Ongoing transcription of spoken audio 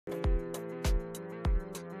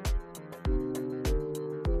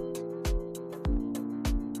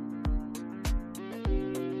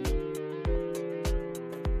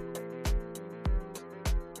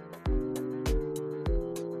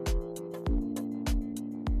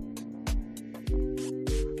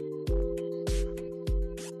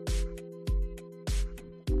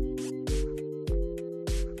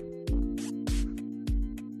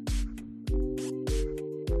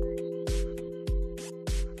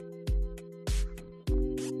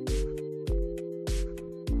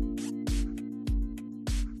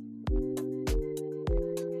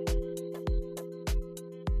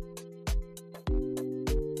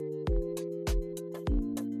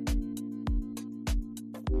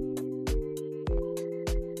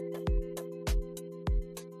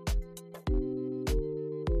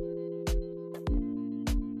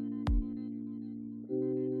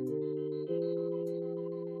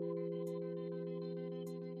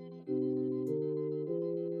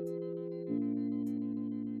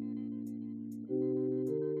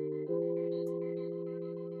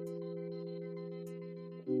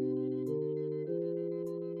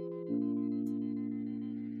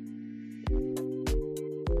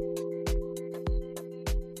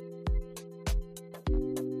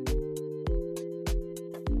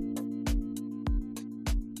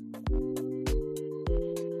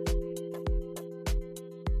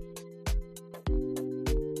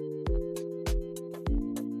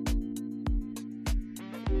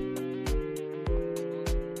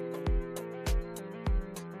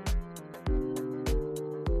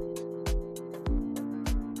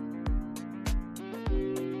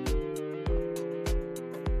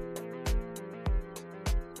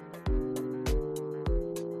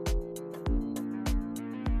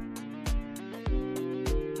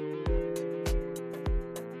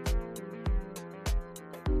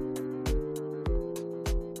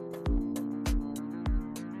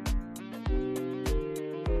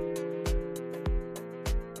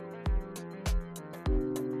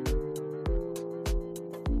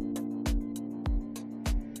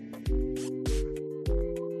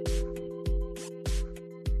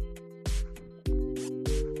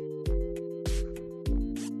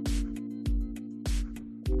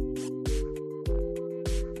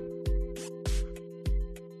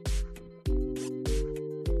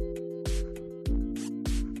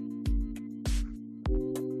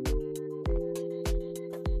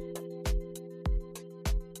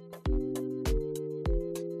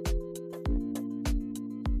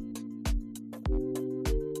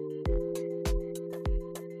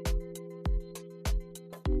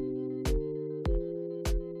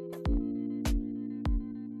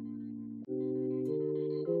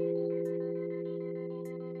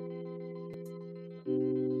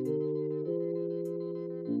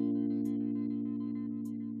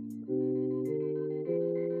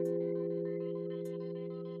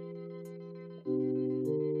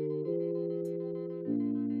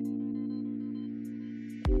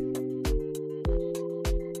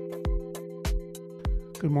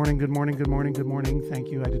Good morning, good morning, good morning, good morning.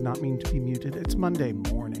 Thank you. I did not mean to be muted. It's Monday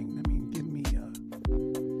morning. I mean, give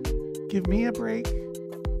me a break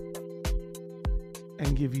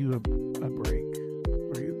and give you a break.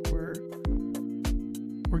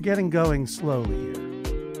 We're getting going slowly here.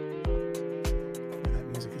 That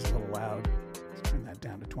music is a little loud. Let's turn that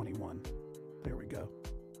down to 21. There we go.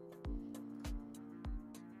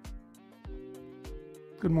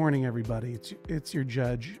 Good morning, everybody. It's your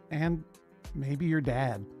judge and maybe your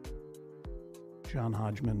dad, John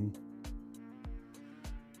Hodgman.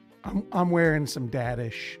 I'm wearing some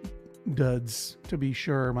daddish duds, to be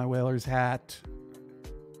sure. My whaler's hat,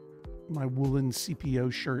 my woolen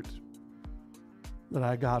CPO shirt that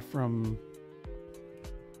I got from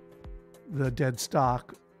the dead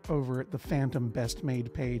stock over at the Phantom Best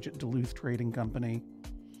Made page at Duluth Trading Company.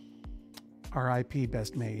 RIP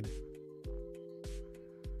Best Made.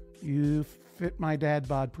 You fit my dad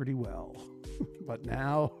bod pretty well. But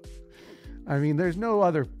now, I mean, there's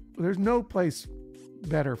no place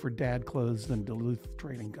better for dad clothes than Duluth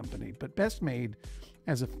Trading Company. But Best Made,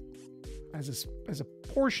 as a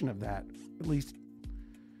portion of that, at least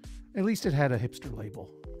it had a hipster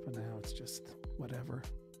label. But now it's just whatever.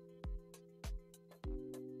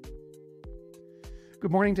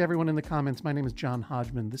 Good morning to everyone in the comments. My name is John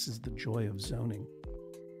Hodgman. This is the Joy of Zoning.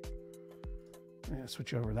 I'm gonna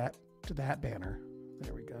switch over to that banner.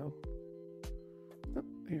 There we go. Oh,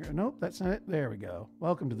 here, nope, that's not it. There we go.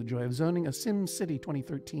 Welcome to the Joy of Zoning, a SimCity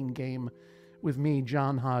 2013 game with me,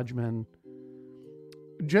 John Hodgman,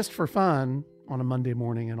 just for fun on a Monday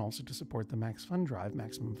morning and also to support the Max Fun Drive,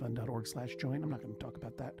 MaximumFun.org/join. I'm not going to talk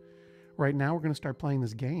about that right now. We're going to start playing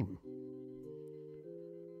this game.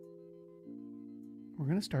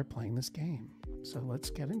 So let's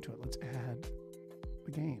get into it. Let's add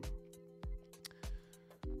the game.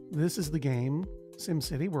 This is the game,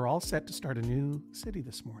 SimCity. We're all set to start a new city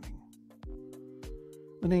this morning.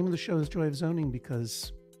 The name of the show is Joy of Zoning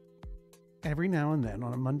because every now and then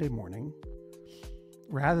on a Monday morning,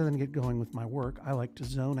 rather than get going with my work, I like to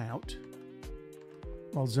zone out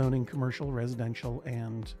while zoning commercial, residential,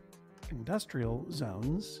 and industrial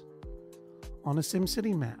zones on a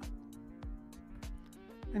SimCity map.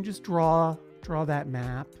 And just draw that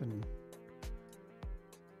map and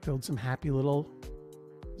build some happy little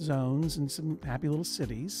zones and some happy little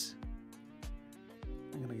cities.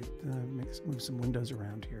 I'm going to move some windows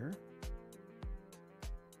around here.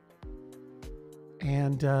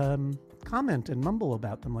 And comment and mumble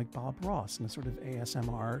about them like Bob Ross in a sort of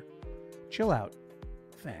ASMR chill out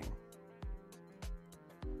thing.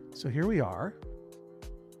 So here we are.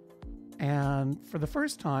 And for the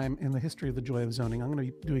first time in the history of the Joy of Zoning, I'm going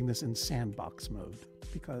to be doing this in sandbox mode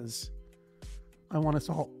because I want us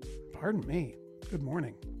all, pardon me, good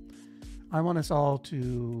morning. I want us all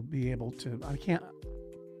to be able to, I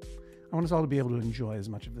want us all to be able to enjoy as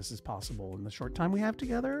much of this as possible in the short time we have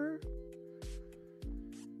together.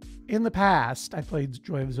 In the past, I played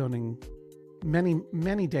Joy of Zoning many,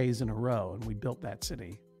 many days in a row, and we built that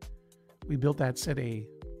city. We built that city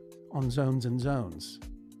on zones and zones.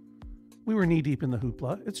 We were knee deep in the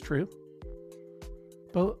hoopla, it's true.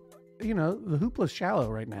 But, you know, the hoopla's shallow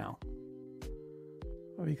right now.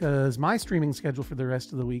 Because my streaming schedule for the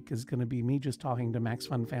rest of the week is going to be me just talking to Max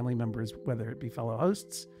Fun family members, whether it be fellow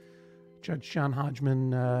hosts, Judge John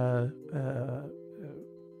Hodgman,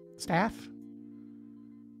 staff,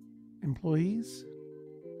 employees,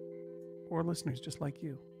 or listeners just like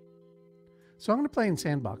you. So I'm going to play in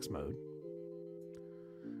sandbox mode.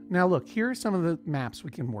 Now look, here are some of the maps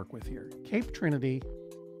we can work with here. Cape Trinity,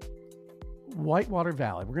 Whitewater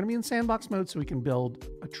Valley. We're going to be in sandbox mode so we can build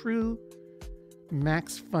a true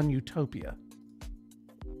Max Fun Utopia.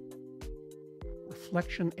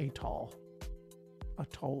 Reflection Atoll, I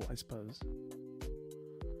suppose.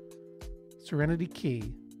 Serenity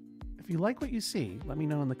Key. If you like what you see, let me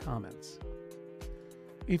know in the comments.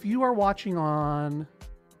 If you are watching on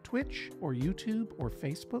Twitch or YouTube or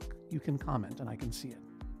Facebook, you can comment and I can see it.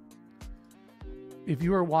 If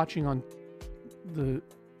you are watching on the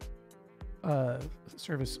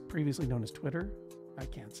service previously known as Twitter, I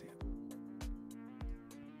can't see it.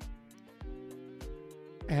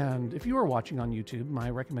 And if you are watching on YouTube, my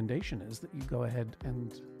recommendation is that you go ahead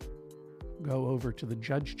and go over to the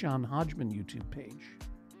Judge John Hodgman YouTube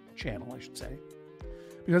channel, I should say,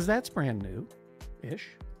 because that's brand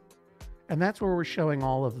new-ish. And that's where we're showing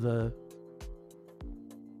all of the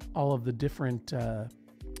different,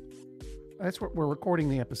 that's where we're recording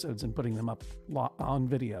the episodes and putting them up on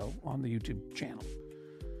video on the YouTube channel.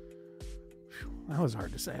 Whew, that was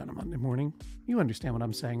hard to say on a Monday morning. You understand what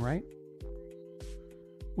I'm saying, right?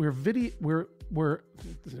 We're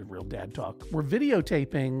this is real dad talk. We're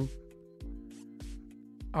videotaping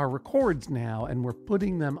our records now, and we're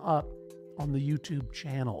putting them up on the YouTube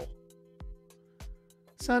channel.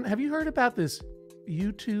 Son, have you heard about this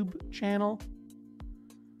YouTube channel?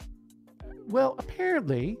 Well,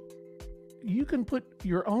 apparently, you can put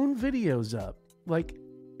your own videos up, like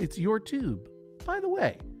it's your tube. By the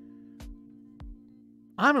way,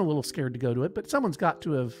 I'm a little scared to go to it, but someone's got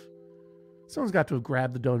to have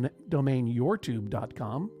grabbed the domain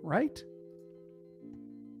yourtube.com, right?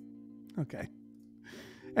 Okay.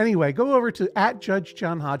 Anyway, go over to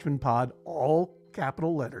 @JudgeJohnHodgmanPod, all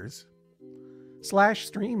capital letters,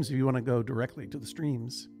 /streams if you want to go directly to the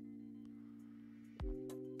streams.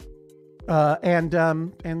 And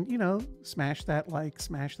you know, smash that like,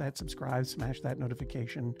 smash that subscribe, smash that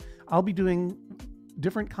notification. I'll be doing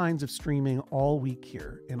different kinds of streaming all week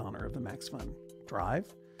here in honor of the Max Fun Drive.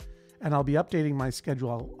 And I'll be updating my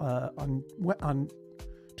schedule on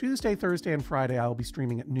Tuesday, Thursday, and Friday. I'll be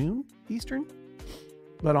streaming at noon Eastern.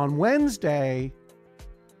 But on Wednesday,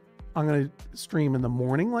 I'm going to stream in the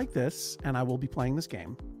morning like this, and I will be playing this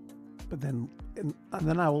game. But then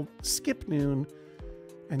I will skip noon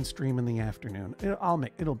and stream in the afternoon.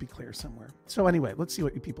 It'll be clear somewhere. So anyway, let's see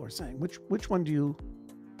what you people are saying. Which one do you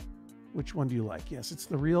like? Yes, it's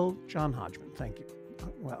the real John Hodgman. Thank you.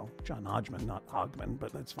 Well, John Hodgman, not Hodgman,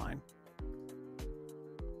 but that's fine.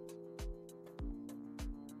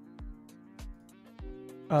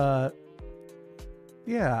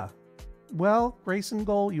 Yeah. Well, Grayson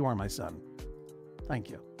Goal, you are my son. Thank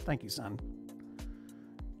you. Thank you, son.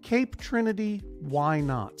 Cape Trinity, why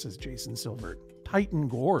not, says Jason Silvert. Titan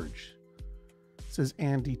Gorge, says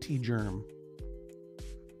Andy T. Germ.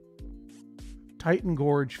 Titan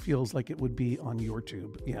Gorge feels like it would be on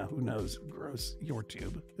YourTube. Yeah, who knows? Gross.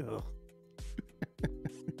 YourTube. Ugh.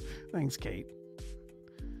 Thanks, Kate.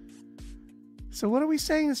 So what are we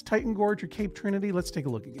saying? Is Titan Gorge or Cape Trinity? Let's take a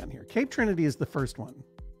look again here. Cape Trinity is the first one.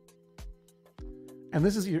 And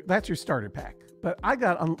that's your starter pack. But I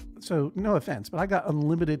got, so no offense, but I got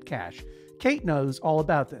unlimited cash. Kate knows all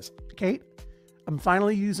about this. Kate, I'm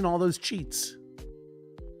finally using all those cheats.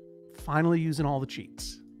 Finally using all the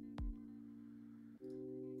cheats.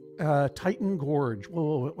 Titan Gorge.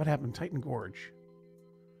 Whoa, what happened? Titan Gorge.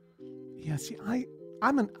 Yeah, see,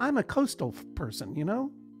 I'm a coastal person, you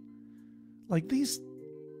know? Like these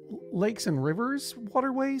lakes and rivers,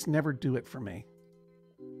 waterways, never do it for me.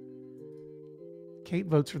 Kate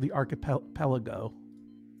votes for the archipelago.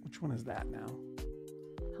 Which one is that now?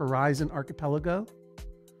 Horizon Archipelago?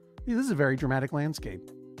 Yeah, this is a very dramatic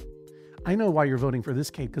landscape. I know why you're voting for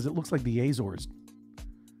this, Kate, because it looks like the Azores.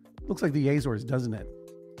 Looks like the Azores, doesn't it?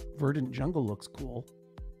 Verdant jungle looks cool.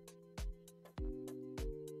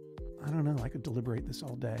 I don't know. I could deliberate this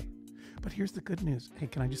all day. But here's the good news. Hey,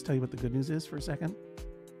 can I just tell you what the good news is for a second?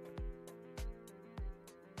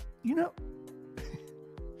 You know,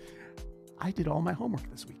 I did all my homework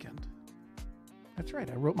this weekend. That's right.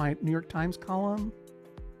 I wrote my New York Times column.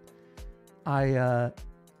 What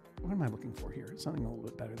am I looking for here? Something a little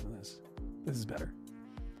bit better than this. This is better.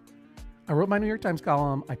 I wrote my New York Times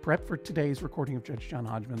column. I prepped for today's recording of Judge John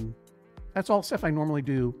Hodgman. That's all stuff I normally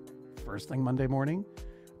do first thing Monday morning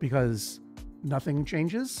because nothing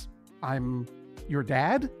changes. I'm your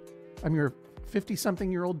dad. I'm your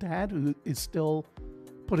 50-something-year-old dad who is still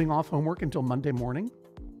putting off homework until Monday morning.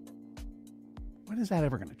 When is that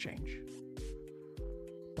ever going to change?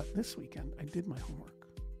 But this weekend, I did my homework.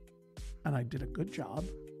 And I did a good job.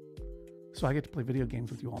 So I get to play video games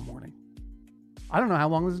with you all morning. I don't know how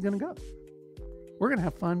long this is going to go. We're going to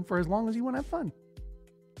have fun for as long as you want to have fun.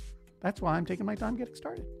 That's why I'm taking my time getting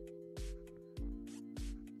started.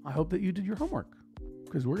 I hope that you did your homework.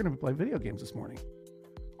 Because we're going to play video games this morning.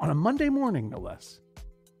 On a Monday morning, no less.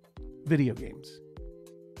 Video games.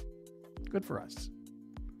 Good for us.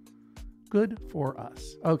 Good for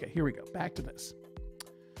us. Okay, here we go. Back to this.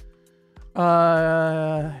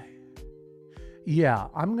 Yeah,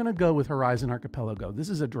 I'm going to go with Horizon Archipelago. This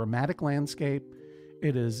is a dramatic landscape.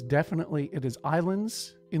 It is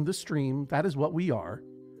islands in the stream. That is what we are.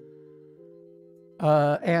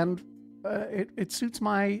 It suits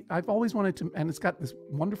I've always wanted to, and it's got this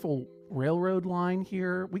wonderful railroad line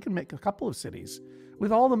here. We can make a couple of cities.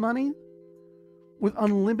 With all the money, with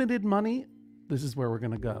unlimited money, this is where we're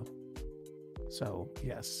going to go. So,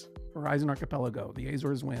 yes, Horizon Archipelago. The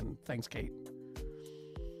Azores win. Thanks, Kate.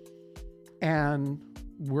 And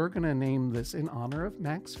we're going to name this in honor of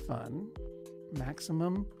Max Fun.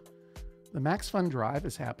 The Max Fun Drive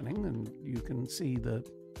is happening, and you can see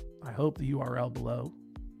I hope the URL below.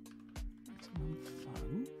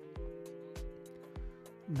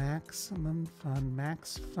 Maximum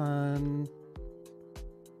Fun.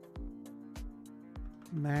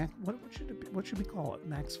 What should we call it?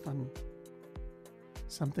 Max Fun.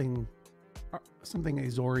 Something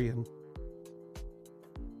Azorian.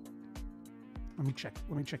 Let me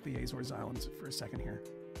check the Azores Islands for a second here.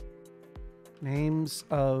 Names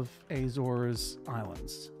of Azores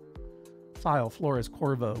Islands. File, Flores,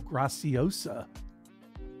 Corvo, Graciosa,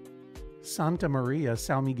 Santa Maria,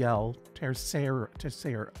 São Miguel,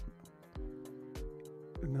 Terceira.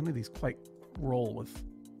 None of these quite roll with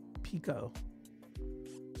Pico.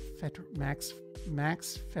 Max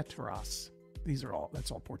Fetteras.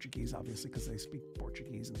 That's all Portuguese, obviously, because they speak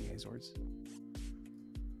Portuguese in the Azores.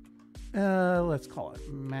 Let's call it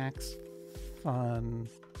Max Fun.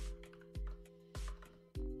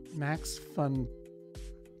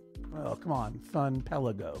 Oh, come on. Fun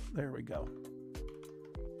Pelago. There we go.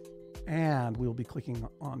 And we'll be clicking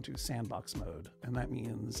onto sandbox mode. And that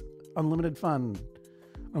means unlimited fun.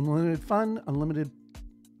 Unlimited fun, unlimited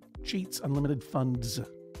cheats, unlimited funds.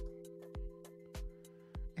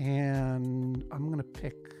 And I'm gonna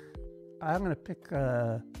pick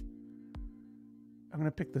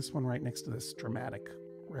this one right next to this dramatic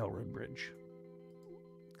railroad bridge.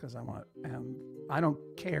 Because I don't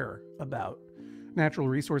care about natural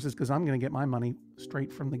resources because I'm going to get my money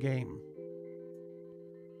straight from the game.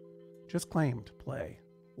 Just claimed play.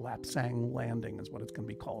 Lapsang Landing is what it's going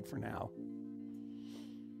to be called for now.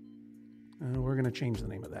 And we're going to change the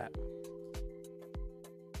name of that.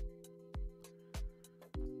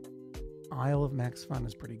 Isle of Max Fun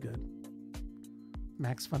is pretty good.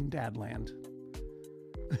 Max Fun Dadland.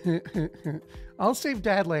 I'll save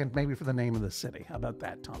Dadland maybe for the name of the city. How about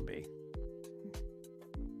that, Tom B?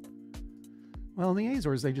 Well, in the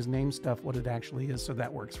Azores, they just name stuff what it actually is, so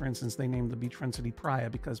that works. For instance, they named the beachfront city Praia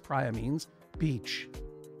because Praia means beach.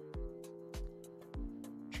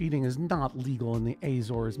 Cheating is not legal in the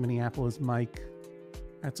Azores, Minneapolis, Mike.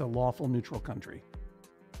 That's a lawful neutral country.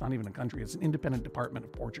 It's not even a country, it's an independent department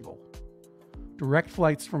of Portugal. Direct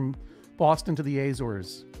flights from Boston to the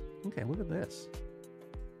Azores. Okay, look at this.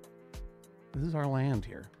 This is our land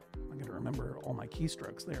here. I got to remember all my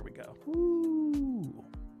keystrokes. There we go. Woo!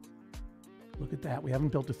 Look at that. We haven't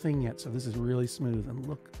built a thing yet, so this is really smooth. And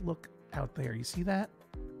look out there. You see that?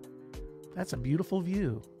 That's a beautiful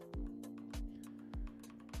view.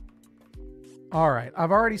 All right.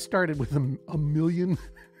 I've already started with a million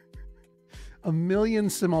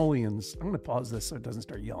simoleons. I'm going to pause this so it doesn't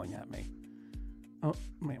start yelling at me. Oh,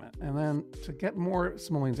 wait a minute. And then to get more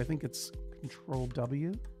simoleons, I think it's Control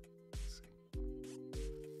W.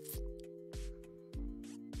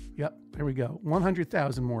 Yep, there we go.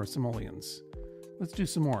 100,000 more simoleons. Let's do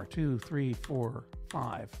some more. 2, 3, 4,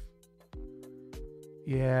 5.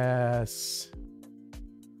 Yes.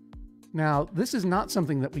 Now, this is not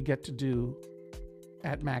something that we get to do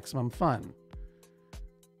at Maximum Fun.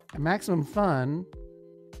 At Maximum Fun,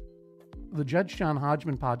 the Judge John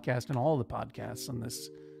Hodgman podcast and all the podcasts on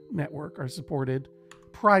this network are supported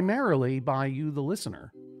primarily by you, the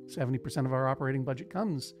listener. 70% of our operating budget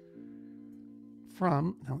comes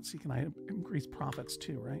from, now let's see, can I increase profits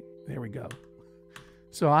too, right? There we go.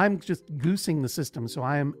 So I'm just goosing the system. So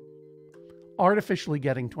I am artificially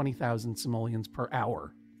getting 20,000 simoleons per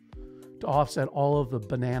hour to offset all of the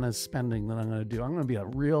bananas spending that I'm going to do. I'm going to be a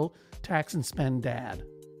real tax and spend dad.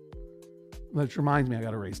 Which reminds me, I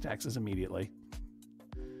got to raise taxes immediately.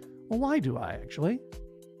 Well, why do I actually?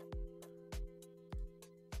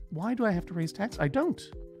 Why do I have to raise taxes? I don't.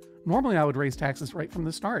 Normally, I would raise taxes right from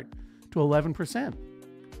the start to 11%.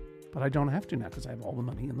 But I don't have to now because I have all the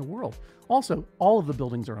money in the world. Also, all of the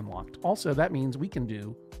buildings are unlocked. Also, that means we can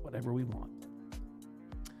do whatever we want.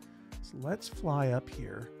 So let's fly up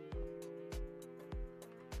here.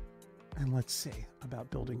 And let's see about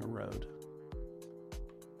building a road.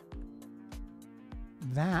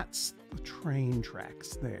 That's the train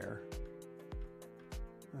tracks there.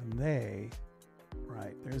 And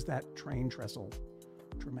right, there's that train trestle,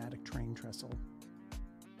 dramatic train trestle.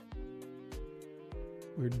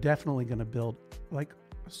 We're definitely going to build,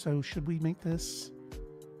 so should we make this?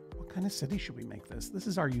 What kind of city should we make this? This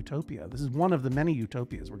is our utopia. This is one of the many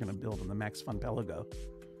utopias we're going to build in the Max Fun Pelago.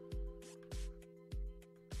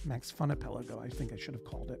 Max Funapelago, I think I should have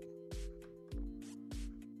called it.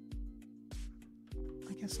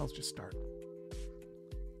 I guess I'll just start.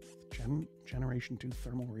 Generation 2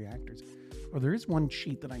 thermal reactors. Oh, there is one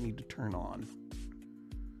cheat that I need to turn on.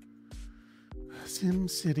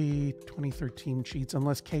 SimCity 2013 cheats,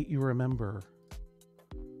 unless, Kate, you remember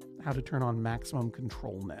how to turn on maximum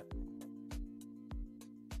control net.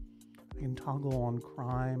 I can toggle on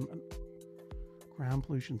crime, ground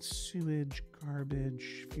pollution, sewage,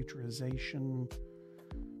 garbage, futurization,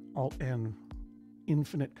 alt and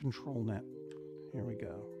infinite control net. Here we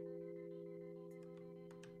go.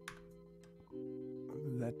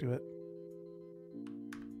 Did that do it?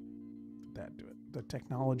 Did that do it? The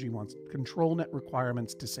technology wants control net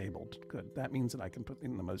requirements disabled. Good. That means that I can put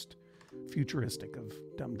in the most futuristic of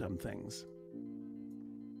dumb things.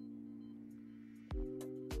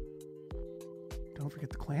 Don't forget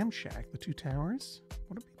the clam shack, the 2 towers.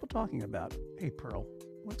 What are people talking about? Hey, Pearl,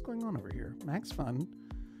 what's going on over here? Max Fun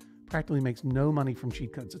practically makes no money from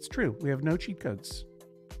cheat codes. It's true. We have no cheat codes.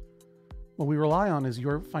 What we rely on is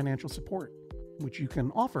your financial support, which you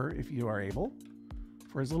can offer if you are able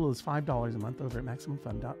for as little as $5 a month over at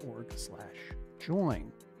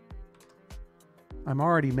MaximumFun.org/join. I'm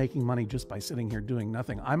already making money just by sitting here doing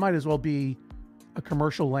nothing. I might as well be a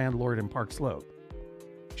commercial landlord in Park Slope,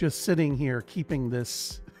 just sitting here keeping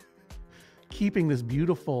this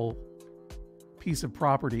beautiful piece of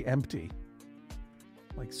property empty,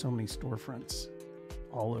 like so many storefronts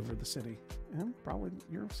all over the city, and probably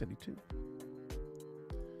your city too.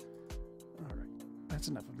 All right, that's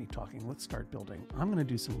enough of me talking. Let's start building. I'm going to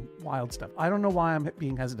do some wild stuff. I don't know why I'm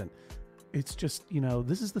being hesitant. It's just,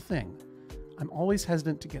 this is the thing. I'm always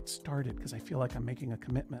hesitant to get started because I feel like I'm making a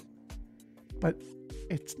commitment. But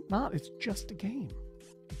it's not. It's just a game.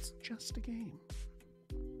 It's just a game.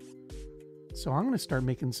 So I'm going to start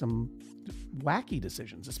making some wacky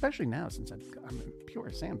decisions, especially now since I'm in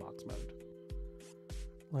pure sandbox mode.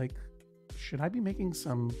 Like, should I be making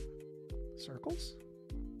some circles?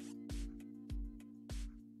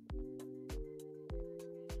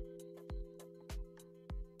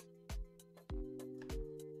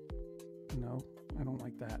 No, I don't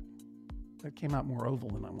like that. That came out more oval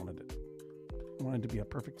than I wanted it. I wanted it to be a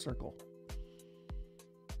perfect circle.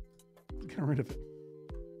 Get rid of it.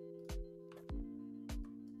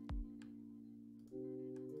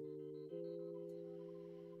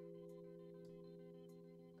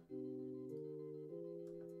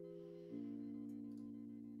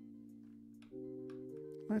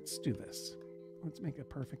 Let's do this. Let's make a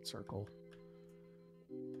perfect circle.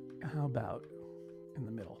 How about in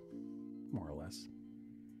the middle, more or less?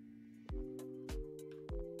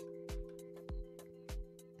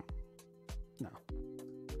 No.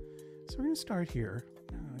 So we're going to start here.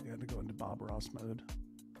 I got to go into Bob Ross mode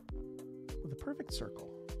with a perfect circle.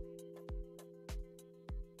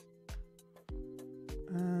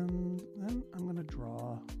 And then I'm going to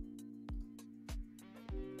draw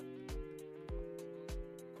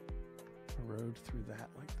a road through that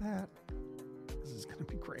like that. This is going to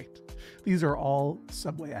be great. These are all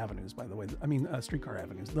subway avenues, by the way. I mean, streetcar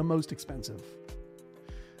avenues, the most expensive.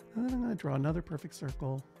 And then I'm going to draw another perfect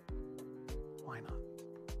circle. Why not?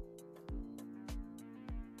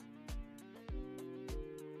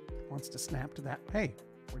 Wants to snap to that. Hey,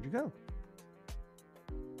 where'd you go?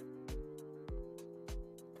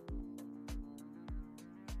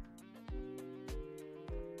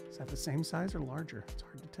 Is that the same size or larger? It's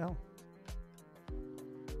hard to tell.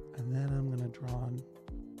 And then I'm going to draw on.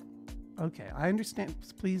 Okay, I understand.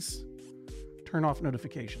 Please turn off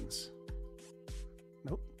notifications.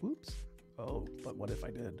 Nope. Oops. Oh, but what if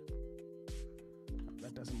I did?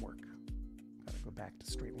 That doesn't work. Gotta go back to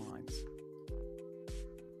straight lines.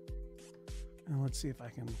 And let's see if I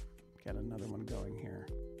can get another one going here.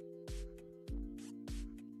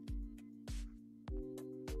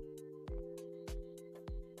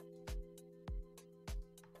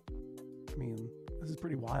 I mean, this is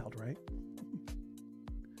pretty wild, right?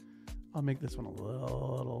 I'll make this one a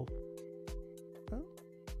little, oh,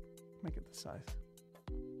 make it this size.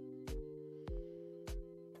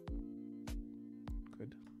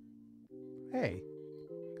 Good. Hey,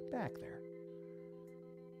 get back there.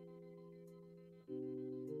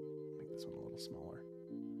 Make this one a little smaller.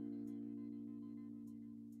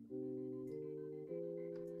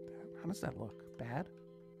 How does that look? Bad?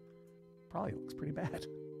 Probably looks pretty bad.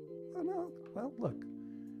 Oh no, well, look.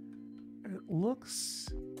 It looks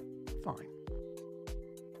fine.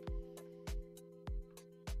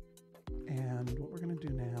 And what we're going to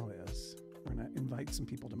do now is we're going to invite some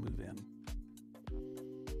people to move in.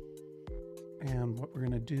 And what we're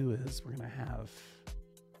going to do is we're going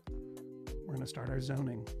to start our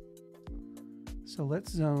zoning. So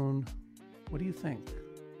let's zone, what do you think?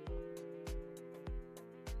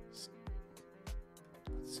 Let's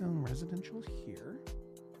zone residential here.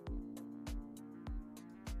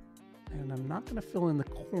 And I'm not going to fill in the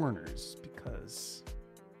corners because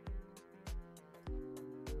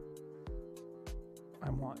I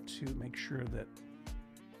want to make sure that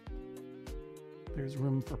there's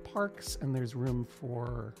room for parks and there's room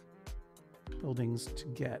for buildings to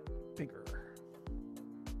get bigger.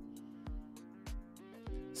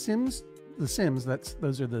 The the Sims,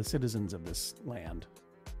 those are the citizens of this land,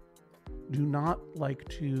 do not like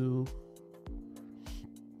to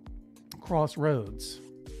cross roads.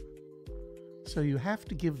 So you have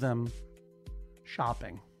to give them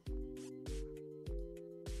shopping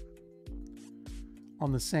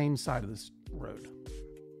on the same side of this road.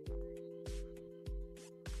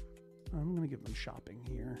 I'm going to give them shopping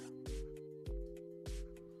here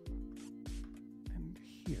and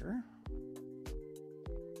here.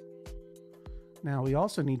 Now we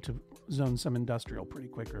also need to zone some industrial pretty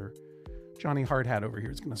quick, or Johnny Hardhat over here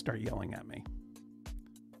is going to start yelling at me.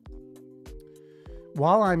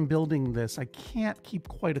 While I'm building this, I can't keep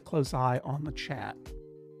quite a close eye on the chat.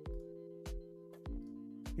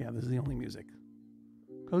 Yeah, this is the only music.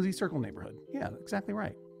 Cozy Circle neighborhood. Yeah, exactly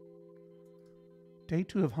right. Day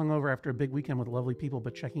 2 of hungover after a big weekend with lovely people,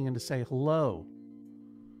 but checking in to say hello.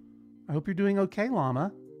 I hope you're doing okay,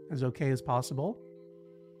 Llama. As okay as possible.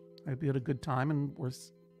 I hope you had a good time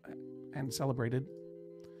and celebrated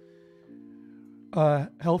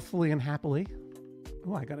healthfully and happily.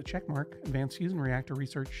 Oh, I got a check mark. Advanced fusion reactor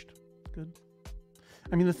researched. Good.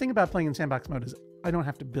 I mean, the thing about playing in sandbox mode is I don't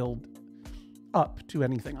have to build up to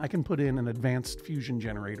anything. I can put in an advanced fusion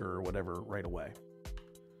generator or whatever right away.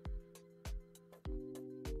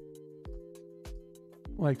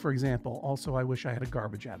 Like, for example, also I wish I had a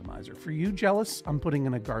garbage atomizer. For you, Jealous, I'm putting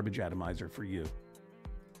in a garbage atomizer for you.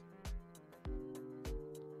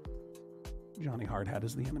 Johnny Hardhat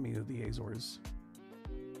is the enemy of the Azores.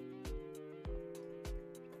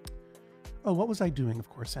 Oh, what was I doing? Of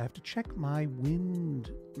course, I have to check my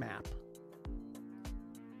wind map.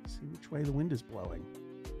 See which way the wind is blowing.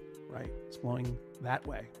 Right, it's blowing that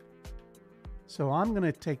way. So I'm going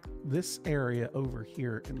to take this area over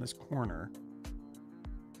here in this corner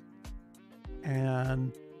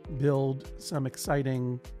and build some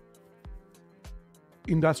exciting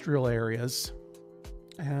industrial areas.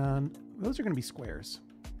 And those are going to be squares.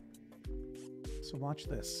 So watch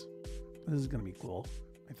this. This is going to be cool,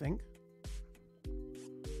 I think.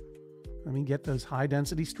 Let me get those high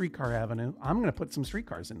density streetcar avenue. I'm going to put some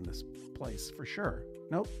streetcars in this place for sure.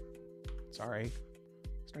 Nope. Sorry.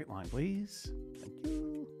 Straight line, please. Thank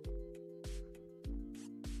you.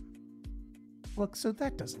 Look, so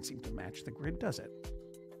that doesn't seem to match the grid, does it?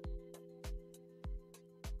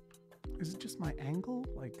 Is it just my angle?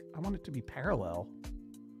 Like, I want it to be parallel.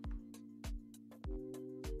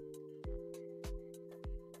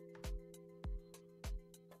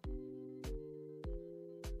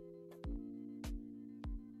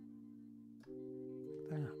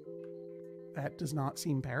 That does not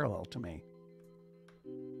seem parallel to me.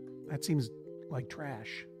 That seems like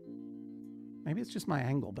trash. Maybe it's just my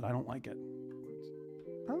angle, but I don't like it.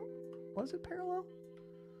 Oh, was it parallel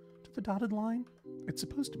to the dotted line? It's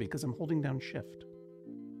supposed to be because I'm holding down shift.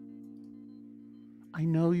 I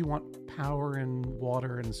know you want power and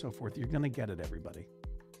water and so forth. You're going to get it, everybody.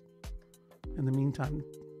 In the meantime,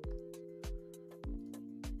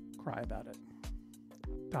 cry about it.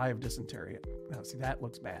 Die of dysentery. Now, see, that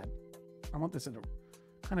looks bad. I want this at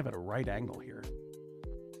kind of at a right angle here.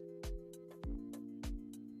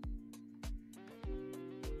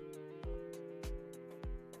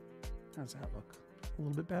 How's that look? A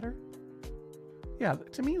little bit better? Yeah,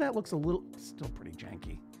 to me that looks a little, still pretty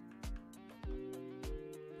janky.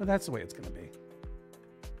 But that's the way it's going to be.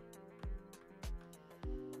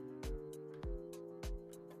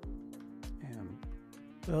 And,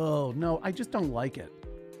 oh no, I just don't like it.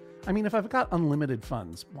 I mean, if I've got unlimited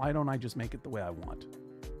funds, why don't I just make it the way I want,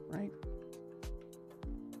 right?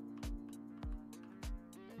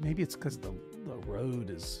 Maybe it's because the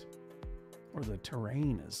road is, or the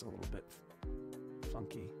terrain is a little bit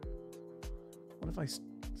funky. What if I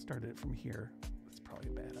started it from here? That's probably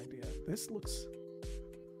a bad idea. This looks,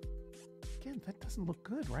 again, that doesn't look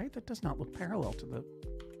good, right? That does not look parallel to the,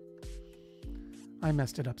 I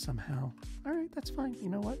messed it up somehow. All right, that's fine. You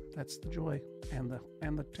know what? That's the joy and the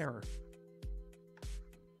terror.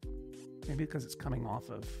 Maybe because it's coming off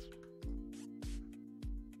of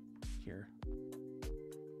here.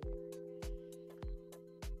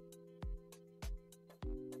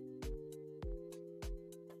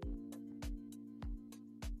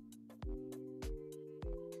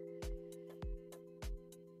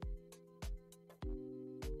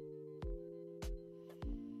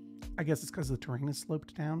 I guess it's because the terrain is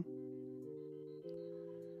sloped down.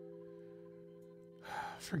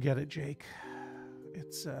 Forget it, Jake.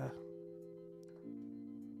 It's the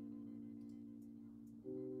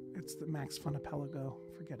Max Funapelago.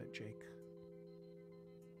 Forget it, Jake.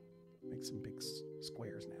 Make some big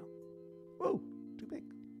squares now. Whoa, too big.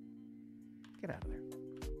 Get out of there.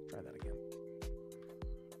 Try that again.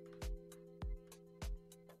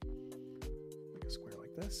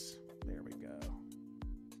 this. There we go.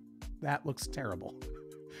 That looks terrible.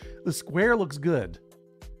 The square looks good.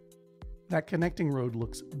 That connecting road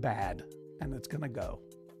looks bad, and it's gonna go.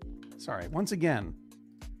 Sorry, once again.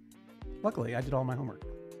 Luckily, I did all my homework.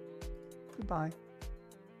 Goodbye.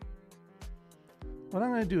 What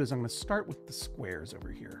I'm gonna do is I'm gonna start with the squares over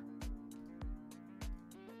here.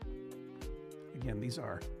 Again, these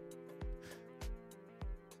are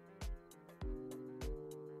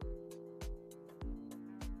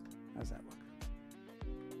how's that look?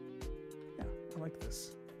 Yeah, I like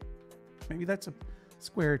this. Maybe that's a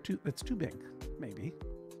square that's too big, maybe.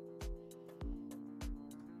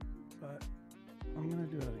 But I'm gonna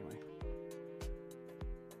do it anyway.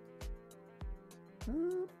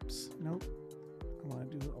 Oops, nope. I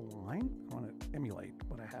want to do a line. I want to emulate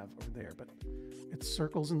what I have over there, but it's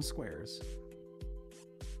circles and squares.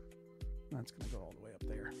 That's going to go all the way up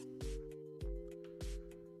there.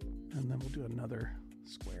 And then we'll do another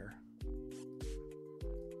square.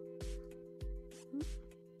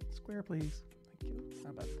 Square, please. Thank you.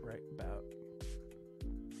 How about right about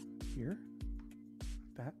here?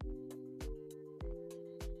 That?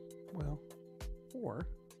 Well, or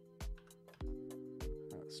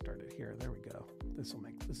let's start it here. There we go. This will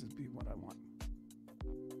be what I want.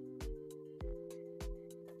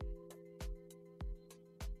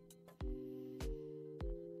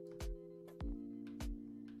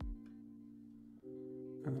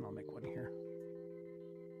 And then I'll make one here.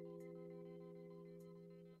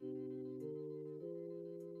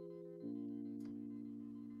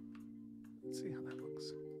 Let's see how that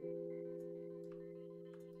looks.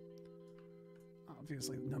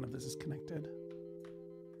 Obviously, none of this is connected.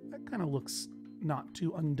 That kind of looks not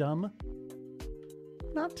too undumb.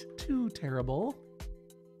 Not too terrible.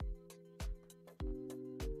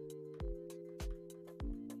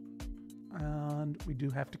 And we do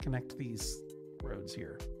have to connect these roads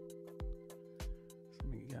here. So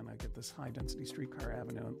again, I get this high density streetcar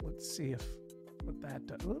avenue, and let's see what that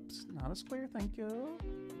does. Oops, not a square, thank you.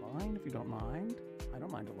 Line, if you don't mind. I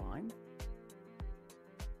don't mind a line.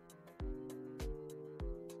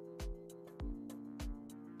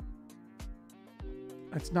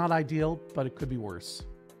 It's not ideal, but it could be worse.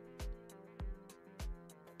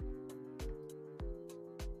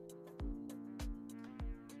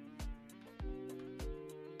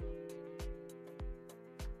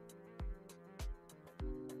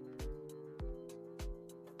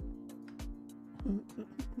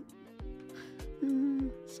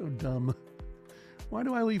 So dumb. Why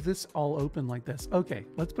do I leave this all open like this? Okay,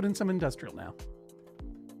 let's put in some industrial now.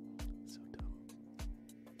 So dumb.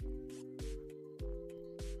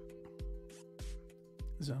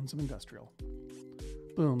 Zone some industrial.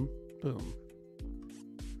 Boom, boom.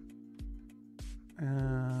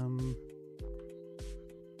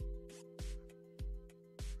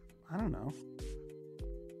 I don't know.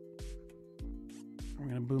 Are we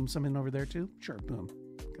gonna boom some in over there too? Sure, boom.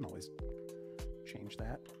 Can always change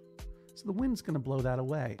that. So the wind's gonna blow that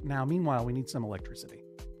away. Now, meanwhile, we need some electricity.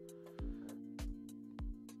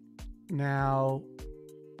 Now,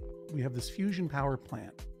 we have this fusion power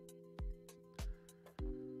plant.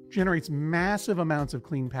 Generates massive amounts of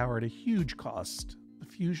clean power at a huge cost. The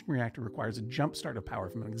fusion reactor requires a jump start of power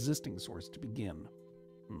from an existing source to begin.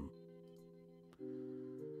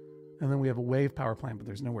 And then we have a wave power plant, but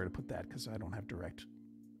there's nowhere to put that because I don't have direct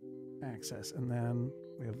access. And then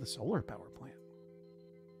we have the solar power plant.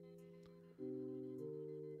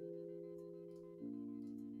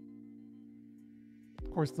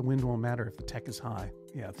 Of course, the wind won't matter if the tech is high.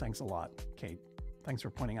 Yeah, thanks a lot, Kate. Thanks for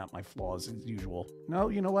pointing out my flaws as usual. No,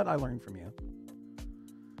 you know what? I learned from you.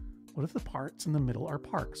 What if the parts in the middle are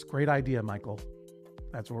parks? Great idea, Michael.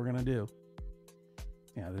 That's what we're going to do.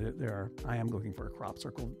 Yeah, I am looking for a crop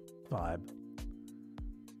circle vibe.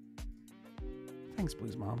 Thanks,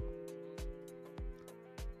 Blues Mom.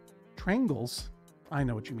 Triangles? I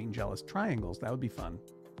know what you mean, jealous. Triangles, that would be fun.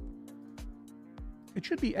 It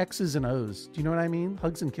should be X's and O's. Do you know what I mean?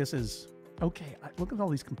 Hugs and kisses. Okay, look at all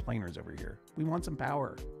these complainers over here. We want some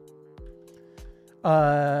power.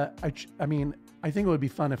 I mean, I think it would be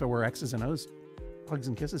fun if it were X's and O's, hugs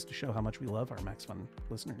and kisses, to show how much we love our Max Fun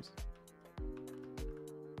listeners.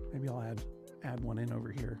 Maybe I'll add one in over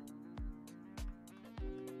here.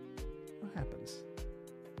 What happens?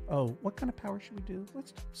 Oh, what kind of power should we do?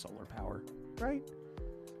 Let's do solar power, right?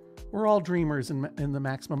 We're all dreamers in the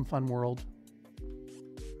Maximum Fun world.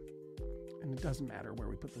 And it doesn't matter where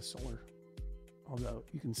we put the solar. Although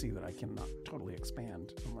you can see that I cannot totally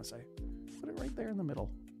expand unless I put it right there in the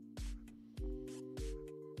middle.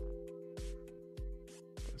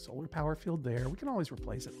 Put a solar power field there. We can always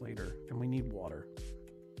replace it later, and we need water.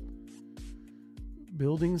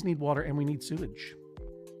 Buildings need water and we need sewage.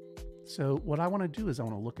 So what I want to do is I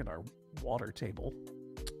want to look at our water table.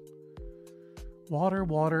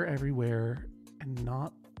 Water everywhere, and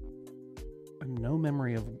no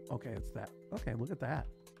memory of, okay, it's that. Okay, look at that.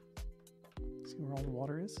 See where all the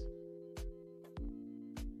water is?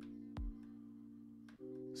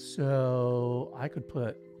 So I could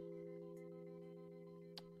put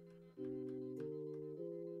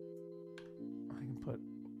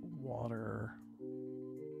water.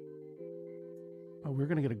 Oh, we're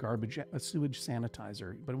going to get a sewage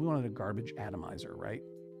sanitizer, but we wanted a garbage atomizer, right?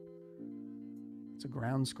 It's a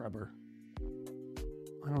ground scrubber.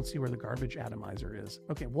 I don't see where the garbage atomizer is.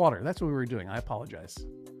 Okay, water. That's what we were doing. I apologize.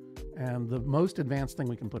 And the most advanced thing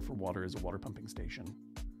we can put for water is a water pumping station.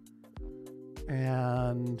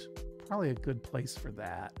 And probably a good place for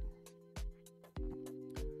that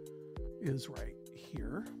is right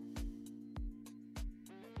here.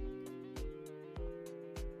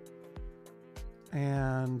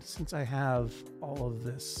 And since I have all of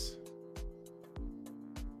this,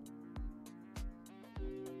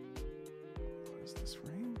 what is this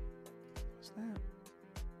frame? What's that?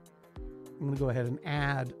 I'm going to go ahead and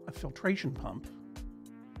add a filtration pump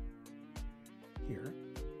here.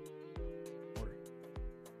 What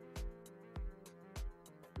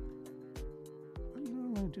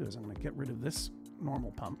I'm going to do is I'm going to get rid of this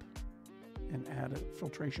normal pump and add a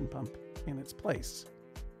filtration pump in its place.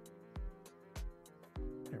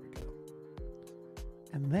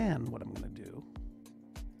 And then what I'm going to do,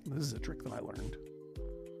 this is a trick that I learned,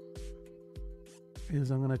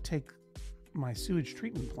 is I'm going to take my sewage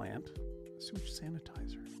treatment plant, sewage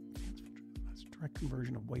sanitizer, that's direct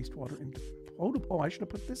conversion of wastewater into potable. Oh, I should have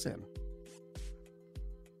put this in.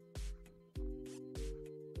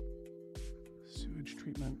 Sewage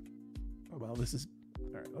treatment. Oh, well, this is,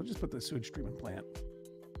 all right, I'll just put the sewage treatment plant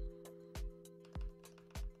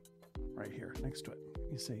right here next to it.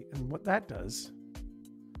 You see, and what that does,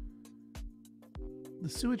 the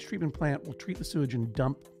sewage treatment plant will treat the sewage and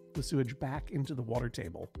dump the sewage back into the water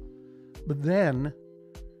table. But then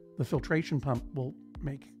the filtration pump will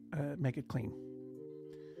make it clean.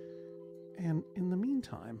 And in the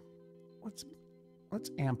meantime, let's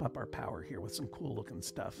amp up our power here with some cool looking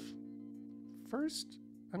stuff. First,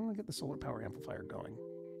 I'm going to get the solar power amplifier going.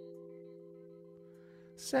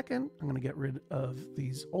 Second, I'm going to get rid of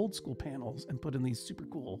these old school panels and put in these super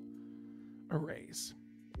cool arrays,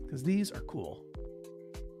 because these are cool.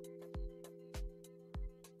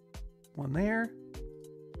 One there,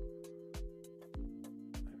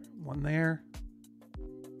 one there,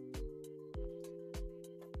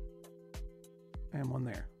 and one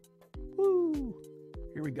there. Woo!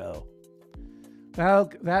 Here we go.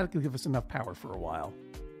 That'll give us enough power for a while.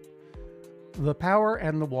 The power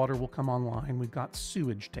and the water will come online. We've got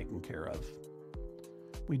sewage taken care of.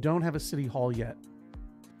 We don't have a city hall yet,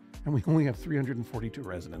 and we only have 342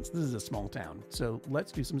 residents. This is a small town, so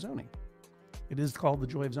let's do some zoning. It is called the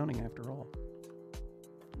joy of zoning after all.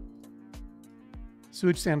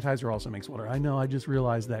 Sewage sanitizer also makes water. I know, I just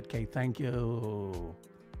realized that, Kate. Thank you.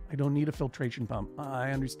 I don't need a filtration pump.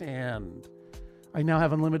 I understand. I now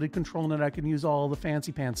have unlimited control and I can use all the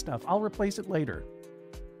fancy pants stuff. I'll replace it later.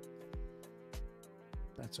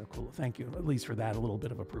 That's so cool. Thank you, at least for that, a little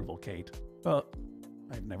bit of approval, Kate.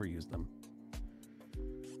 I've never used them.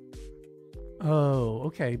 Oh,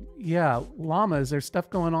 okay. Yeah, Llama, is there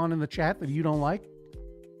stuff going on in the chat that you don't like?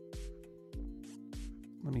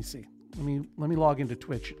 Let me see. Let me log into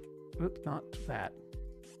Twitch. Oops, not that.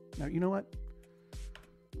 Now, you know what?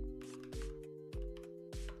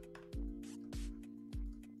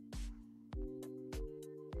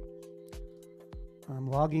 I'm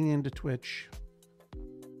logging into Twitch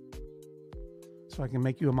so I can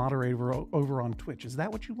make you a moderator over on Twitch. Is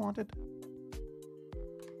that what you wanted?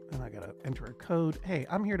 And I gotta enter a code. Hey,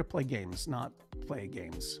 I'm here to play games, not play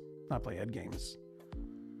games, not play ed games.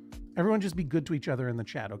 Everyone just be good to each other in the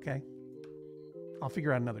chat, okay? I'll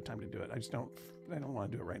figure out another time to do it. I don't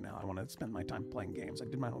want to do it right now. I want to spend my time playing games. I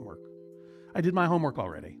did my homework. I did my homework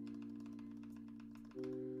already.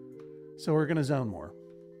 So we're gonna zone more,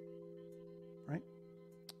 right?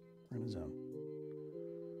 We're gonna zone.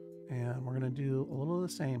 And we're gonna do a little of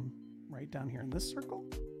the same right down here in this circle.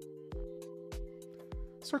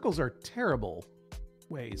 Circles are terrible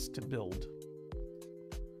ways to build.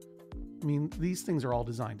 I mean, these things are all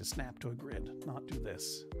designed to snap to a grid, not do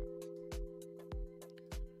this.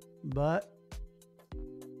 But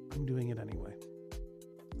I'm doing it anyway.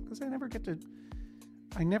 Because I never get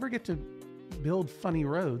to build funny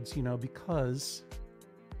roads, you know, because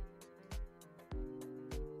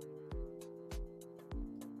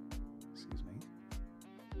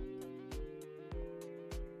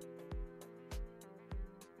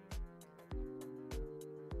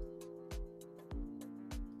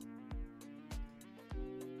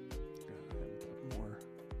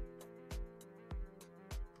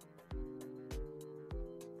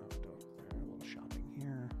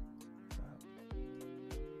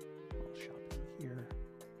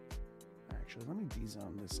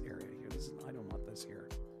dezone this area here. I don't want this here.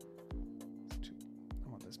 I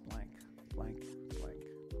want this blank, blank, blank.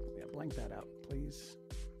 Yeah, blank that out, please.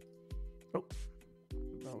 Oh,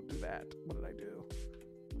 don't do that. What did I do?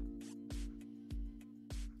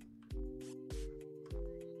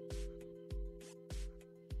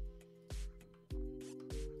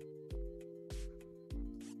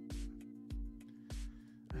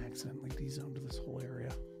 I accidentally dezoned this whole area.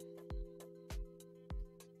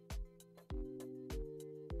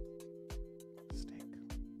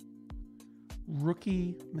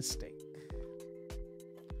 Rookie mistake.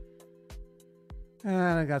 And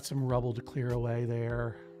I got some rubble to clear away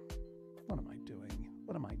there. What am I doing?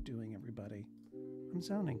 What am I doing, everybody? I'm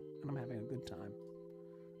zoning, and I'm having a good time.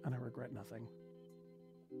 And I regret nothing.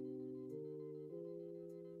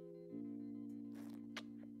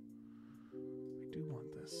 I do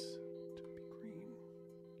want this to be green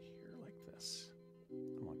here like this.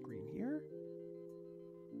 I want green here.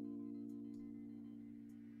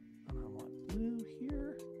 Blue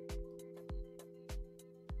here,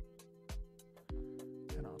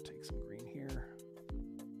 and I'll take some green here,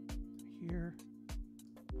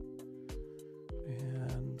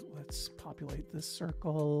 and let's populate this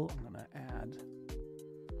circle. I'm going to add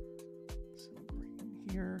some green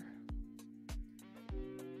here,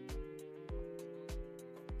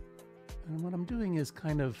 and what I'm doing is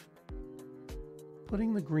kind of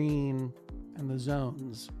putting the green and the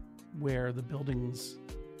zones where the buildings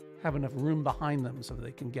have enough room behind them so that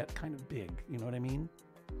they can get kind of big. You know what I mean?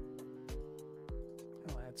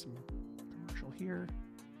 I'll add some commercial here.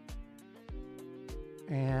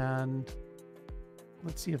 And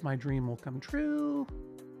let's see if my dream will come true.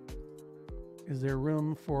 Is there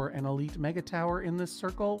room for an elite mega tower in this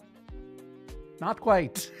circle? Not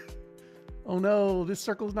quite. Oh no, this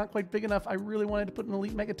circle is not quite big enough. I really wanted to put an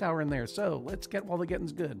elite mega tower in there. So let's get while the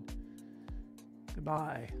getting's good.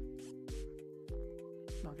 Goodbye.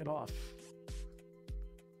 Knock it off.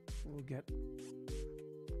 We'll get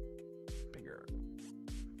bigger.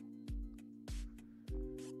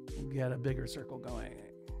 We'll get a bigger circle going.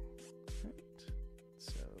 Right.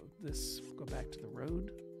 So this, go back to the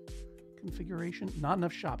road configuration. Not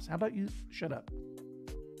enough shops. How about you shut up?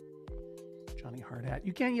 Johnny Hardhat.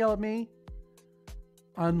 You can't yell at me.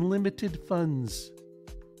 Unlimited funds.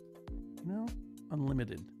 You know?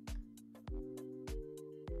 Unlimited.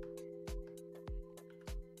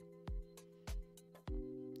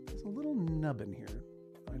 There's a little nub in here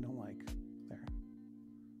I don't like. There.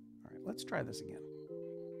 All right, let's try this again.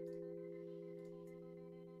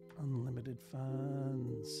 Unlimited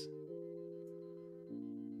funds.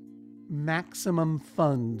 Maximum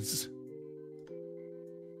funds.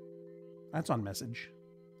 That's on message.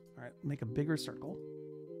 All right, make a bigger circle.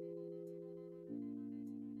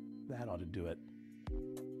 That ought to do it.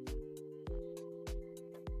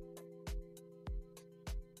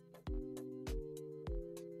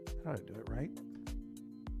 That ought to do it, right?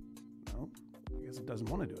 No, I guess it doesn't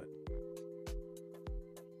want to do it.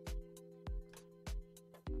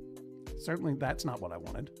 Certainly that's not what I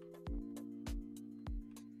wanted.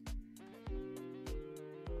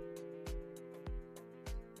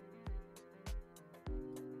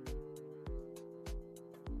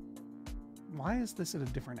 Why is this at a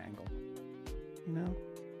different angle? You know?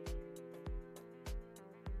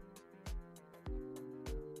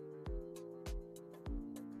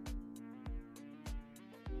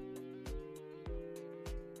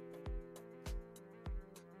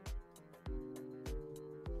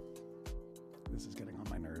 This is getting on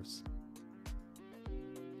my nerves.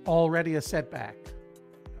 Already a setback.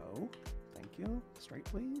 No, thank you. Straight,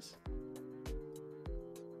 please.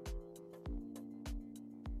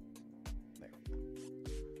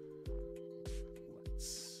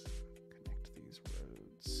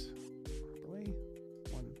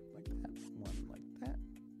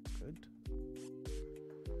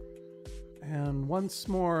 And once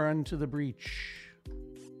more unto the breach.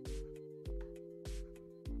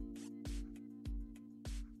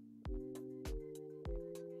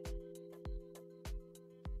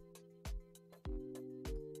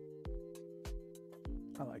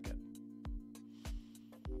 I like it.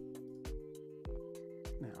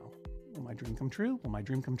 Now, will my dream come true? Will my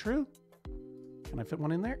dream come true? Can I fit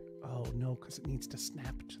one in there? Oh no, because it needs to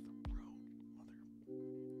snap to the road.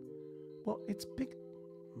 Well, it's big.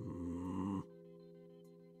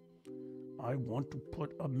 I want to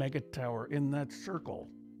put a mega tower in that circle.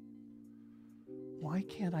 Why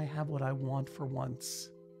can't I have what I want for once?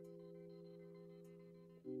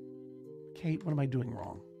 Kate, what am I doing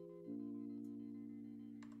wrong?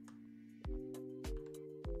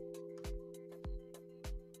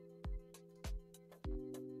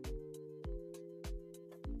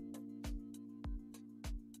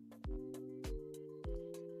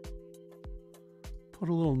 put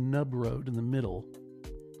a little nub road in the middle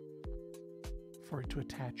for it to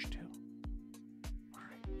attach to. All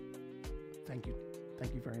right. Thank you.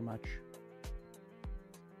 Thank you very much.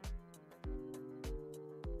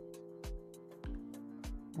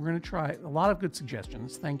 We're going to try a lot of good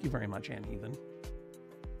suggestions. Thank you very much, Ann Heathen.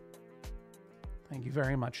 Thank you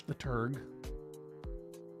very much, the Turg.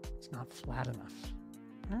 It's not flat enough.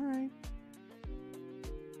 All right.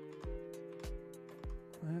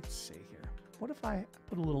 Let's see here. What if I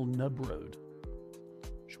put a little nub road?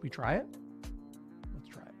 Should we try it? Let's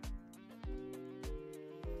try it.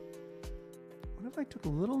 What if I took a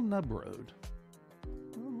little nub road?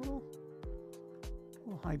 A little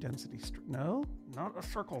high density street. No, not a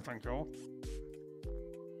circle, thank you.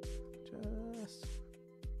 Just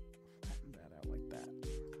flatten that out like that.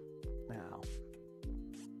 Now,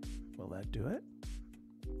 will that do it?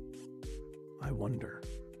 I wonder.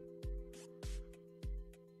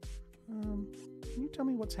 Can you tell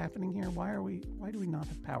me what's happening here? Why do we not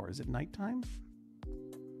have power? Is it nighttime?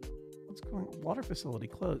 What's going on? Water facility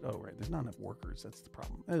closed. Oh, right. There's not enough workers. That's the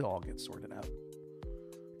problem. It all gets sorted out.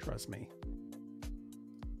 Trust me.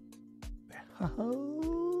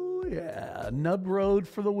 Oh, yeah. Nub road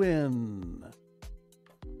for the win.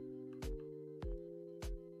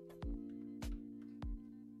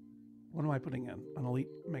 What am I putting in? An elite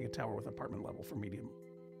mega tower with apartment level for medium.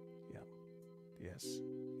 Yeah. Yes.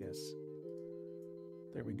 Yes.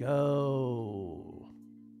 There we go.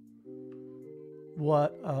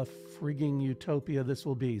 What a frigging utopia this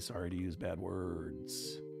will be. Sorry to use bad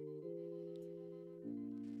words.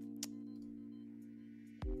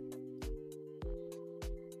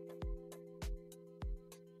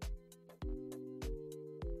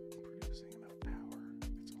 Producing enough power.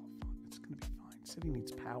 It's all fun. It's going to be fine. City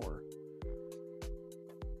needs power.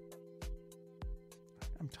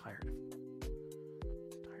 I'm tired of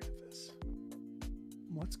this.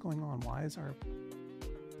 What's going on? Why is our...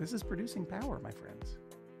 This is producing power, my friends.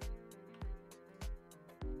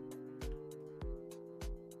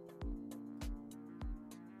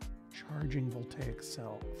 Charging voltaic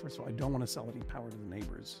cell. First of all, I don't want to sell any power to the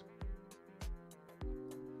neighbors.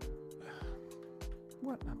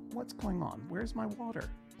 What's going on? Where's my water?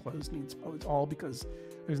 Clothes needs... Oh, it's all because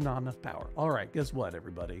there's not enough power. All right, guess what,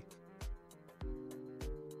 everybody?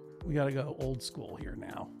 We got to go old school here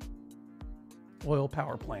now. Oil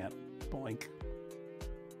power plant. Boink.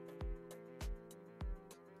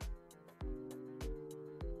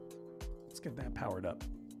 Let's get that powered up.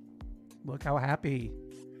 Look how happy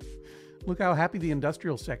the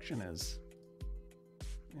industrial section is.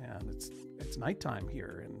 And it's nighttime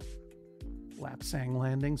here in Lapsang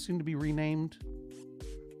Landing, soon to be renamed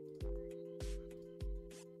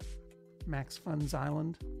Max Funds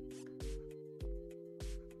Island.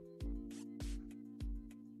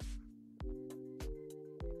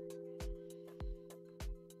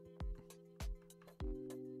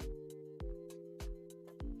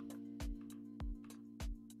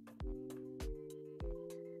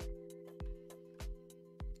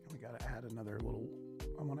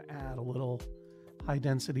 I want to add a little high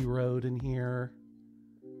density road in here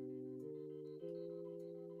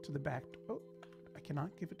to the back. Oh, I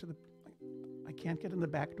cannot give it to I can't get in the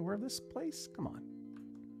back door of this place. Come on.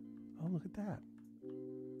 Oh, look at that.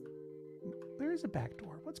 There is a back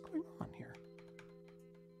door. What's going on here?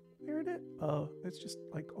 There it is. Oh, it's just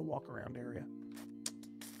like a walk around area.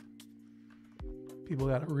 People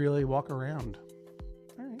got to really walk around.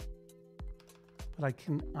 All right. But I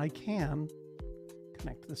can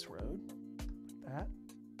connect this road like that.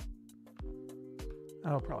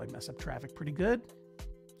 That'll probably mess up traffic pretty good.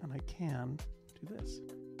 And I can do this.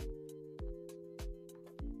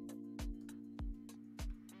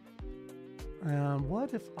 And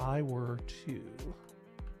what if I were to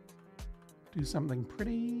do something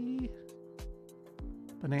pretty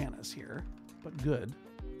bananas here, but good?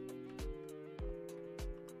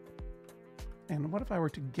 And what if I were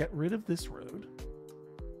to get rid of this road?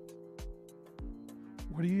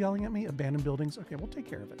 What are you yelling at me? Abandoned buildings? Okay, we'll take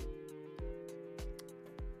care of it.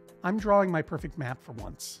 I'm drawing my perfect map for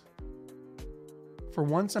once. For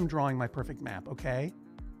once, I'm drawing my perfect map, okay?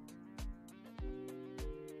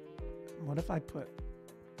 What if I put...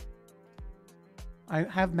 I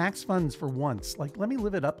have max funds for once. Like, let me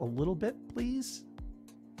live it up a little bit, please.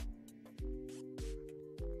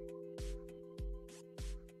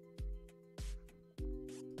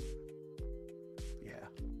 Yeah.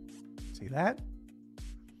 See that?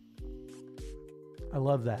 I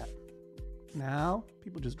love that. Now,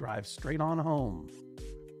 people just drive straight on home.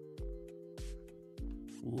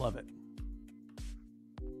 Love it.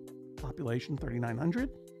 Population 3,900.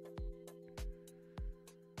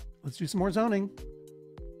 Let's do some more zoning.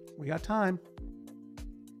 We got time.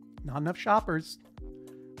 Not enough shoppers.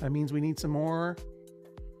 That means we need some more.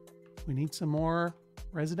 We need some more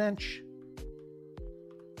residential.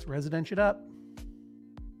 Let's residential it up.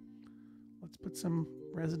 Let's put some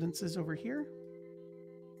residences over here.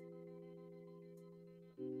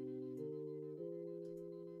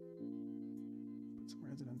 Put some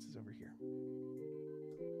residences over here.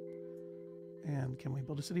 And can we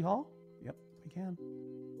build a city hall? Yep, we can.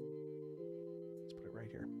 Let's put it right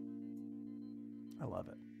here. I love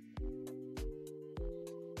it.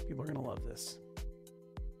 People are going to love this.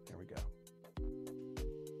 There we go.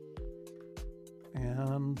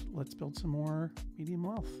 And let's build some more medium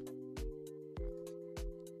wealth.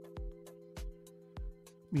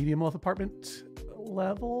 Medium wealth apartment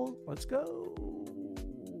level. Let's go.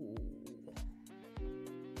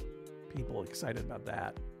 People excited about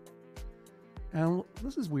that. And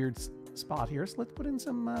this is a weird spot here. So let's put in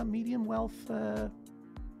some medium wealth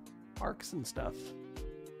parks and stuff.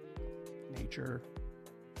 Nature.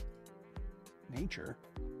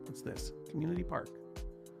 What's this? Community park.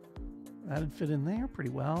 That'd fit in there pretty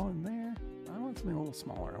well in there. I want something a little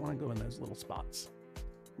smaller. I want to go in those little spots.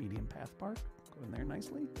 Medium path park. Go in there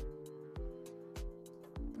nicely.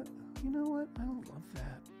 But you know what? I don't love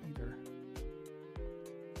that either.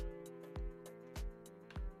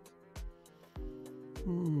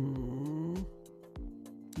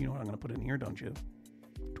 You know what I'm going to put in here, don't you?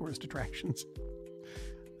 Tourist attractions.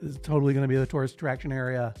 This is totally going to be the tourist attraction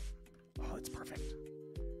area. Oh, it's perfect.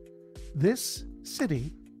 This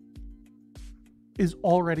city is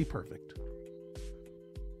already perfect.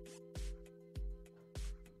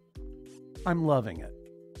 I'm loving it.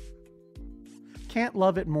 Can't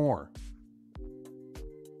love it more.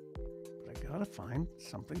 But I gotta find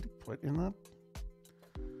something to put in the...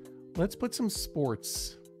 Let's put some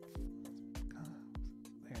sports.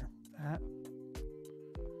 There.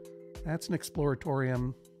 That's an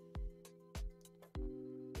exploratorium.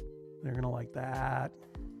 They're gonna like that.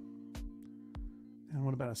 And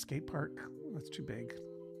what about a skate park? That's too big.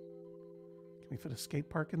 Can we fit a skate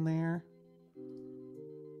park in there?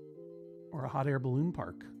 Or a hot air balloon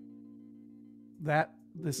park?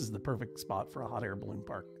 This is the perfect spot for a hot air balloon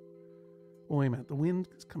park. Well, wait a minute. The wind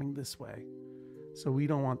is coming this way. So we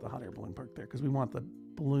don't want the hot air balloon park there because we want the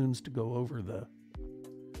balloons to go over the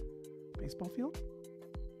baseball field.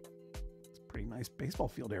 It's a pretty nice baseball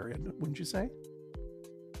field area, wouldn't you say?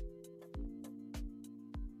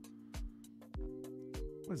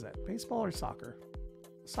 What is that? Baseball or soccer?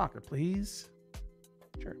 Soccer, please.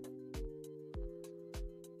 Sure.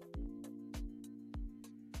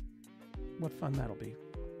 What fun that'll be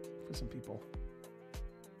for some people.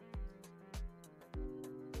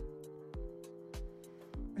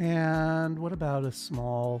 And what about a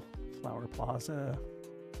small flower plaza?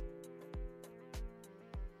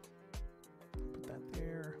 Put that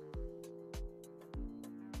there.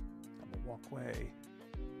 Double walkway.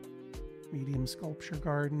 Medium sculpture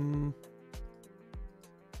garden.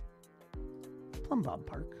 Plum Bob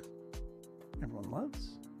Park. Everyone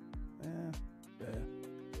loves.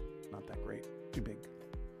 Not that great. Too big.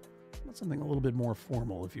 Want something a little bit more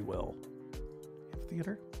formal, if you will.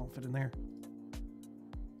 Amphitheater. Won't fit in there.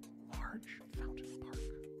 Large fountain park.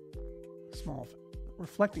 Small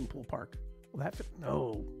reflecting pool park. Will that fit?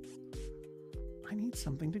 No. I need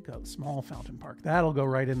something to go. Small fountain park. That'll go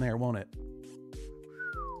right in there, won't it?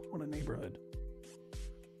 What a neighborhood.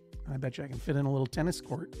 I bet you I can fit in a little tennis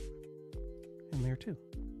court in there too.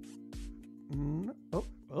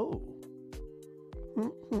 Oh.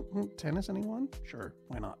 Tennis, anyone? Sure,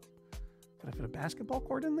 why not? Could I fit a basketball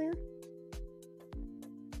court in there?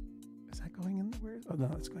 Is that going in there? Oh no,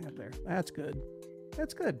 it's going up there. That's good.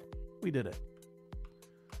 That's good. We did it.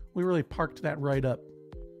 We really parked that right up.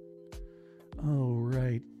 Oh,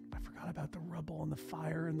 right. I forgot about the rubble and the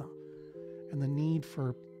fire and the need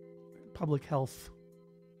for public health.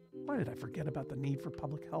 Why did I forget about the need for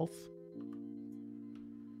public health?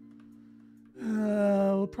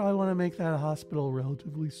 We'll probably want to make that hospital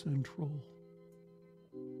relatively central.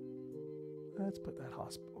 Let's put that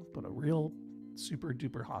hospital, put a real super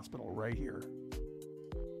duper hospital right here.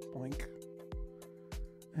 Boink.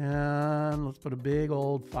 And let's put a big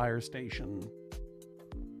old fire station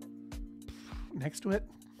next to it.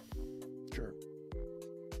 Sure.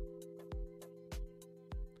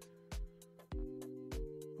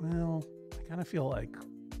 Well, I kind of feel like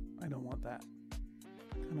I don't want that.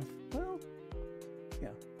 Yeah.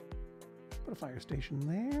 Put a fire station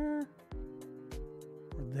there.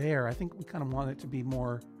 Or there. I think we kind of want it to be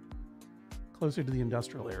more closer to the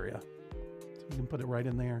industrial area. So we can put it right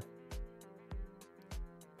in there.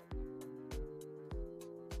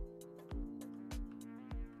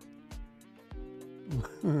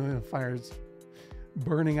 Fire's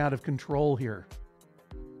burning out of control here.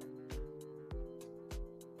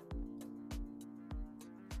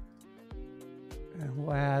 And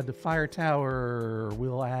we'll add the fire tower.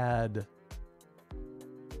 We'll add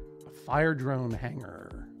a fire drone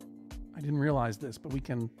hangar. I didn't realize this, but we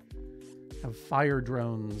can have fire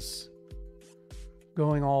drones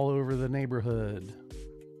going all over the neighborhood,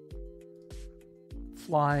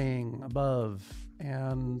 flying above,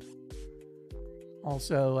 and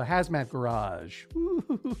also a hazmat garage.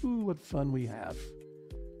 Woo-hoo-hoo-hoo, what fun we have.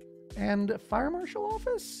 And a fire marshal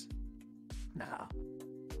office? Nah.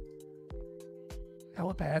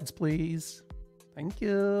 Helipads, please. Thank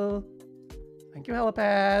you. Thank you,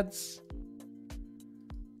 helipads.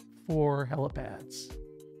 4 helipads.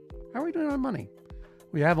 How are we doing on money?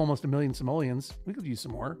 We have almost 1 million simoleons. We could use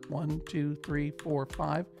some more. 1, 2, 3, 4,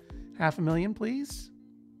 5. 500,000, please.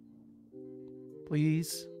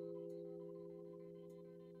 Please.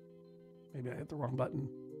 Maybe I hit the wrong button.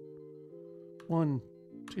 1,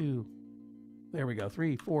 2. There we go.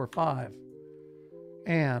 3, 4, 5.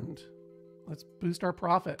 And let's boost our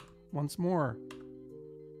profit once more.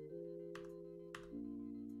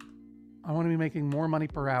 I want to be making more money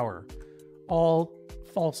per hour. All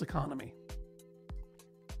false economy.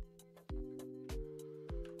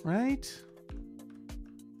 Right?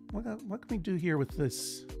 What can we do here with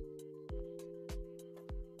this?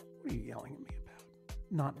 What are you yelling at me about?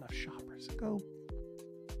 Not enough shoppers. Go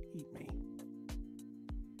eat me.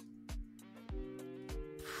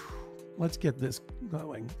 Let's get this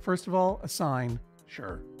going. First of all, a sign.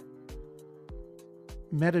 Sure.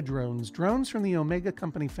 Metadrones. Drones from the Omega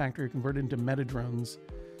Company factory are converted into metadrones.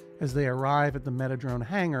 As they arrive at the Metadrone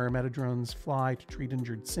hangar, Metadrones fly to treat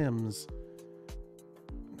injured Sims.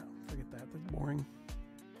 No, forget that. That's boring.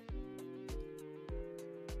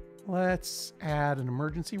 Let's add an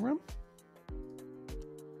emergency room.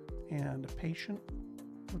 And a patient.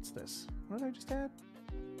 What's this? What did I just add?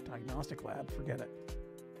 Diagnostic lab. Forget it.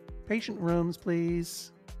 Patient rooms,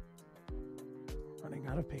 please. Running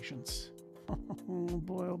out of patients. Oh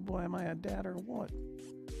boy, am I a dad or what?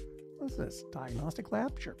 What's this? Diagnostic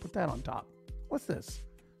lab? Sure, put that on top. What's this?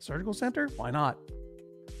 Surgical center? Why not?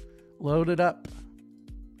 Load it up.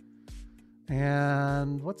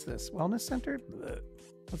 And what's this? Wellness center? Blech.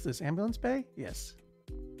 What's this? Ambulance bay? Yes.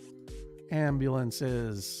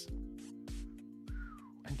 Ambulances.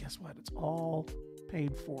 And guess what? It's all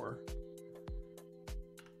paid for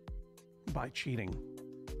by cheating.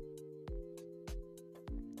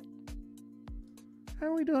 How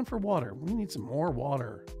are we doing for water? We need some more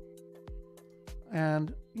water.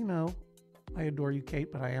 And, you know, I adore you,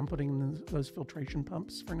 Kate, but I am putting in those filtration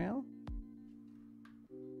pumps for now.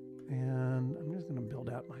 And I'm just going to build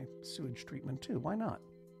out my sewage treatment too. Why not?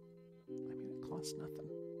 I mean, it costs nothing.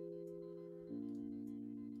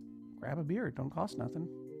 Grab a beer. It don't cost nothing.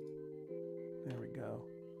 There we go.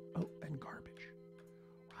 Oh, and garbage.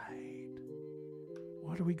 Right.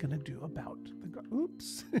 What are we going to do about the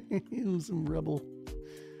oops. Some rubble.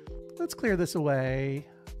 Let's clear this away.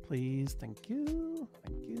 Please. Thank you.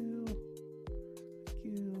 Thank you. Thank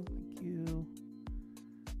you. Thank you.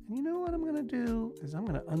 And you know what I'm going to do is I'm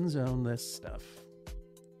going to unzone this stuff.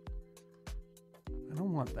 I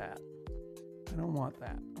don't want that. I don't want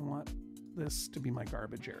that. I want this to be my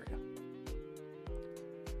garbage area.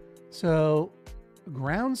 So,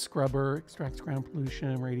 ground scrubber extracts ground pollution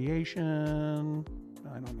and radiation.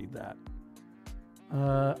 I don't need that.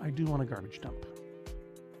 I do want a garbage dump.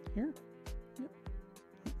 Here? Yep.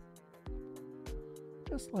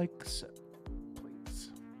 Just like so,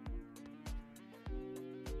 please.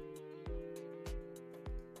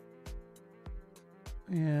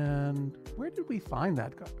 And where did we find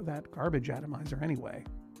that garbage atomizer anyway?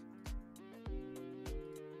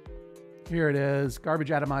 Here it is,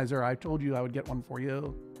 garbage atomizer. I told you I would get one for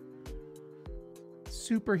you.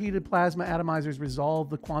 Superheated plasma atomizers resolve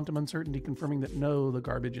the quantum uncertainty, confirming that no, the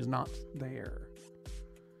garbage is not there.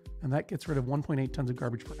 And that gets rid of 1.8 tons of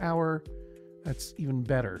garbage per hour. That's even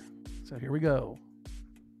better. So here we go.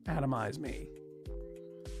 Atomize me.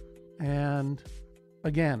 And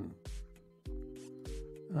again,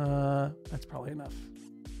 that's probably enough.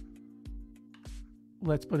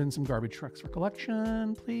 Let's put in some garbage trucks for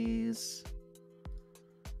collection, please.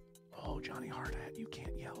 Oh, Johnny Hardhat, you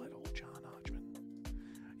can't yell at old John Hodgman.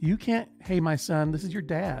 You can't, hey, my son, this is your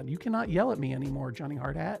dad. You cannot yell at me anymore, Johnny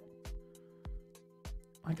Hardhat.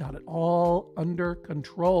 I got it all under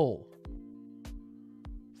control.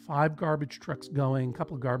 5 garbage trucks going, a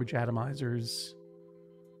couple of garbage atomizers.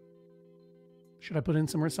 Should I put in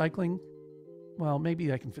some recycling? Well,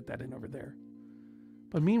 maybe I can fit that in over there.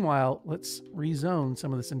 But meanwhile, let's rezone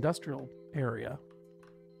some of this industrial area.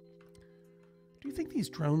 Do you think these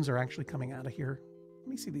drones are actually coming out of here? Let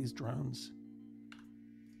me see these drones.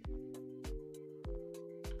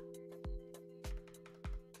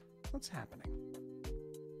 What's happening?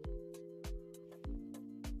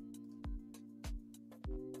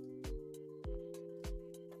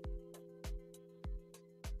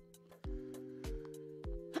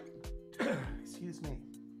 Excuse me.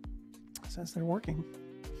 Says they're working.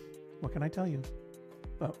 What can I tell you?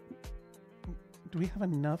 But do we have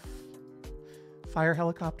enough fire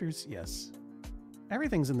helicopters? Yes.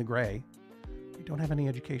 Everything's in the gray. We don't have any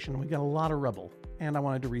education. We got a lot of rubble. And I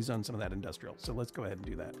wanted to rezone some of that industrial. So let's go ahead and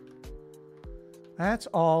do that. That's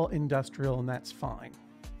all industrial, and that's fine.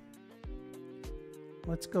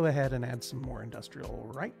 Let's go ahead and add some more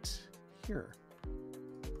industrial right here.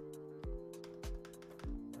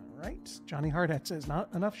 All right. Johnny Hardhat says,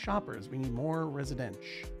 not enough shoppers. We need more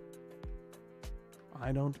residential.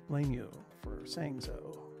 I don't blame you for saying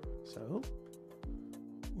so. So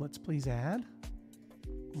let's please add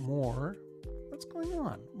more. What's going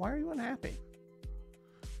on? Why are you unhappy?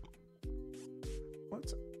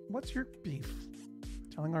 What's your beef?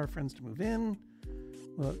 Telling our friends to move in?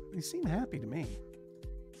 Well, they seem happy to me.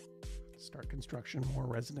 Start construction, more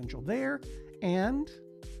residential there, and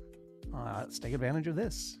let's take advantage of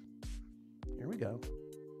this. Here we go.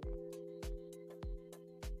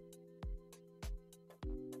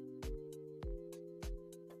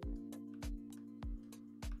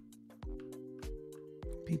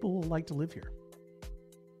 People will like to live here.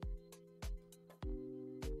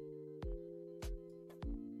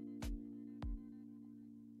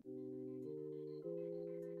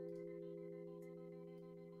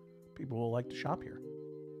 People will like to shop here.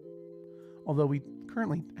 Although we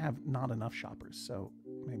currently have not enough shoppers, so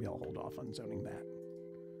maybe I'll hold off on zoning that.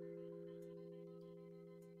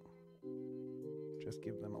 Just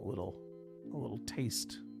give them a little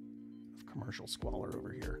taste of commercial squalor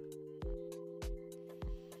over here.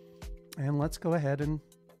 And let's go ahead and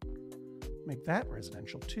make that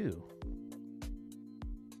residential too.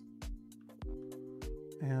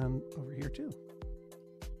 And over here too.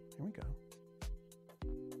 Here we go.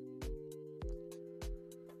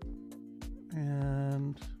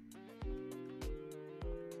 And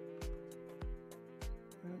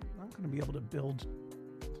I'm not going to be able to build,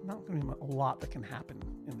 there's not going to be a lot that can happen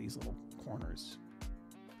in these little corners.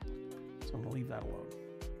 So I'm going to leave that alone.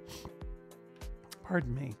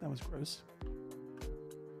 Pardon me, that was gross.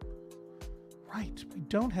 Right, we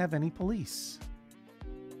don't have any police.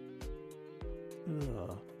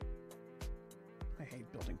 Ugh. I hate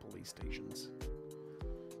building police stations.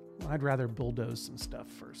 Well, I'd rather bulldoze some stuff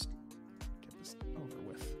first. Get this over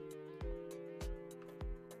with.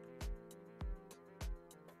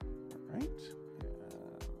 All right,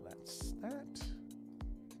 that's that.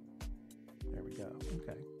 There we go,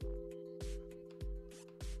 okay.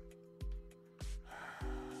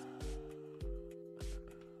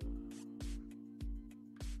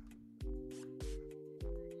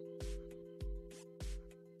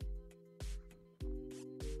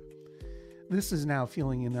 This is now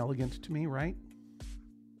feeling inelegant to me, right?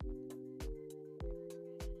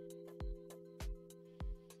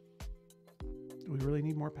 Do we really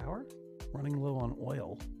need more power? Running low on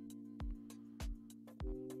oil.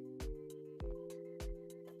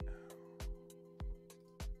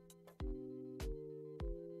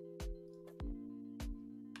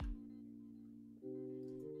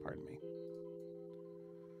 Pardon me.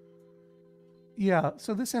 Yeah,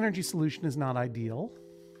 so this energy solution is not ideal.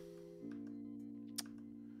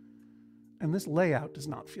 And this layout does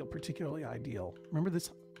not feel particularly ideal. Remember this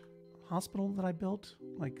hospital that I built?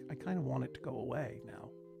 Like, I kind of want it to go away now.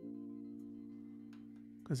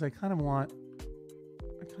 Because I kind of want,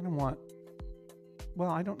 well,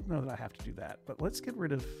 I don't know that I have to do that, but let's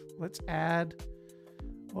add,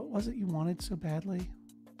 what was it you wanted so badly,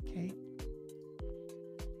 Kate?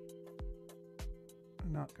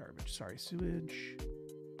 Not garbage, sorry, sewage.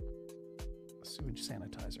 A sewage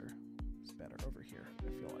sanitizer is better over here, I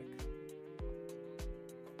feel like.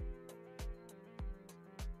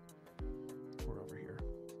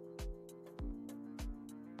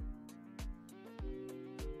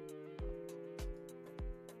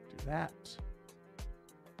 That.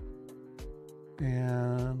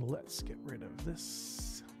 And let's get rid of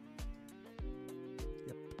this.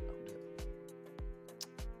 Yep, I'll do it.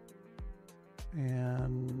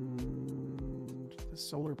 And the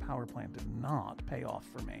solar power plant did not pay off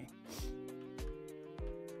for me.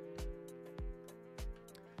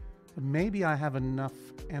 But maybe I have enough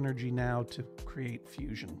energy now to create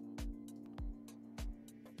fusion.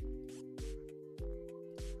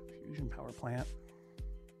 Fusion power plant.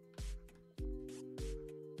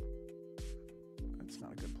 It's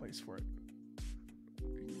not a good place for it.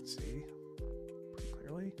 You can see pretty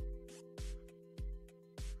clearly.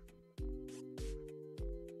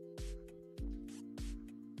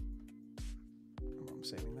 I'm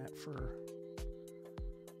saving that for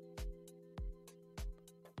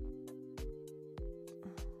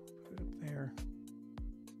put it up there.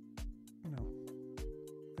 No,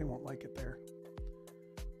 they won't like it there.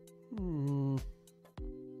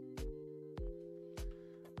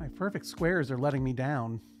 My perfect squares are letting me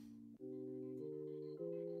down.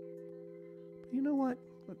 But you know what?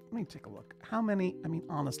 Let me take a look. How many? I mean,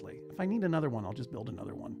 honestly, if I need another one, I'll just build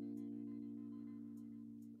another one.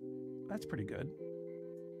 That's pretty good.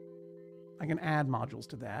 I can add modules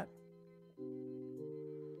to that.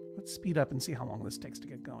 Let's speed up and see how long this takes to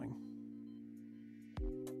get going.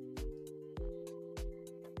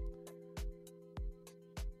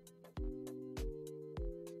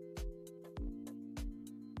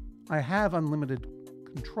 I have unlimited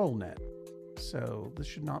control net, so this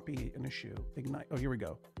should not be an issue. Ignite. Oh, here we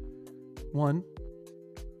go. 1,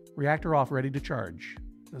 reactor off, ready to charge.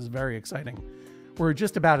 This is very exciting. We're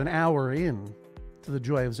just about an hour in to the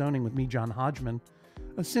joy of zoning with me, John Hodgman.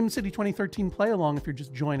 A SimCity 2013 play-along if you're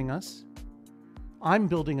just joining us. I'm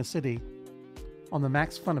building a city on the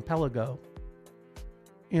Max Fun Archipelago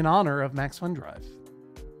in honor of Max Fun Drive.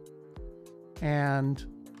 And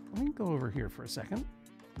let me go over here for a second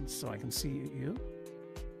so I can see you.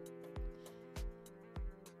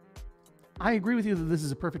 I agree with you that this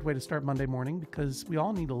is a perfect way to start Monday morning because we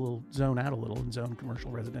all need a little zone out a little and zone commercial,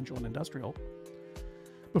 residential, and industrial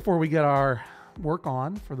before we get our work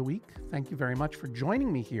on for the week. Thank you very much for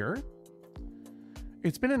joining me here.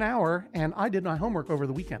 It's been an hour and I did my homework over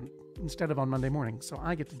the weekend instead of on Monday morning, so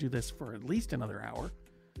I get to do this for at least another hour.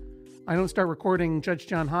 I don't start recording Judge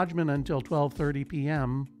John Hodgman until 12:30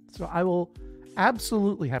 p.m., so I will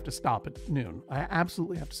absolutely have to stop at noon. I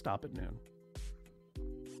absolutely have to stop at noon.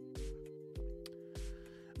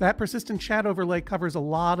 That persistent chat overlay covers a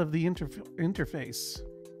lot of the interface.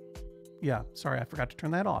 Yeah, sorry, I forgot to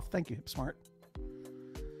turn that off. Thank you, Smart.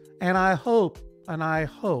 And I hope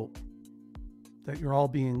that you're all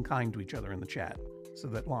being kind to each other in the chat so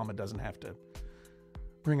that Llama doesn't have to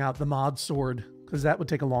bring out the mod sword, because that would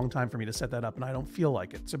take a long time for me to set that up and I don't feel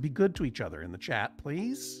like it. So be good to each other in the chat,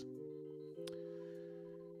 please.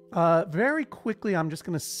 Very quickly, I'm just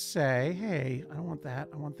going to say, hey, I don't want that.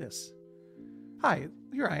 I want this. Hi,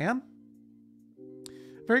 here I am.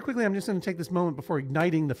 Very quickly, I'm just going to take this moment before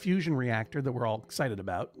igniting the fusion reactor that we're all excited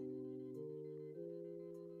about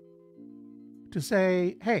to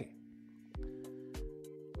say, hey,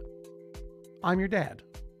 I'm your dad,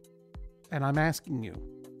 and I'm asking you.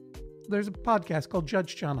 There's a podcast called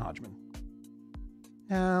Judge John Hodgman.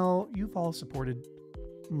 Now, you've all supported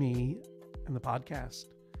me and the podcast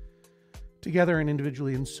together and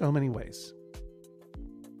individually in so many ways.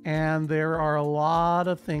 And there are a lot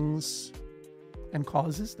of things and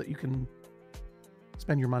causes that you can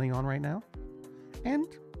spend your money on right now. And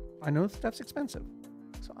I know stuff's expensive.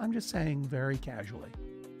 So I'm just saying very casually,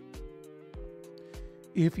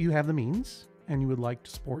 if you have the means and you would like to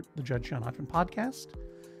support the Judge John Hodgman podcast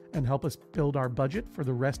and help us build our budget for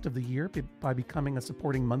the rest of the year by becoming a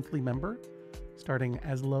supporting monthly member, starting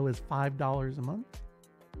as low as $5 a month,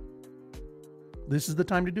 this is the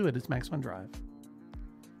time to do it. It's Max Fun Drive.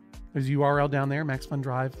 There's a URL down there,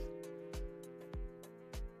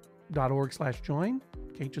 maxfundrive.org/join.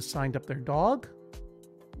 Kate just signed up their dog.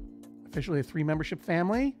 Officially a 3 membership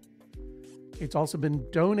family. Kate's also been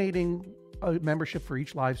donating a membership for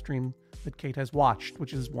each live stream that Kate has watched,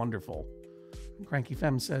 which is wonderful. And Cranky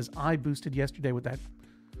Femme says, I boosted yesterday with that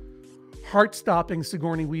heart-stopping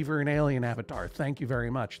Sigourney Weaver and Alien avatar. Thank you very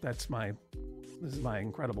much. This is my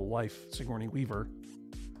incredible wife, Sigourney Weaver.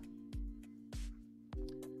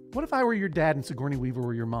 What if I were your dad and Sigourney Weaver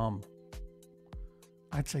were your mom?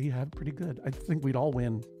 I'd say you have it pretty good. I think we'd all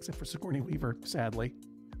win, except for Sigourney Weaver, sadly.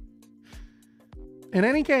 In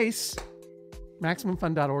any case,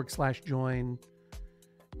 MaximumFun.org/join.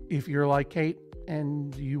 If you're like Kate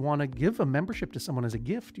and you want to give a membership to someone as a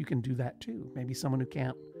gift, you can do that too. Maybe someone who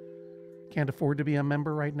can't afford to be a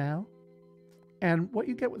member right now. And what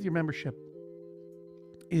you get with your membership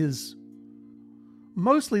is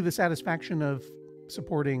mostly the satisfaction of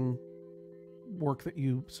supporting work that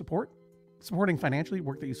you support, supporting financially,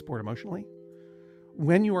 work that you support emotionally.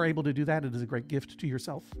 When you are able to do that, it is a great gift to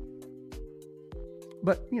yourself.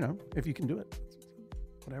 But, you know, if you can do it,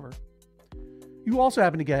 whatever. You also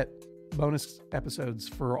happen to get bonus episodes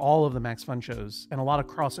for all of the Max Fun shows and a lot of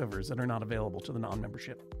crossovers that are not available to the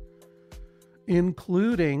non-membership,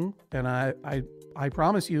 including, and I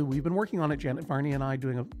promise you, we've been working on it, Janet Varney and I,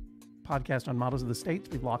 doing podcast on models of the states.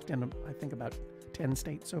 We've locked in, I think, about 10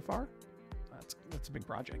 states so far. That's a big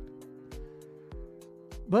project.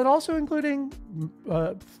 But also including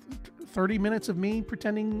 30 minutes of me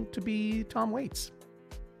pretending to be Tom Waits.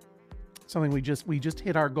 Something we just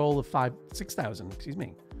hit our goal of 6,000,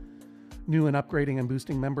 new and upgrading and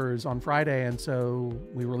boosting members on Friday, and so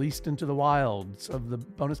we released into the wilds of the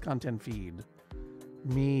bonus content feed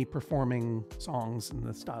me performing songs in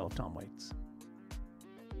the style of Tom Waits.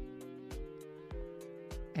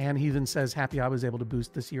 And he then says, happy I was able to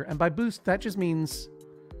boost this year. And by boost, that just means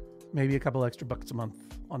maybe a couple extra bucks a month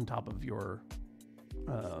on top of your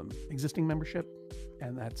existing membership.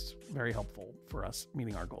 And that's very helpful for us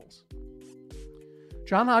meeting our goals.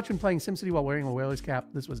 John Hodgman playing SimCity while wearing a whaler's cap.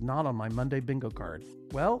 This was not on my Monday bingo card.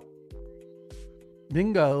 Well,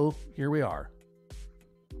 bingo, here we are.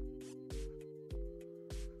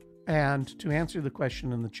 And to answer the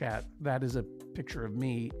question in the chat, that is a picture of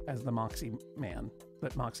me as the Moxie man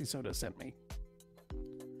that Moxie Soda sent me.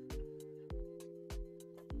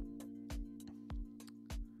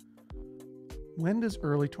 When does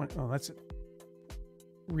early 20... Oh, that's it.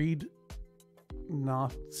 Reed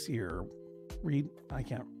Nasir. Reed, I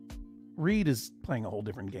can't. Reed is playing a whole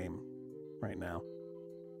different game right now.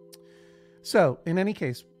 So, in any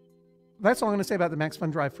case, that's all I'm going to say about the Max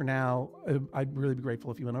Fun Drive for now. I'd really be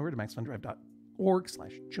grateful if you went over to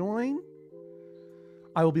maxfundrive.org/join.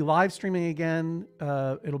 I will be live streaming again.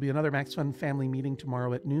 It'll be another Max Fun family meeting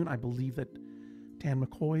tomorrow at noon. I believe that Dan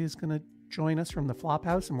McCoy is going to join us from the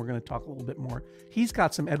Flophouse, and we're going to talk a little bit more. He's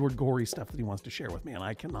got some Edward Gorey stuff that he wants to share with me, and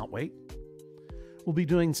I cannot wait. We'll be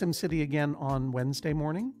doing SimCity again on Wednesday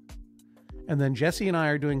morning. And then Jesse and I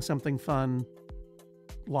are doing something fun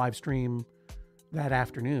live stream that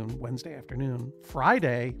afternoon, Wednesday afternoon.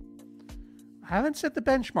 Friday, I haven't set the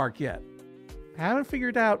benchmark yet. I haven't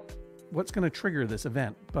figured out what's going to trigger this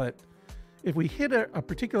event. But if we hit a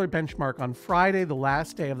particular benchmark on Friday, the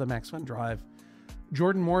last day of the Max Fun Drive,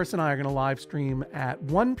 Jordan Morris and I are going to live stream at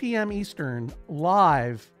 1 p.m. Eastern,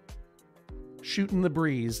 live, Shooting the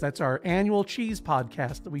Breeze. That's our annual cheese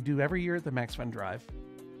podcast that we do every year at the Max Fun Drive.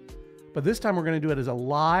 But this time we're going to do it as a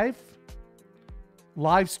live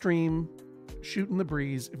stream, Shooting the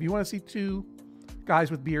Breeze. If you want to see two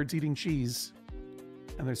guys with beards eating cheese,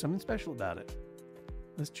 and there's something special about it.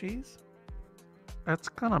 This cheese, it's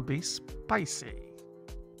going to be spicy.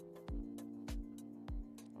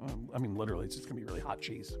 I mean, literally, it's just going to be really hot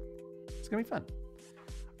cheese. It's going to be fun.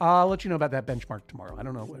 I'll let you know about that benchmark tomorrow. I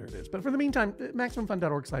don't know where it is. But for the meantime,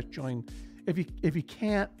 MaximumFun.org/join. If you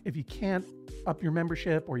can't up your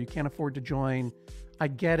membership or you can't afford to join, I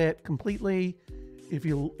get it completely. If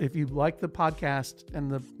you like the podcast and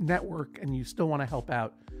the network and you still want to help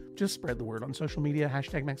out, just spread the word on social media,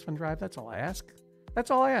 #MaxFunDrive. That's all I ask.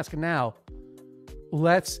 And now,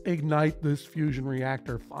 let's ignite this fusion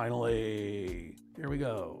reactor finally. Here we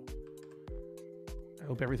go. I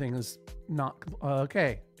hope everything is not...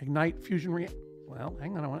 okay. Ignite fusion reactor. Well,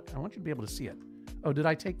 hang on. I want you to be able to see it. Oh, did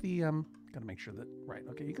I take the... got to make sure that... Right.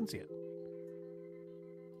 Okay, you can see it.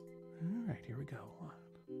 All right, here we go.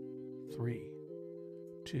 3,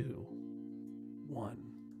 2, 1.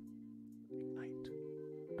 Ignite.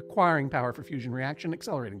 Acquiring power for fusion reaction,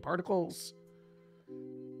 accelerating particles,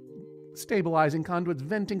 stabilizing conduits,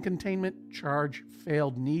 venting containment, charge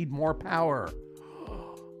failed, need more power.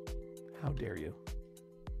 How dare you?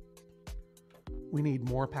 We need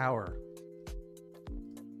more power.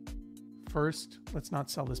 First, let's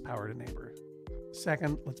not sell this power to neighbor.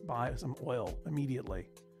 Second, let's buy some oil immediately.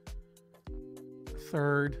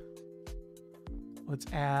 Third, let's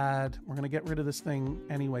add, we're going to get rid of this thing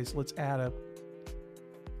anyway, so let's add a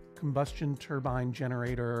combustion turbine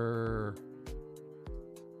generator.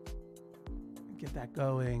 Get that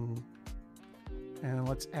going. And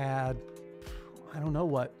let's add, I don't know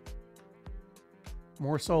what.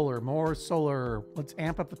 More solar. Let's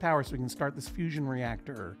amp up the power so we can start this fusion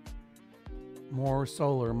reactor. More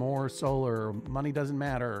solar. Money doesn't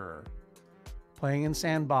matter. Playing in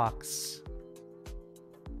Sandbox.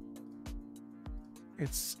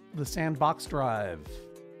 It's the Sandbox Drive.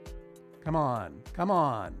 Come on.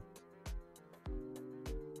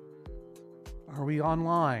 Are we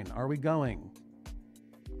online? Are we going?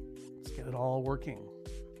 Let's get it all working.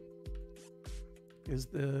 Is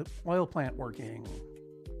the oil plant working?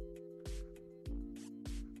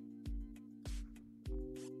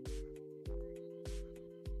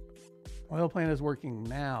 Oil plant is working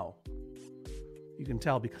now. You can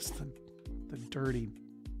tell because the dirty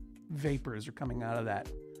vapors are coming out of that.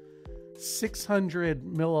 600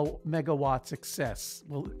 megawatts excess.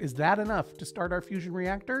 Well, is that enough to start our fusion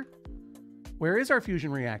reactor? Where is our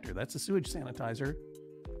fusion reactor? That's a sewage sanitizer.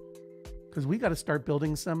 Because we got to start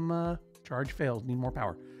building some, charge failed, need more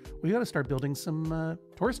power. We got to start building some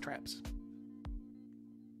tourist traps.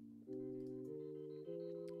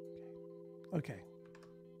 Okay.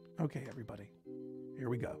 Okay, everybody. Here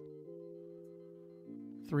we go.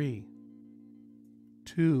 3,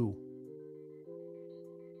 2,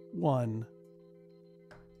 1.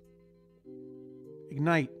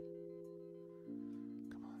 Ignite.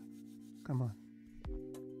 Come on. Come on.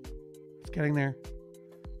 It's getting there.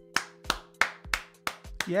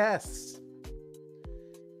 Yes.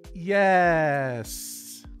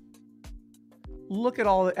 Yes. Look at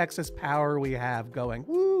all the excess power we have going.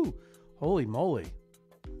 Woo! Holy moly.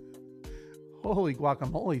 Holy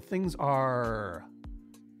guacamole. Things are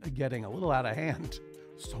getting a little out of hand.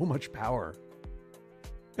 So much power.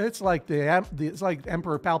 It's like it's like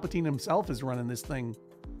Emperor Palpatine himself is running this thing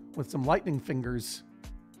with some lightning fingers.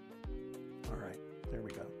 All right, there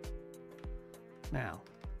we go. Now,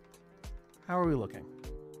 how are we looking?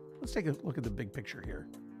 Let's take a look at the big picture here.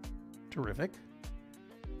 Terrific.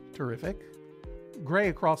 Terrific. Gray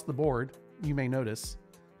across the board, you may notice.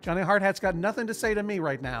 Johnny Hardhat's got nothing to say to me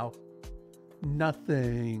right now.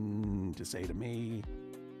 Nothing to say to me.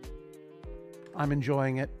 I'm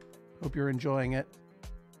enjoying it. Hope you're enjoying it.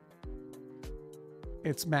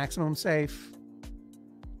 It's maximum safe.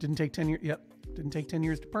 Didn't take 10 years. Yep. Didn't take 10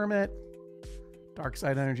 years to permit. Dark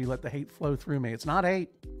side energy, let the hate flow through me. It's not hate.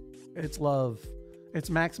 It's love. It's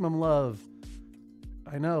maximum love.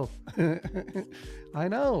 I know. I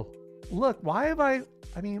know. Look, why have I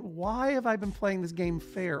been playing this game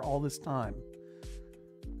fair all this time?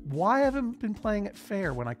 Why haven't I been playing it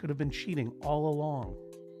fair when I could have been cheating all along?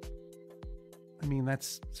 I mean,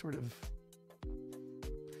 that's sort of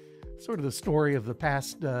the story of the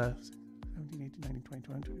past 17, 18, 19, 20,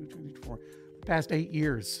 21, 22, 24, the past 8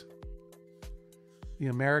 years. The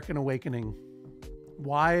American awakening.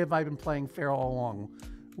 Why have I been playing fair all along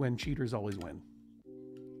when cheaters always win?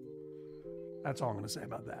 That's all I'm going to say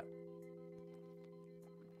about that.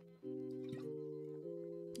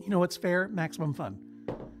 You know what's fair? Maximum fun.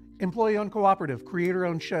 Employee-owned cooperative,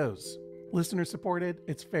 creator-owned shows. Listener supported,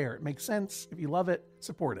 it's fair. It makes sense. If you love it,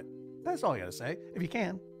 support it. That's all I got to say, if you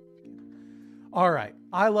can. All right,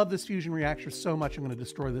 I love this fusion reactor so much I'm going to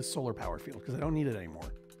destroy this solar power field because I don't need it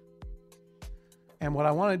anymore. And what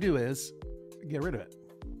I want to do is get rid of it.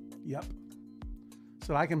 Yep.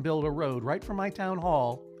 So I can build a road right from my town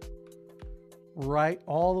hall, right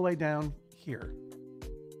all the way down here.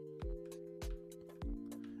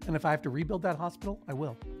 And if I have to rebuild that hospital, I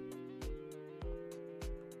will.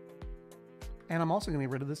 And I'm also going to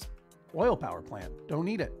get rid of this oil power plant. Don't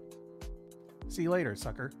need it. See you later,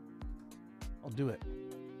 sucker. I'll do it.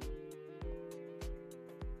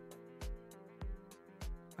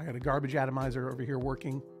 I got a garbage atomizer over here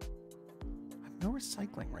working. I have no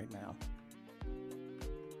recycling right now.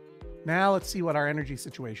 Now let's see what our energy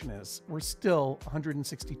situation is. We're still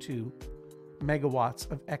 162 megawatts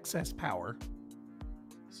of excess power.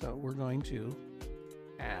 So we're going to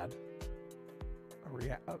add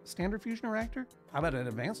a standard fusion reactor. How about an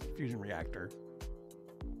advanced fusion reactor?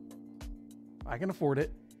 I can afford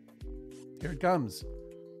it. Here it comes.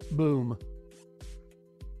 Boom.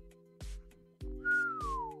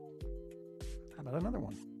 How about another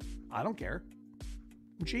one? I don't care.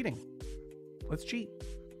 I'm cheating. Let's cheat.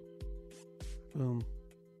 Boom.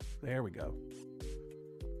 There we go.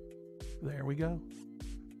 There we go.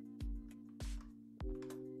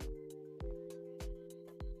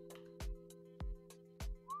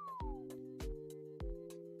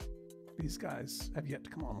 These guys have yet to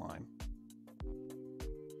come online.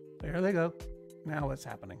 There they go. Now what's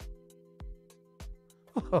happening?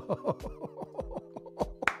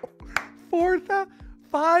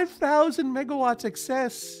 5,000 megawatts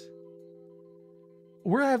excess.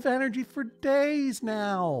 We have energy for days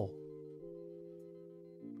now.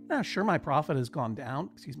 Now, sure, my profit has gone down.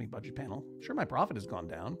 Excuse me, budget panel. Sure, my profit has gone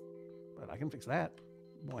down, but I can fix that.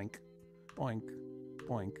 Boink, boink,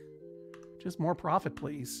 boink. Just more profit,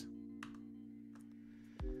 please.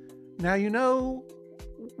 Now, you know,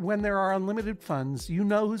 when there are unlimited funds, you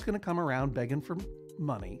know who's going to come around begging for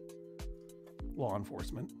money. Law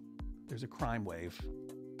enforcement. There's a crime wave.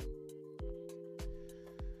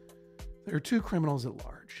 There are 2 criminals at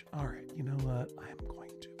large. All right, you know what? I am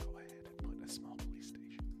going to go ahead and put a small police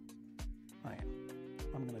station. I am.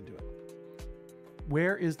 I'm going to do it.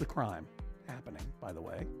 Where is the crime happening, by the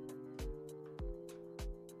way?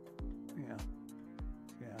 Yeah.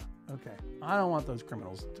 Yeah, okay. I don't want those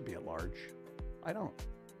criminals to be at large. I don't.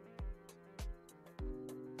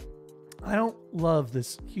 I don't love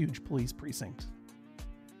this huge police precinct.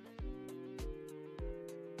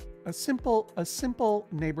 A simple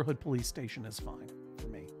neighborhood police station is fine for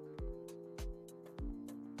me.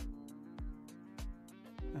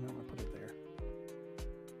 And I'm going to put it there.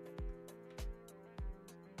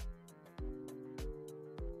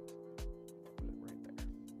 Put it right there.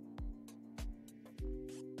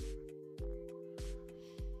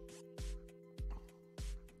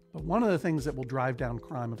 But one of the things that will drive down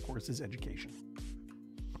crime, of course, is education.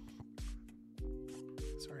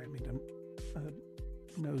 Sorry, I made a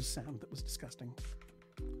nose sound that was disgusting.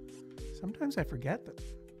 Sometimes I forget that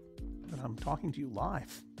I'm talking to you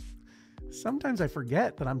live. Sometimes I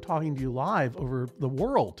forget that I'm talking to you live over the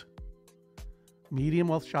world. Medium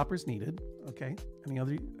wealth shoppers needed. Okay. Any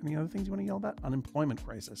other things you want to yell about? Unemployment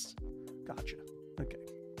crisis. Gotcha. Okay.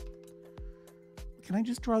 Can I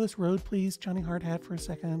just draw this road, please, Johnny Hardhat, for a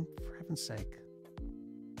second? For heaven's sake.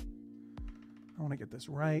 I want to get this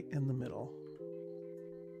right in the middle.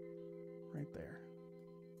 Right there.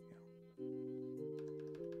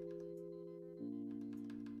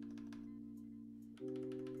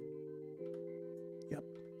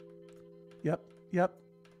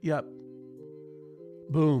 Yep.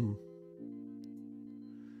 Boom.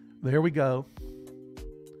 There we go.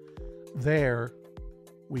 There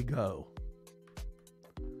we go.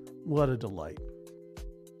 What a delight.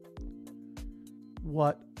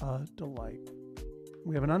 What a delight.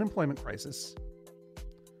 We have an unemployment crisis.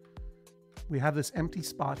 We have this empty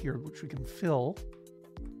spot here, which we can fill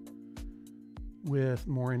with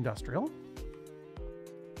more industrial.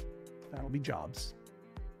 That'll be jobs.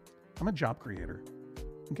 I'm a job creator,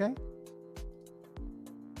 okay?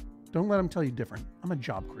 Don't let them tell you different. I'm a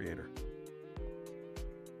job creator.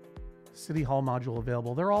 City Hall module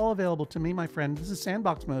available. They're all available to me, my friend. This is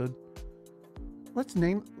sandbox mode. Let's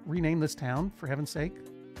rename this town, for heaven's sake.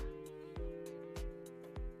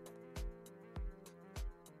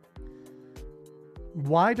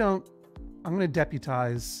 I'm going to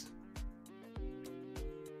deputize.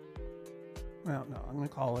 Well, no, I'm going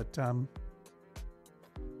to call it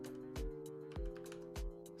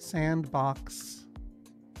Sandbox.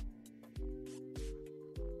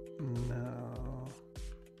 No.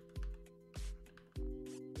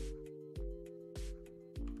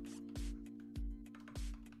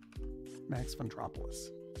 Max Ventropolis.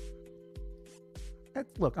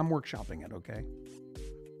 Look, I'm workshopping it, okay?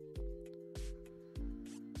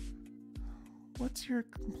 What's your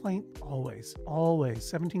complaint? Always.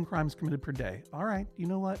 17 crimes committed per day. All right, you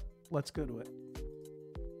know what? Let's go to it.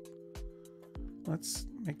 Let's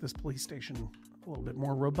make this police station a little bit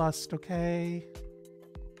more robust, okay?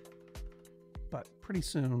 But pretty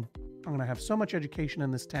soon, I'm going to have so much education in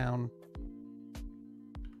this town.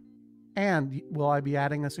 And will I be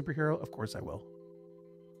adding a superhero? Of course I will.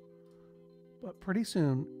 But pretty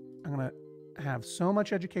soon, I'm going to have so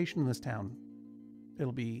much education in this town,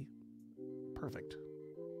 it'll be perfect.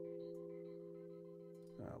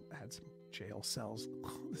 Add some jail cells.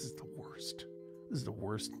 This is the worst. This is the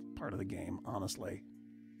worst part of the game, honestly.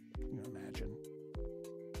 Can you imagine?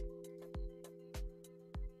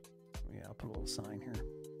 Yeah, I'll put a little sign here.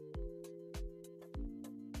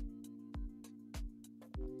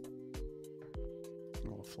 A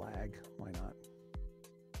little flag. Why not?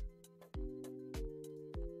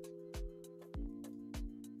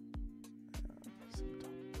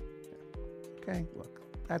 Okay, look.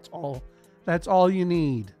 That's all you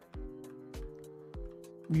need.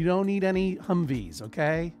 You don't need any Humvees,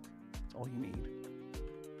 okay? That's all you need.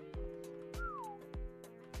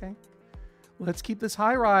 Okay. Let's keep this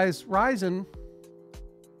high rise rising.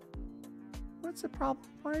 What's the problem?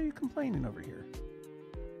 Why are you complaining over here?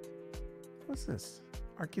 What's this?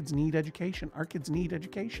 Our kids need education. Our kids need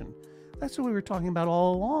education. That's what we were talking about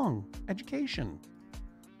all along. Education.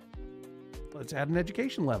 Let's add an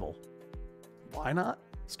education level. Why not?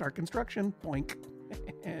 Start construction. Boink.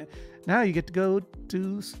 Now you get to go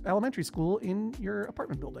to elementary school in your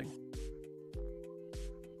apartment building.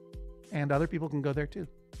 And other people can go there too.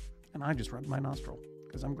 And I just rubbed my nostril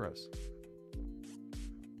because I'm gross.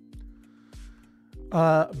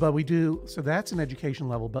 But we do, so that's an education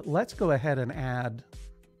level, but let's go ahead and add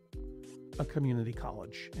a community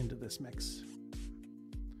college into this mix.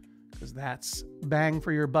 Because that's bang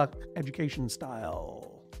for your buck education style.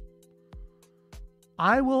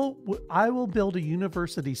 I will build a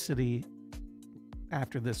university city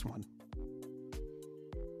after this one.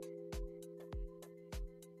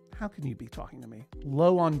 How can you be talking to me?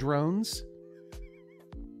 Low on drones?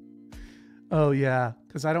 Oh yeah,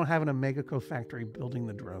 because I don't have an Omegaco factory building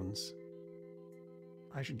the drones.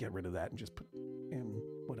 I should get rid of that and just put in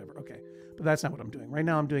whatever. Okay, but that's not what I'm doing. Right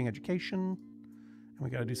now I'm doing education, and we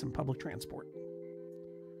got to do some public transport.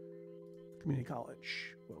 Community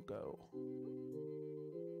college will go.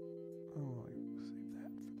 Oh, I save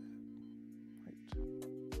that for that.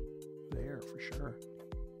 Right there for sure.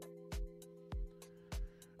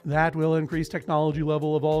 That will increase technology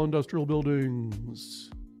level of all industrial buildings.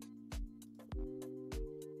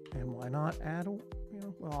 And why not add a,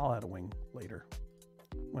 well, I'll add a wing later.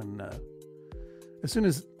 When, as soon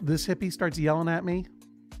as this hippie starts yelling at me,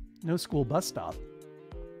 no school bus stop.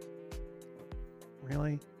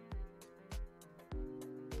 Really?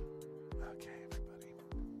 Okay, everybody.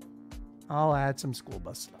 I'll add some school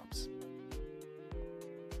bus stops.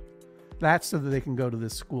 That's so that they can go to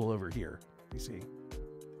this school over here, you see.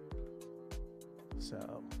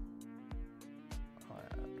 So, I'll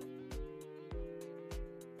add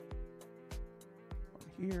one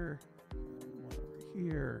here, one over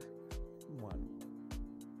here, one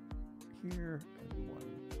here, and one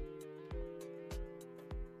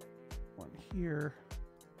here,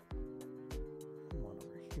 one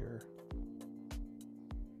over here.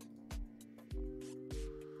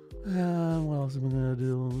 What else am I going to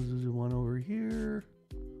do? Let's do one over here.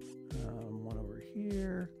 One over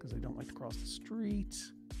here, because I don't like to cross the street.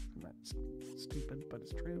 And that's stupid, but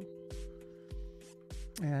it's true.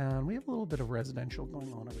 And we have a little bit of residential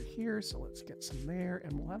going on over here, so let's get some there,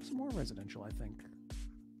 and we'll have some more residential, I think.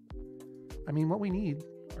 I mean, what we need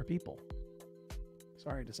are people.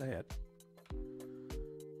 Sorry to say it.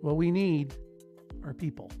 What we need are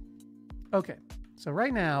people. Okay, so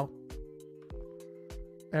right now,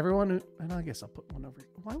 everyone who, and I guess I'll put one over,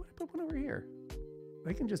 why would I put one over here?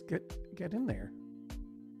 They can just get in there.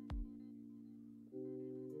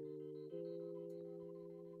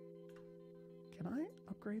 Can I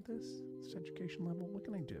upgrade this education level? What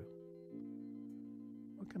can I do?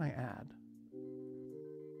 What can I add?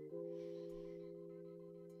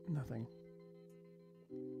 Nothing.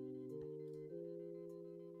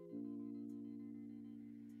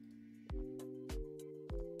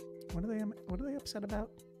 What are they upset about?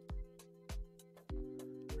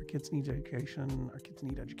 Our kids need education. Our kids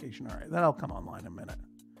need education. All right, that'll come online in a minute.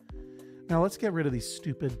 Now let's get rid of these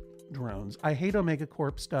stupid drones. I hate Omega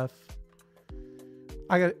Corp stuff.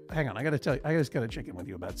 Hang on, I gotta tell you, I just gotta check in with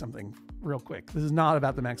you about something real quick. This is not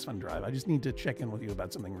about the Max Fun Drive. I just need to check in with you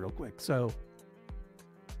about something real quick. So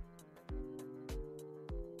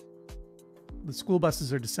the school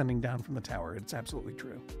buses are descending down from the tower. It's absolutely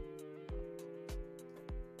true.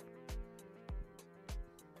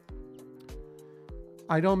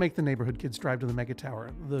 I don't make the neighborhood kids drive to the mega tower.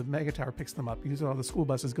 The mega tower picks them up because all the school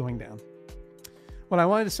buses going down. What I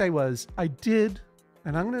wanted to say was I did,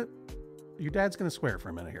 and your dad's going to swear for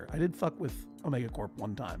a minute here. I did fuck with Omega Corp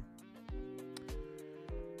one time.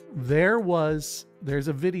 There's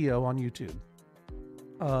a video on YouTube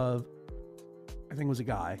of, I think it was a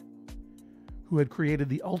guy who had created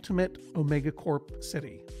the ultimate Omega Corp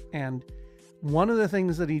city. And one of the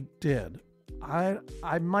things that he did, I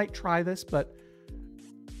might try this, but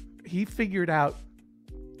he figured out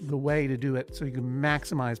the way to do it so you can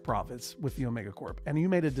maximize profits with the Omega Corp. And you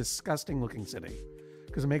made a disgusting looking city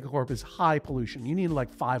because Omega Corp is high pollution. You need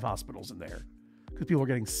like 5 hospitals in there because people are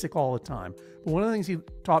getting sick all the time. But one of the things he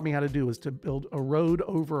taught me how to do is to build a road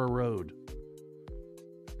over a road.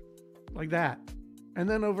 Like that. And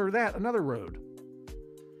then over that, another road.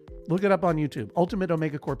 Look it up on YouTube. Ultimate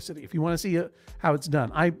Omega Corp City. If you want to see how it's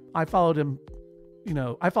done. I followed him.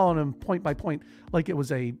 I followed him point by point like it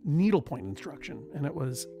was a needlepoint instruction, and it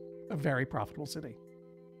was a very profitable city.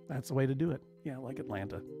 That's the way to do it. Yeah, like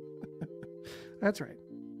Atlanta. That's right.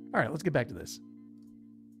 All right, let's get back to this.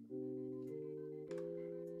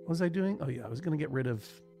 What was I doing? Oh, yeah, I was going to get rid of...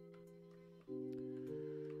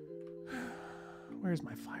 Where's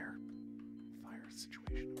my fire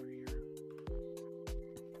situation over here?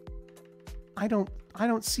 I don't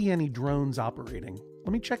see any drones operating.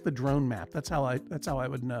 Let me check the drone map. That's how I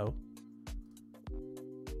would know.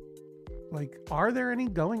 Like, are there any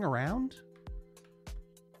going around?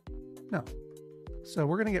 No. So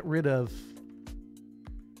we're gonna get rid of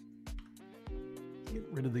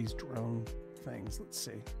these drone things. Let's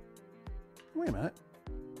see. Wait a minute.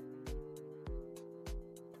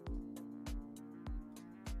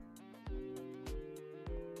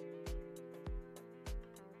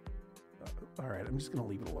 All right, I'm just gonna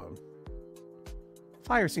leave it alone.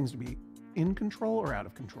 Fire seems to be in control or out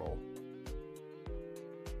of control.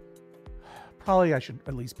 Probably I should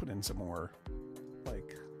at least put in some more,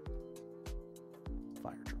 like,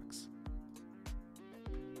 fire trucks.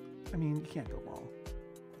 I mean, you can't go wrong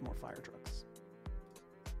with more fire trucks.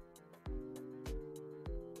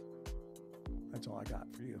 That's all I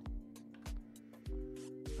got for you.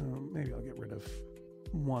 Maybe I'll get rid of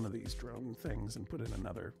one of these drone things and put in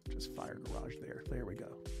another just fire garage there. There we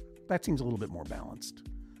go. That seems a little bit more balanced.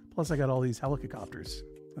 Plus I got all these helicopters.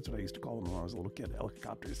 That's what I used to call them when I was a little kid,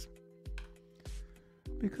 helicopters.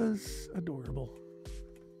 Because adorable.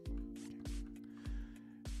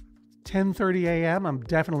 10:30 a.m. I'm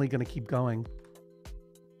definitely going to keep going.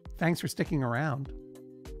 Thanks for sticking around.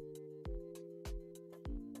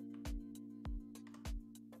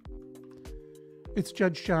 It's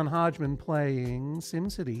Judge John Hodgman playing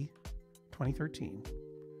SimCity 2013.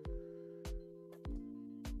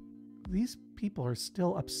 These people are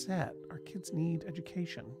still upset. Our kids need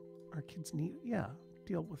education. Our kids need,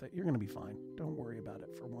 deal with it. You're going to be fine. Don't worry about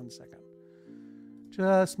it for 1 second.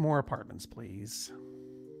 Just more apartments, please.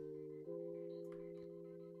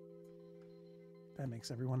 That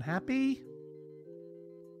makes everyone happy.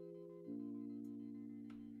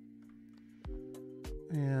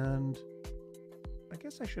 And I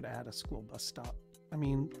guess I should add a school bus stop. I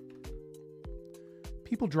mean,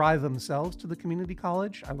 people drive themselves to the community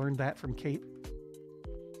college. I learned that from Kate.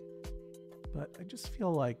 But I just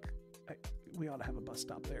feel like we ought to have a bus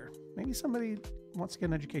stop there. Maybe somebody wants to get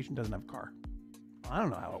an education, doesn't have a car. I don't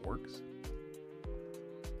know how it works.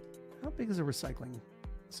 How big is a recycling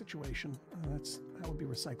situation? That would be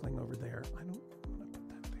recycling over there. I don't want to put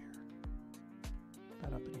that there.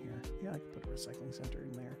 That up in here. Yeah, I could put a recycling center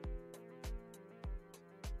in there.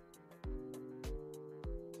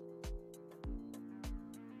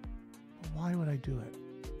 Why would I do it?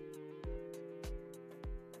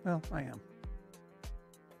 Well, I am.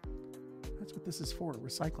 That's what this is for,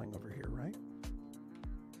 recycling over here, right?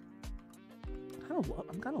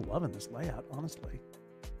 I'm kind of loving this layout, honestly.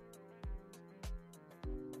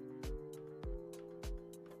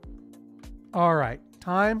 All right,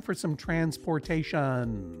 time for some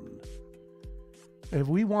transportation. If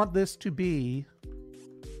we want this to be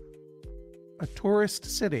a tourist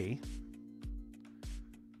city,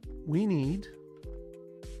 we need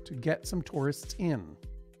to get some tourists in.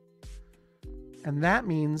 And that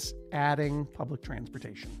means adding public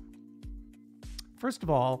transportation. First of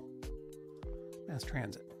all, mass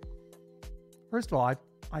transit. First of all,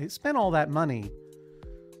 I spent all that money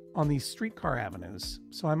on these streetcar avenues,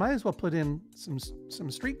 so I might as well put in some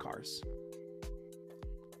streetcars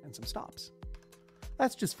and some stops.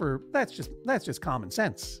 That's just common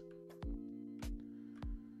sense.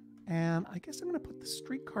 And I guess I'm going to put the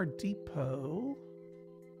streetcar depot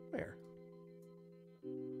where?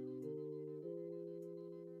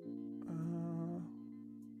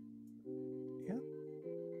 Yeah.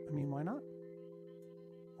 I mean, why not?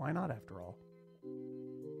 Why not, after all?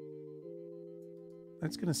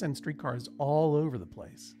 That's going to send streetcars all over the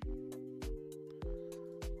place.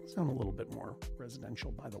 Sound a little bit more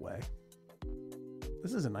residential, by the way.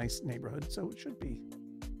 This is a nice neighborhood, so it should be.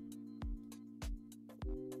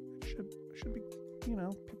 It should be,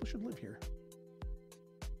 people should live here.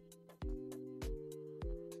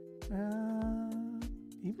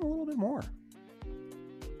 Even a little bit more.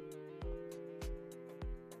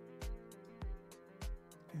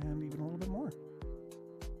 And even a little bit more.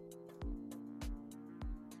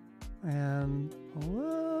 And a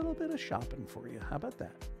little bit of shopping for you. How about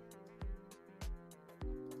that?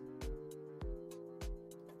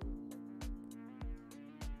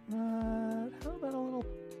 How about a little...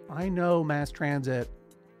 I know mass transit,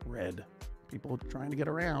 red. People trying to get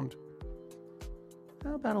around.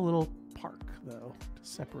 How about a little park, though, to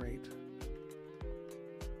separate?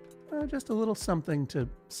 Just a little something to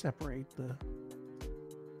separate the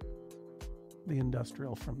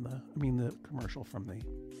industrial from the commercial from the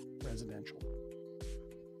residential.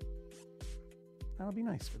 That would be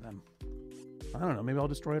nice for them. I don't know. Maybe I'll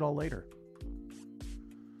destroy it all later.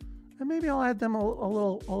 And maybe I'll add them a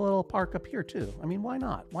little park up here too. I mean, why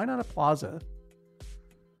not? Why not a plaza?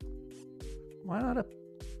 Why not a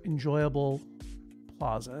enjoyable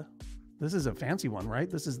plaza? This is a fancy one, right?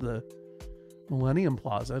 This is the Millennium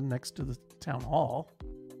Plaza next to the town hall.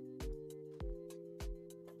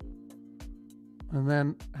 And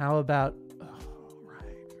then how about,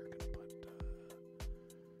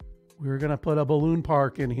 we're gonna put a balloon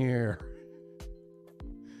park in here.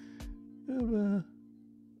 We're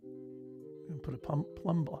gonna put a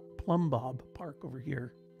plum bob park over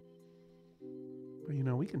here.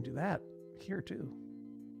 But we can do that here too.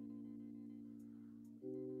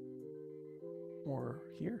 Or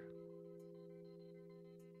here.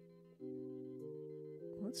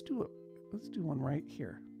 Let's do one right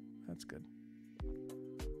here. That's good.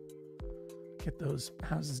 Get those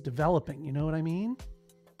houses developing, you know what I mean?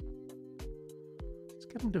 Let's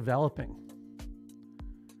get them developing.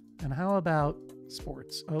 And how about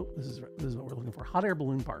sports? Oh, this is what we're looking for. Hot air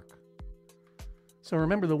balloon park. So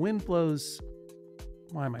remember, the wind blows.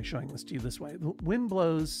 Why am I showing this to you this way? The wind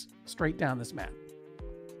blows straight down this map.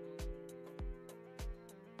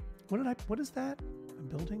 What is that? A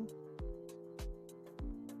building?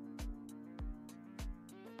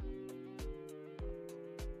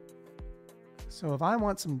 So if I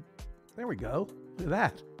want some, there we go. Look at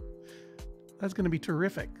that. That's going to be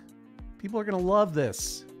terrific. People are going to love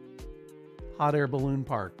this hot air balloon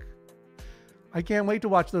park. I can't wait to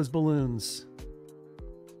watch those balloons.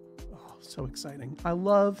 Oh, so exciting. I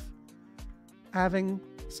love having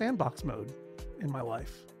sandbox mode in my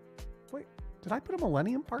life. Wait, did I put a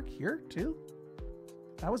Millennium Park here too?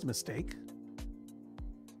 That was a mistake.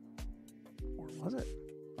 Or was it?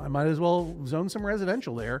 I might as well zone some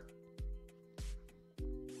residential there.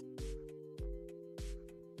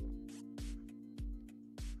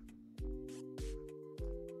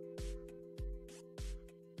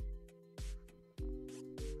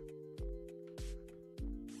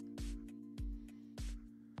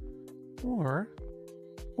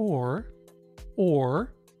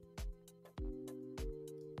 Or,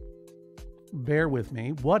 bear with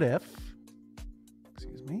me, what if,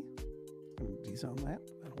 excuse me, dezone that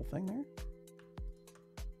whole thing there.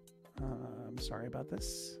 I'm sorry about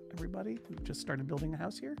this, everybody who just started building a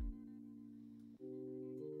house here.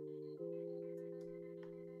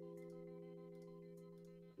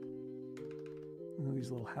 Look at these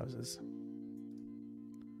little houses.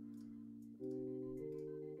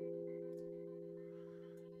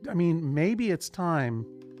 I mean, maybe it's time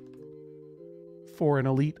for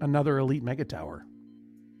another elite mega tower.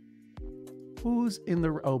 Who's in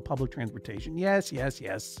the, public transportation? Yes.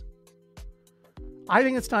 I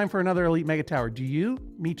think it's time for another elite mega tower. Do you?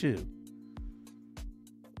 Me too.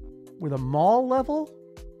 With a mall level,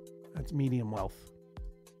 that's medium wealth.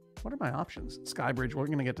 What are my options? Skybridge, we're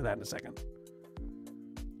going to get to that in a second.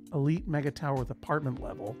 Elite mega tower with apartment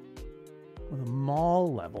level, with a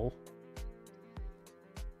mall level.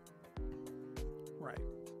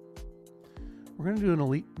 We're going to do an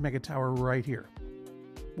elite mega tower right here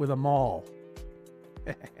with a mall.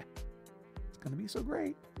 It's going to be so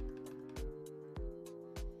great.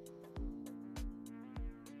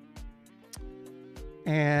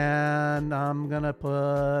 And I'm going to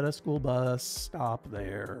put a school bus stop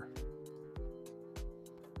there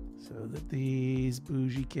so that these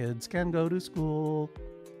bougie kids can go to school.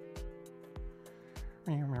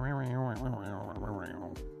 And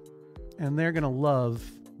they're going to love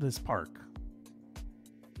this park.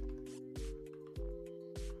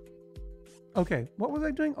 Okay, what was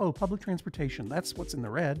I doing? Oh, public transportation. That's what's in the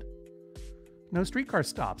red. No streetcar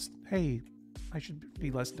stops. Hey, I should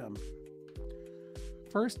be less dumb.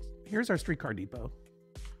 First, here's our streetcar depot.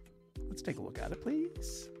 Let's take a look at it,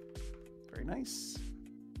 please. Very nice.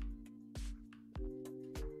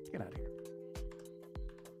 Get out of here.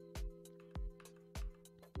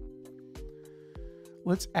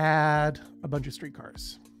 Let's add a bunch of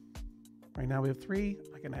streetcars. Right now we have 3.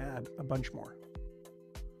 I can add a bunch more.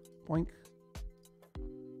 Boink.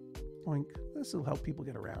 Boink. This will help people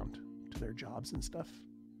get around to their jobs and stuff.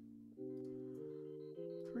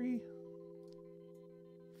 3,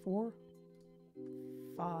 4,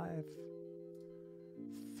 5,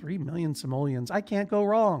 3 million simoleons. I can't go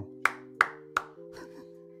wrong.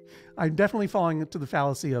 I'm definitely falling into the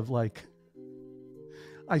fallacy of like,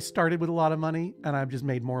 I started with a lot of money and I've just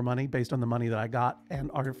made more money based on the money that I got and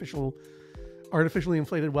artificially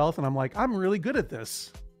inflated wealth. And I'm like, I'm really good at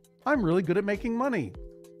this. I'm really good at making money.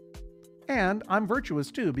 And I'm virtuous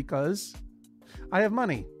too because I have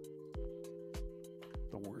money.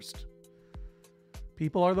 The worst.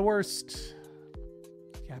 People are the worst.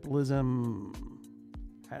 Capitalism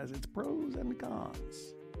has its pros and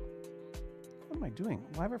cons. What am I doing?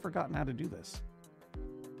 Why have I forgotten how to do this?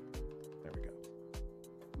 There we go.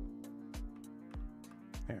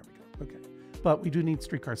 There we go. Okay. But we do need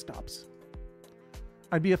streetcar stops.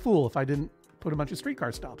 I'd be a fool if I didn't put a bunch of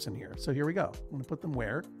streetcar stops in here. So here we go. I'm going to put them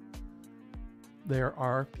where there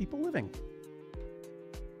are people living.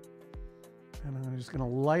 And I'm just going to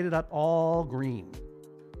light it up all green.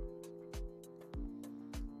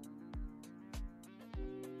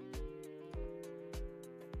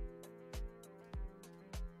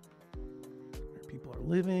 Where people are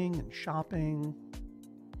living and shopping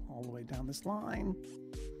all the way down this line.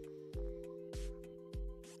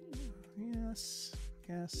 Yes,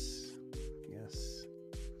 yes, yes.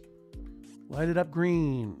 Light it up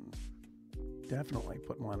green. Definitely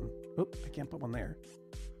put one. Oh, I can't put one there.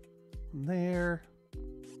 One there.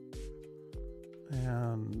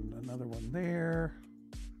 And another one there.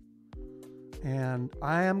 And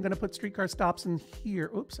I am going to put streetcar stops in here.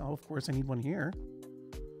 Oops. Oh, of course, I need one here.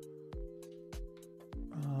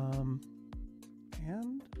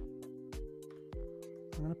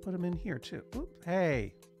 I'm going to put them in here too. Oop,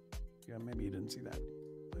 hey. Yeah, maybe you didn't see that.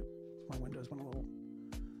 My windows went a little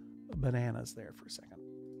bananas there for a second.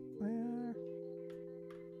 There.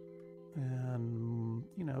 And,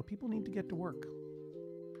 you know, people need to get to work.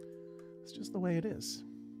 It's just the way it is.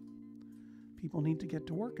 People need to get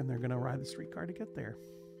to work, and they're going to ride the streetcar to get there.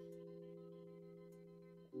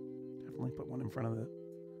 Definitely put one in front of the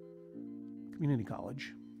community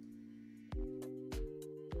college.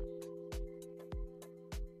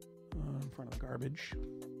 In front of the garbage.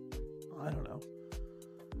 I don't know.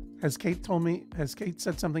 Has Kate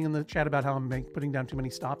said something in the chat about how I'm putting down too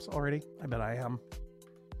many stops already? I bet I am.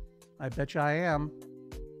 I bet you I am.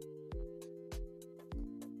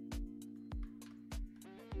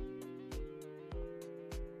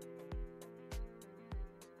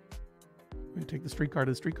 We're going to take the streetcar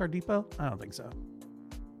to the streetcar depot? I don't think so.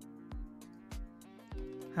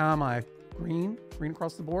 How am I? Green? Green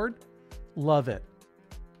across the board? Love it.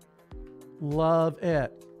 Love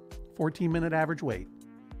it. 14-minute average wait.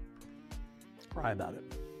 Cry about it.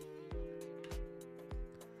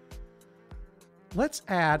 Let's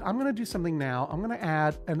add, I'm going to do something now. I'm going to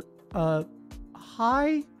add a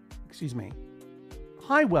high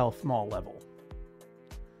wealth mall level.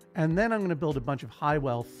 And then I'm going to build a bunch of high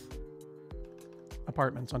wealth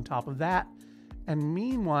apartments on top of that. And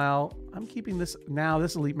meanwhile, I'm keeping this, now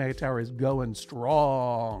this elite mega tower is going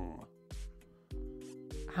strong.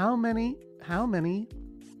 How many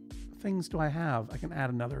things do I have? I can add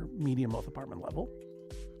another medium wealth apartment level.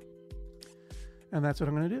 And that's what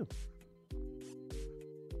I'm going to do.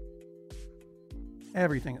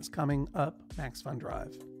 Everything is coming up Max Fun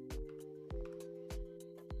Drive.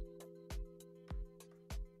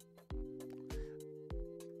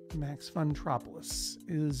 Max Funtropolis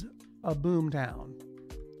is a boom town.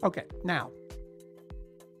 Okay, now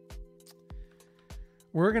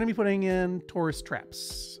we're going to be putting in tourist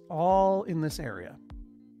traps all in this area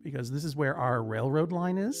because this is where our railroad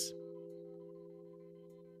line is.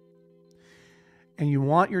 And you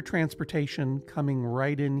want your transportation coming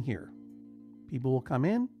right in here. People will come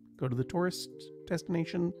in, go to the tourist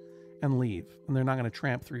destination, and leave. And they're not going to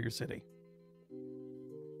tramp through your city.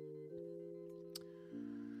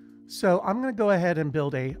 So I'm going to go ahead and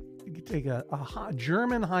build a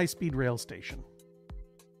German high-speed rail station.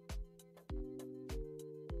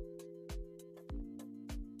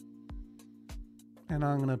 And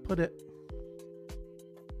I'm going to put it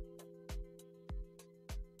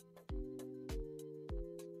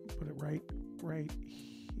right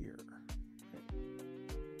here.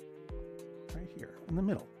 Right here in the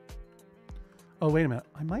middle. Oh, wait a minute.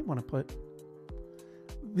 I might want to put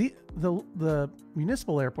the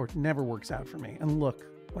municipal airport never works out for me. And look,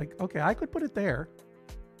 like, okay, I could put it there.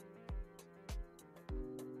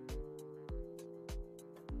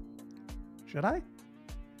 Should I?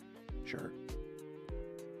 Sure.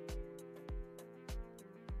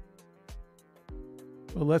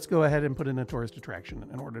 Well, let's go ahead and put in a tourist attraction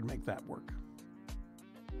in order to make that work.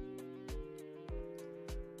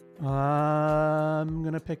 I'm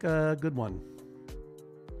going to pick a good one.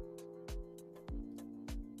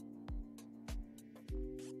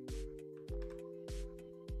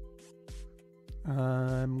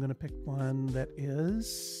 I'm going to pick one that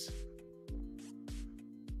is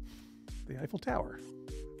the Eiffel Tower.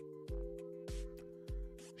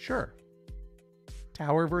 Sure.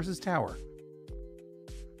 Tower versus tower.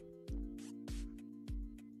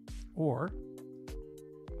 Or,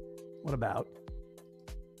 what about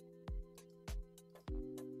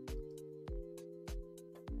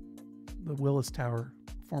the Willis Tower,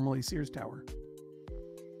 formerly Sears Tower?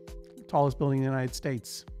 Tallest building in the United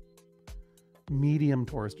States. Medium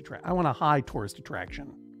tourist attraction. I want a high tourist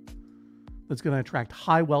attraction that's going to attract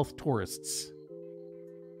high wealth tourists.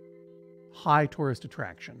 High tourist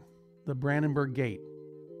attraction. The Brandenburg Gate.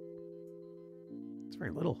 It's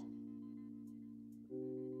very little.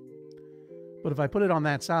 But if I put it on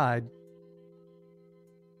that side,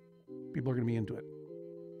 people are going to be into it.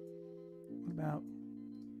 What about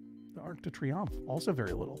the Arc de Triomphe? Also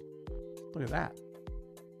very little. Look at that.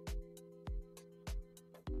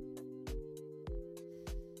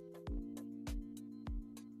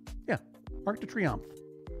 Yeah, Arc de Triomphe.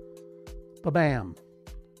 Ba-bam.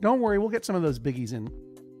 Don't worry, we'll get some of those biggies in.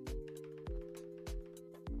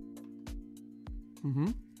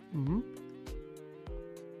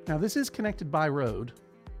 Now this is connected by road.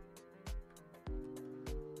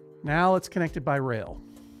 Now it's connected by rail.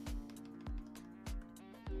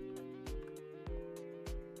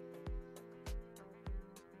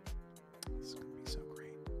 This is going to be so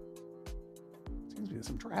great. Seems to be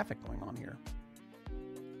some traffic going on here.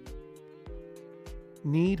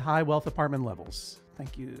 Need high wealth apartment levels.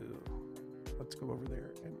 Thank you. Let's go over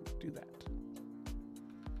there and do that.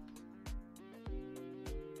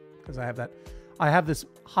 Because I have that. I have this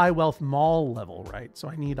high wealth mall level, right? So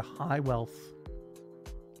I need a high wealth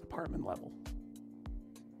apartment level.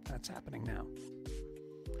 That's happening now.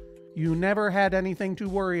 You never had anything to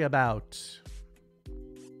worry about.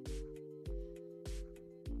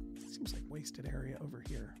 Seems like wasted area over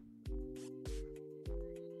here.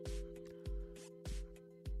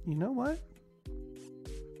 You know what?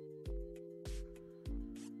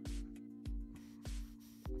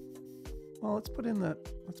 Well, let's put in the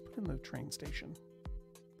train station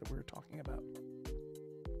that we were talking about.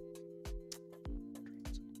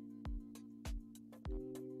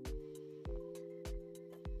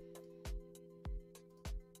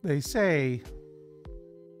 They say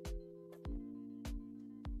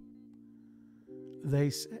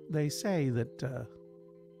that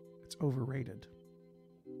it's overrated.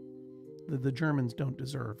 The Germans don't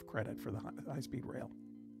deserve credit for the high-speed rail.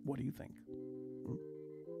 What do you think?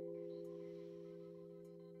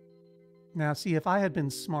 Now, see, if I had been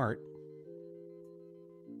smart,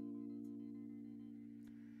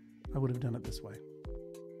 I would have done it this way.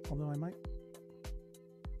 Although I might.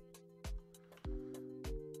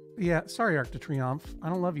 Yeah, sorry, Arc de Triomphe. I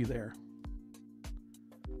don't love you there.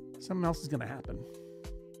 Something else is going to happen.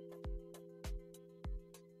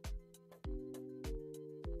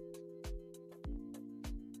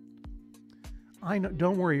 I know.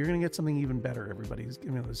 Don't worry. You're going to get something even better, everybody. Who's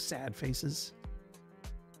giving me those sad faces.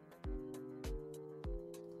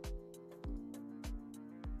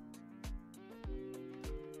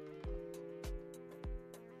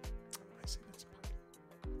 I see that's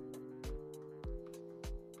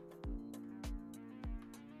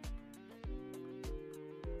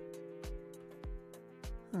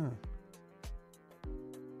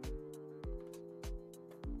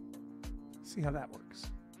see how that works.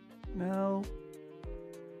 No.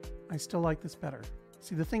 I still like this better.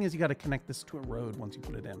 See, the thing is you got to connect this to a road once you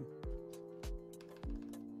put it in.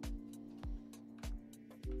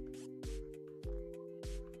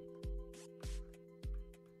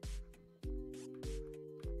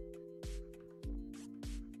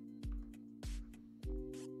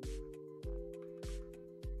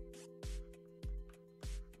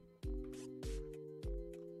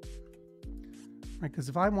 Right, because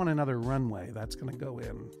if I want another runway, that's going to go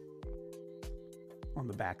in on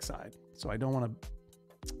the backside. So I don't want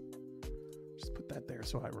to just put that there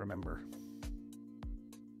so I remember.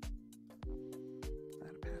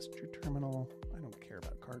 Add a passenger terminal. I don't care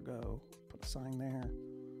about cargo. Put a sign there.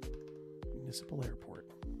 Municipal airport.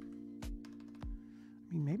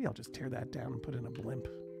 I mean, maybe I'll just tear that down and put in a blimp,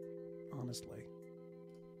 honestly.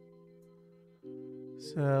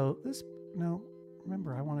 So this, no,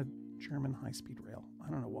 remember I wanted German high-speed rail. I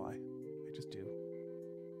don't know why. I just do.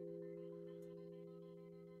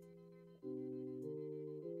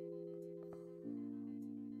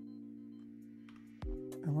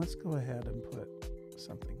 And let's go ahead and put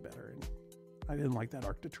something better in. I didn't like that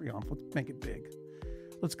Arc de Triomphe. Let's make it big.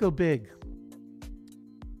 Let's go big.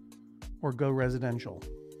 Or go residential.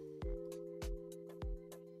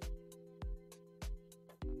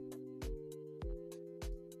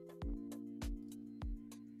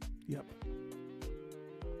 Yep.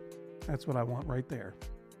 That's what I want right there.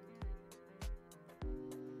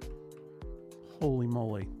 Holy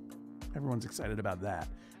moly. Everyone's excited about that.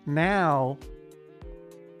 Now,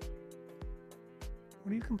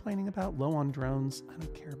 what are you complaining about? Low on drones? I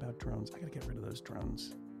don't care about drones. I gotta get rid of those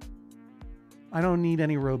drones. I don't need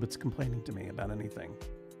any robots complaining to me about anything.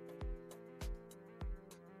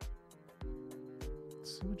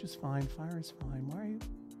 Sewage is fine. Fire is fine. What are you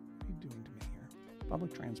doing to me here?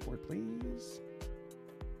 Public transport, please.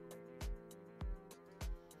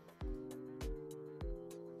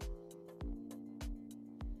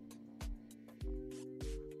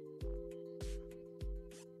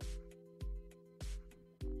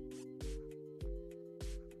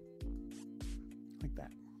 Like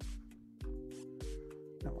that.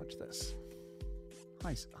 Now watch this.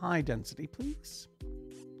 High density, please.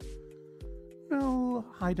 No,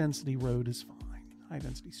 high density road is fine. High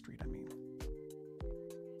density street, I mean.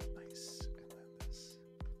 Nice. And then this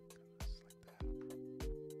goes like that.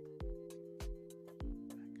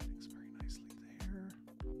 That connects very nicely there.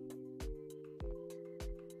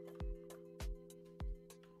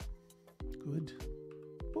 Good.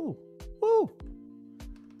 Ooh. Woo!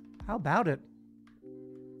 How about it?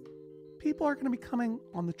 People are going to be coming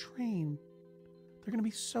on the train. They're going to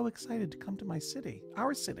be so excited to come to my city,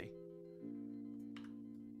 our city.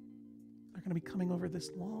 They're going to be coming over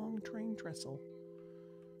this long train trestle.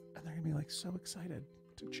 And they're going to be like so excited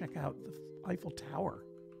to check out the Eiffel Tower.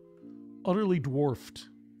 Utterly dwarfed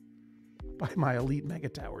by my elite mega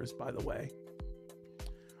towers, by the way.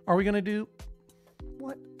 Are we going to do...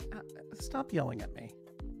 What? Stop yelling at me.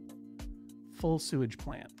 Full sewage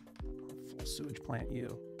plant. Full sewage plant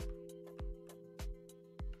you.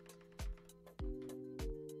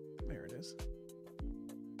 There it is.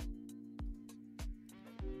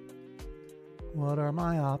 What are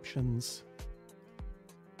my options?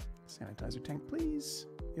 Sanitizer tank, please.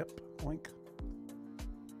 Yep. Boink.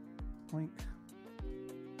 Boink.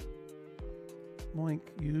 Boink.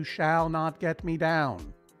 You shall not get me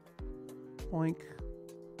down. Boink.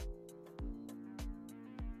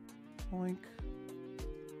 Boink.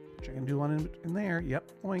 Which I can do one in there.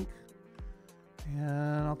 Yep. Boink.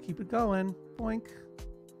 And I'll keep it going. Boink.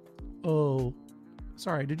 Oh.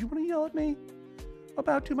 Sorry, did you want to yell at me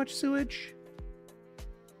about too much sewage?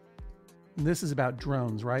 This is about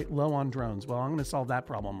drones, right? Low on drones. Well, I'm going to solve that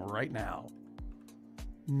problem right now.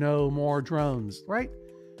 No more drones, right?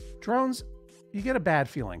 Drones, you get a bad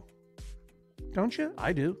feeling. Don't you?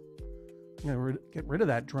 I do. I'm going to get rid of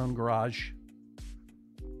that drone garage.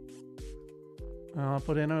 I'll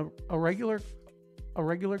put in a regular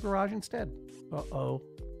garage instead. Uh-oh.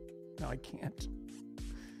 No, I can't.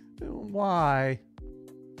 Why?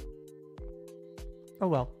 Oh,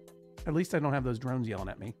 well. At least I don't have those drones yelling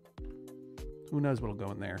at me. Who knows what'll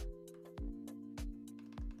go in there?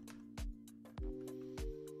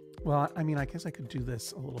 Well, I mean, I guess I could do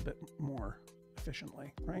this a little bit more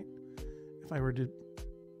efficiently, right? If I were to...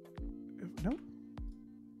 Nope.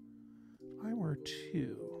 If I were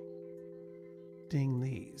to ding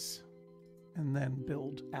these and then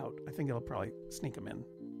build out, I think it'll probably sneak them in.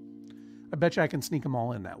 I bet you I can sneak them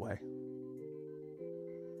all in that way.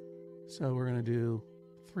 So we're going to do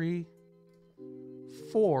 3,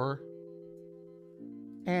 4...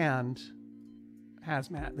 and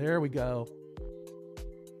hazmat. There we go.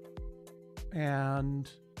 And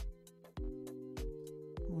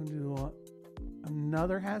we'll do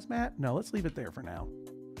another hazmat. No, let's leave it there for now.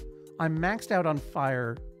 I'm maxed out on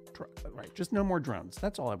fire. Right, just no more drones.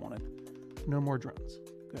 That's all I wanted. No more drones.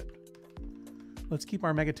 Good. Let's keep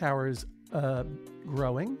our mega towers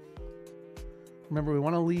growing. Remember, we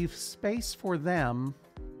want to leave space for them.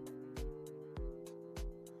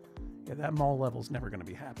 Yeah, that mall level's never going to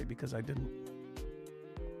be happy because I didn't...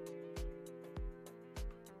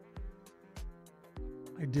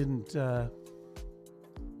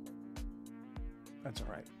 That's all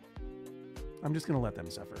right. I'm just going to let them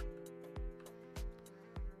suffer.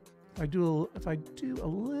 If I do a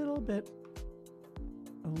little bit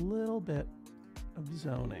of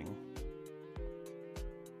zoning.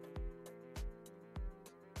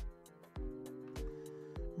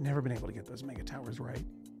 Never been able to get those mega towers right.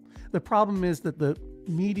 The problem is that the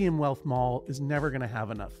medium wealth mall is never going to have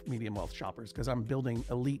enough medium wealth shoppers because I'm building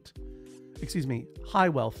high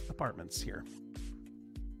wealth apartments here.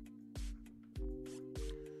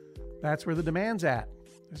 That's where the demand's at.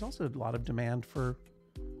 There's also a lot of demand for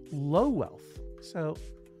low wealth. So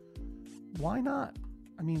why not?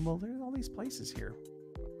 I mean, well, there's all these places here.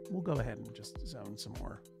 We'll go ahead and just zone some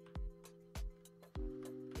more.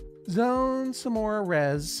 Zone some more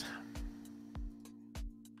res.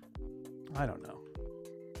 I don't know.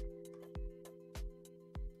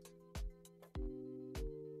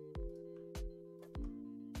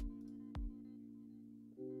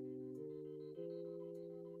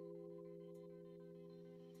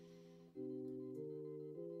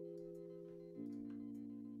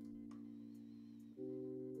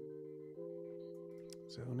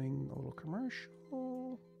 Zoning a little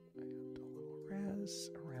commercial and a little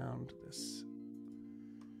res around this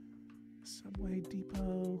subway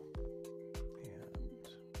depot.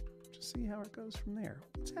 See how it goes from there.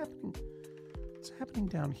 What's happening? What's happening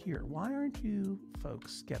down here? Why aren't you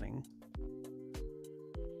folks getting...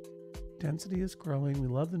 Density is growing. We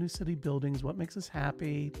love the new city buildings. What makes us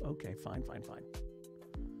happy? Okay, fine.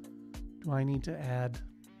 Do I need to add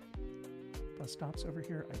bus stops over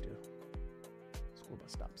here? I do. School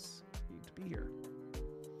bus stops need to be here.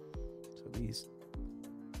 So these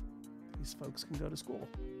folks can go to school.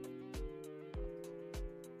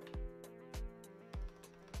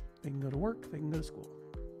 They can go to work, they can go to school.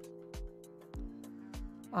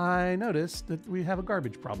 I noticed that we have a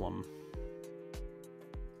garbage problem.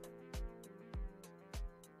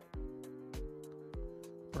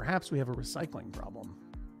 Perhaps we have a recycling problem.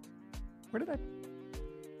 Where did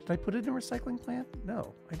I put it in a recycling plant?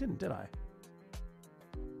 No, I didn't, did I?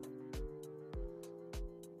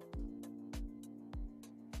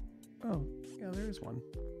 Oh, yeah, there is one.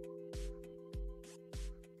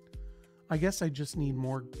 I guess I just need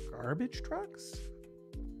more garbage trucks?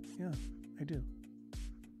 Yeah, I do.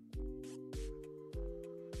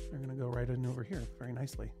 They're going to go right in over here very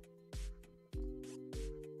nicely.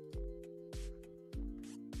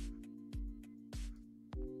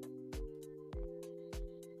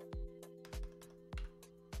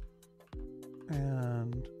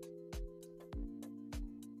 And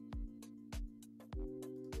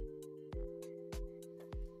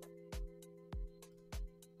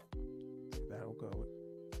that'll go.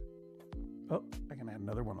 Oh, I can add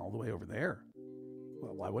another one all the way over there.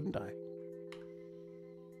 Well, why wouldn't I?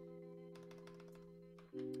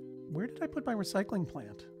 Where did I put my recycling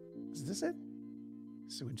plant? Is this it?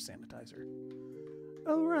 Sewage sanitizer.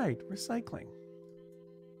 Oh, right, recycling.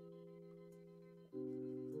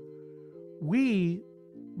 We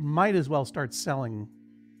might as well start selling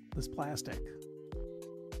this plastic.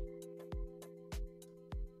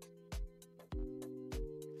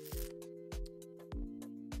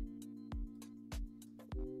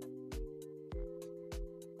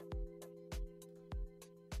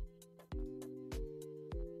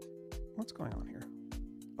 What's going on here?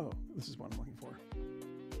 Oh, this is what I'm looking for.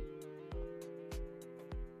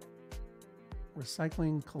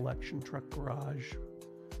 Recycling collection truck garage.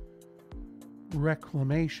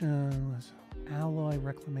 Reclamation, alloy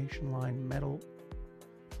reclamation line, metal,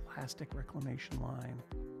 plastic reclamation line.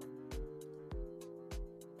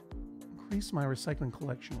 Increase my recycling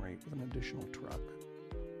collection rate with an additional truck.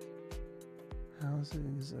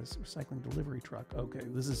 Housing is a recycling delivery truck. Okay,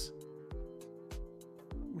 this is,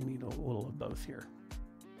 we need a little of both here.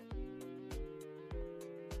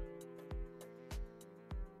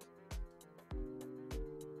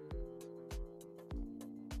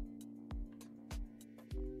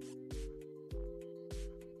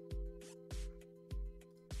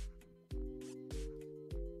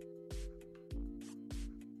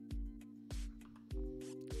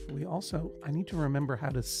 I need to remember how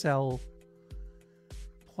to sell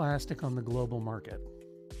plastic on the global market.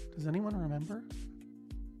 Does anyone remember?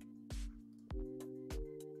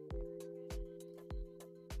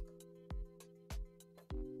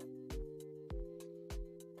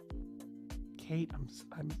 Kate,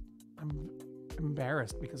 I'm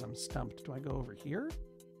embarrassed because I'm stumped. Do I go over here?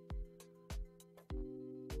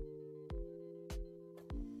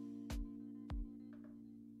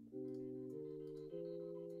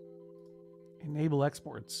 Enable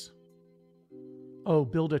exports. Oh,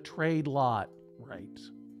 build a trade lot. Right.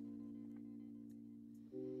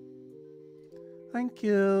 Thank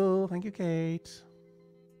you. Thank you, Kate.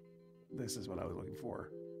 This is what I was looking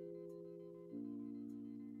for.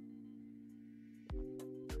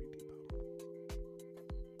 Trade depot.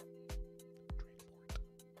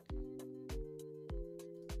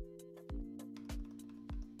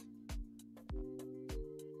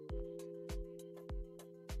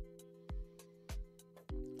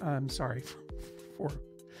 I'm sorry for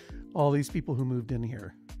all these people who moved in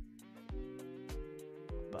here,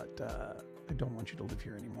 but I don't want you to live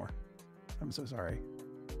here anymore. I'm so sorry.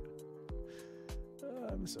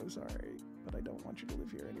 I'm so sorry, but I don't want you to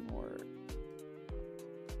live here anymore.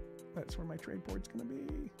 That's where my trade port's gonna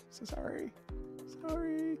be. So sorry.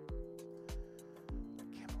 Sorry.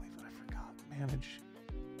 I can't believe that I forgot. Manage.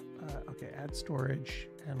 Okay, add storage,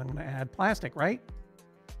 and I'm gonna add plastic, right?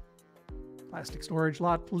 Plastic storage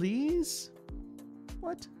lot, please.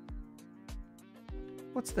 What?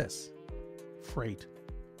 What's this? Freight.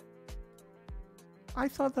 I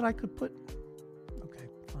thought that I could put... Okay,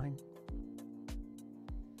 fine.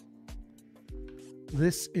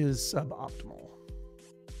 This is suboptimal.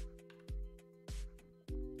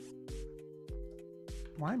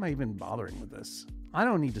 Why am I even bothering with this? I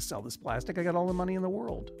don't need to sell this plastic. I got all the money in the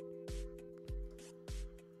world.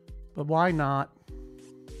 But why not?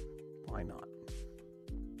 Why not?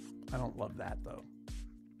 I don't love that, though.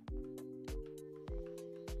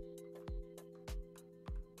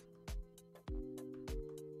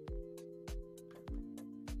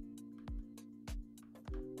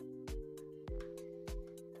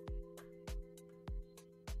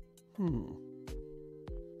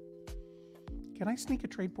 Can I sneak a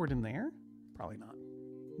trade port in there? Probably not.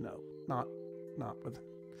 No, not with...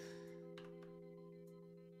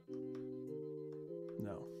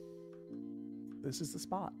 No. This is the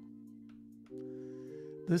spot.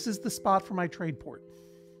 This is the spot for my trade port.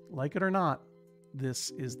 Like it or not, this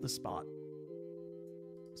is the spot.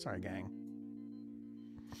 Sorry, gang.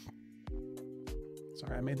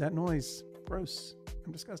 Sorry, I made that noise. Gross.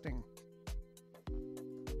 I'm disgusting.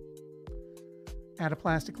 Add a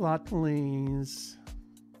plastic lot, please.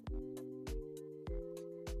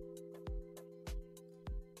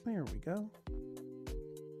 There we go.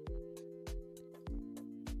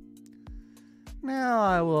 Now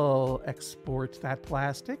I will export that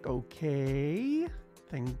plastic. Okay.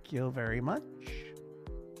 Thank you very much.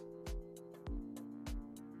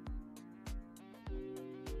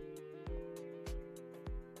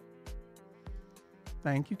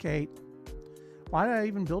 Thank you, Kate. Why did I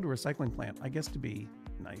even build a recycling plant? I guess to be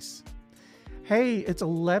nice. Hey, it's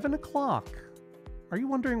 11 o'clock. Are you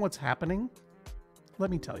wondering what's happening? Let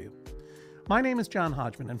me tell you. My name is John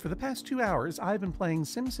Hodgman, and for the past 2 hours, I've been playing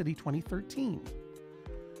SimCity 2013.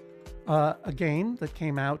 A game that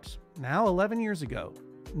came out now 11 years ago,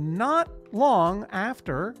 not long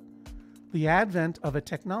after the advent of a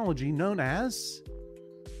technology known as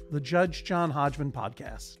the Judge John Hodgman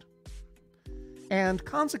podcast. And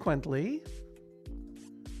consequently,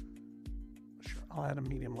 sure, I'll add a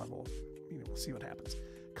medium level. We'll see what happens.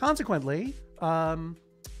 Consequently, I've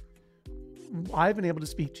been able to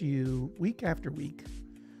speak to you week after week,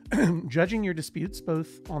 judging your disputes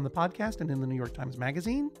both on the podcast and in the New York Times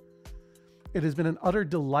Magazine. It has been an utter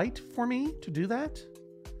delight for me to do that.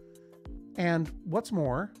 And what's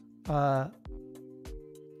more,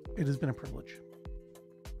 it has been a privilege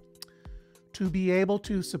to be able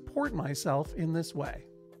to support myself in this way.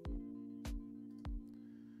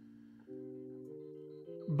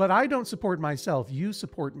 But I don't support myself. You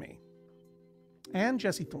support me. And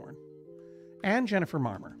Jesse Thorne. And Jennifer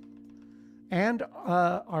Marmer. And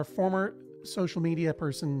our former social media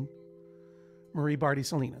person, Marie Barty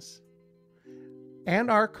Salinas.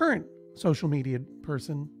 And our current social media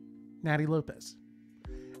person, Natty Lopez.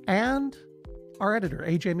 And our editor,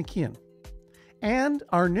 AJ McKeon. And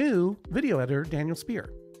our new video editor, Daniel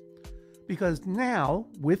Spear. Because now,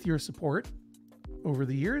 with your support over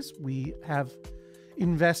the years, we have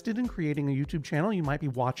invested in creating a YouTube channel. You might be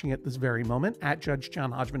watching it this very moment at Judge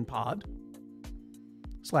John Hodgman Pod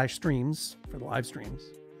 /streams for the live streams,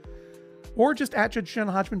 or just at Judge John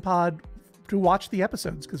Hodgman Pod to watch the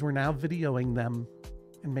episodes, because we're now videoing them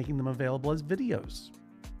and making them available as videos.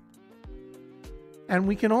 And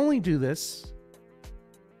we can only do this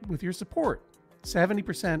with your support.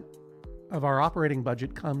 70% of our operating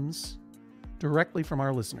budget comes directly from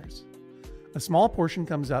our listeners. A small portion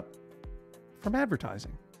comes up from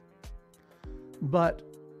advertising. But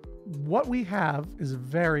what we have is a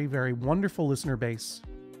very, very wonderful listener base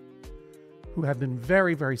who have been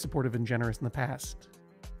very, very supportive and generous in the past.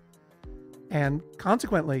 And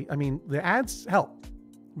consequently, I mean, the ads help,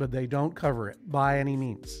 but they don't cover it by any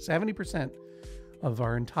means. 70% of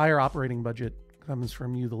our entire operating budget comes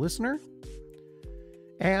from you, the listener.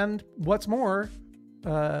 And what's more,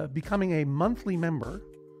 becoming a monthly member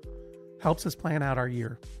helps us plan out our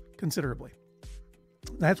year considerably.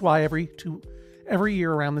 That's why every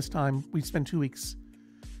year around this time, we spend 2 weeks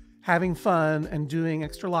having fun and doing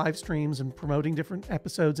extra live streams and promoting different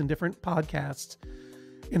episodes and different podcasts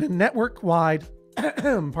in a network-wide,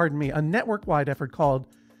 a network-wide effort called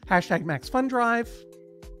 #MaxFunDrive.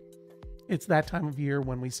 It's that time of year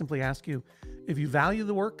when we simply ask you, if you value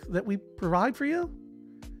the work that we provide for you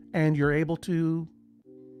and you're able to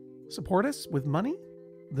support us with money,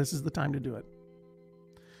 this is the time to do it.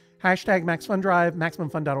 #MaxFunDrive,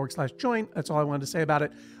 MaximumFun.org/join. That's all I wanted to say about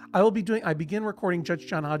it. I begin recording Judge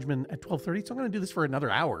John Hodgman at 12:30, so I'm going to do this for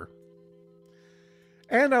another hour.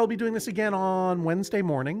 And I will be doing this again on Wednesday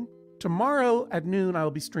morning. Tomorrow at noon, I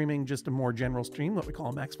will be streaming just a more general stream, what we call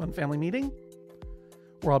a Max Fun Family Meeting,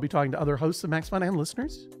 where I'll be talking to other hosts of Max Fun and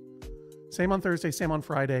listeners. Same on Thursday, same on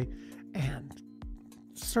Friday. And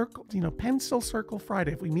pencil circle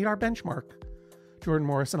Friday. If we meet our benchmark, Jordan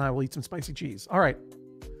Morris and I will eat some spicy cheese. All right.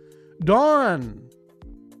 Dawn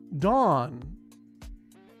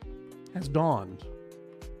has dawned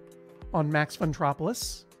on Max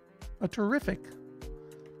Funtropolis, a terrific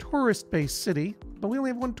tourist-based city, but we only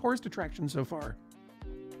have one tourist attraction so far,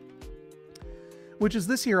 which is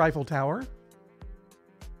this here Eiffel Tower.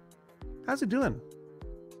 How's it doing?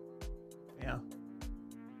 Yeah.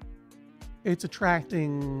 It's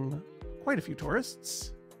attracting quite a few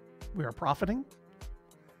tourists. We are profiting.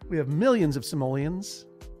 We have millions of simoleons.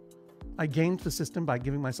 I gamed the system by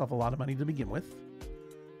giving myself a lot of money to begin with.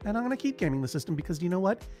 And I'm going to keep gaming the system because you know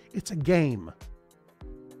what? It's a game.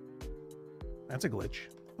 That's a glitch.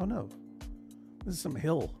 Oh no. This is some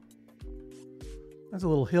hill. That's a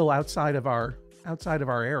little hill outside of our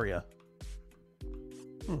area.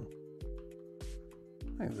 I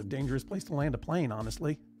think it's a dangerous place to land a plane,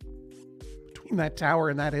 honestly. Between that tower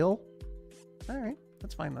and that hill. All right,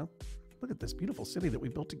 that's fine though. Look at this beautiful city that we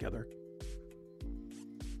built together.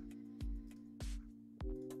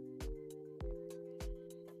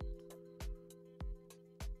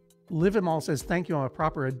 Livimal says, thank you, I'm a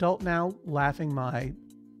proper adult now, laughing my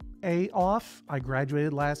A off. I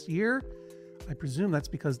graduated last year. I presume that's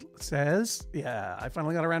because it says, yeah, I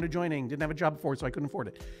finally got around to joining. Didn't have a job before, so I couldn't afford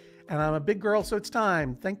it. And I'm a big girl, so it's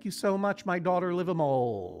time. Thank you so much, my daughter,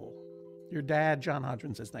 Livamole. Your dad, John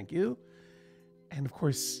Hodgman, says thank you. And of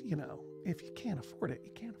course, you know, if you can't afford it,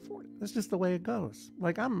 you can't afford it. That's just the way it goes.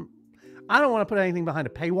 Like I don't want to put anything behind a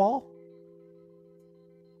paywall.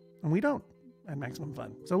 And we don't at Maximum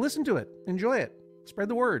Fun. So listen to it. Enjoy it. Spread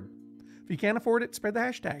the word. If you can't afford it, spread the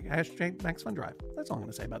hashtag. Hashtag MaxFunDrive. That's all I'm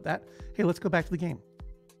going to say about that. Hey, let's go back to the game.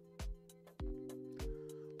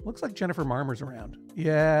 Looks like Jennifer Marmer's around.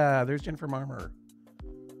 Yeah, there's Jennifer Marmer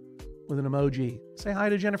with an emoji. Say hi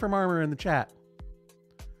to Jennifer Marmer in the chat.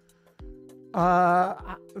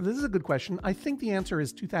 This is a good question. I think the answer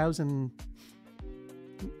is 2000,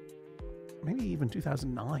 maybe even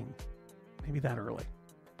 2009. Maybe that early.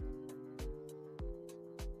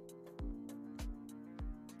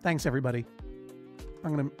 Thanks, everybody.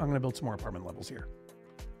 I'm gonna build some more apartment levels here,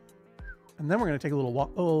 and then we're gonna take a little walk.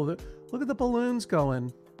 Oh, look at the balloons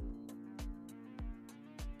going.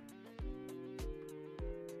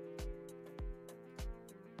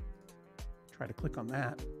 Try to click on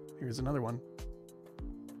that. Here's another one.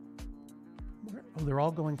 Oh, they're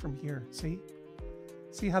all going from here. See?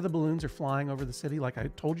 See how the balloons are flying over the city like I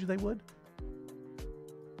told you they would?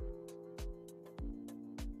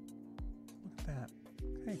 Look at that.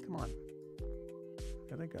 Hey, come on.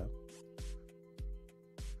 There they go.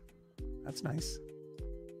 That's nice.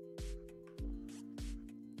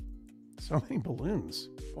 So many balloons.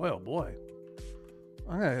 Boy, oh boy.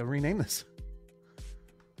 I'm going to rename this.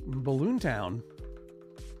 Balloon Town.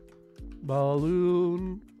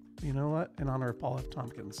 Balloon. You know what? In honor of Paul F.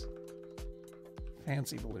 Tompkins.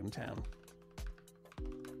 Fancy Balloon Town.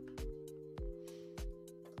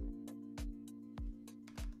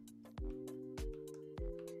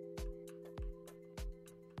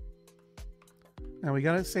 Now we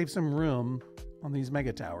got to save some room on these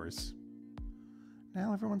mega towers.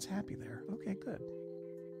 Now everyone's happy there. Okay, good.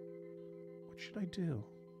 What should I do?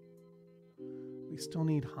 We still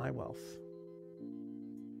need high wealth.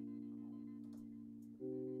 There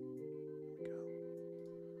we go.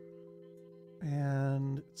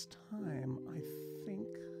 And it's time, I think,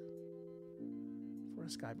 for a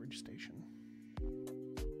Skybridge station.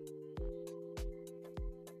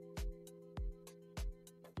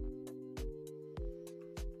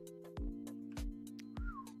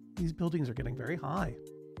 These buildings are getting very high.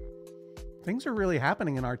 Things are really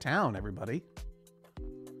happening in our town, everybody.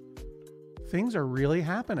 Things are really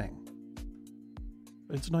happening.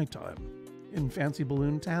 It's nighttime in Fancy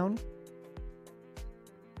Balloon Town.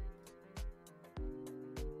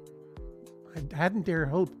 I hadn't dared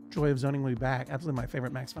hope Joy of Zoning will be back. Absolutely my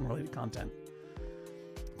favorite Max Fun related content.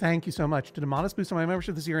 Thank you so much. Did a modest boost on my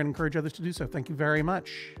membership this year and encourage others to do so. Thank you very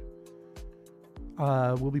much.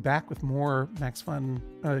 We'll be back with more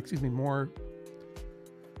more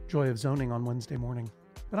Joy of Zoning on Wednesday morning.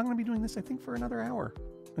 But I'm going to be doing this, I think, for another hour.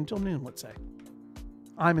 Until noon, let's say.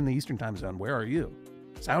 I'm in the Eastern time zone. Where are you?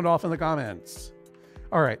 Sound off in the comments.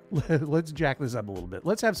 All right, let's jack this up a little bit.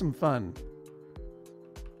 Let's have some fun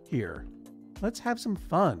here. Let's have some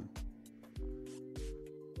fun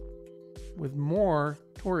with more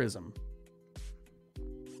tourism.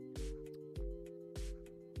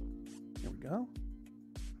 Here we go.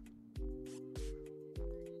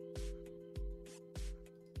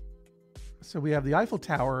 So we have the Eiffel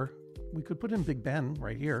Tower. We could put in Big Ben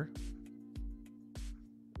right here.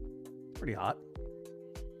 Pretty hot.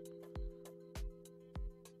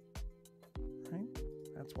 Right?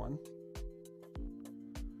 That's one.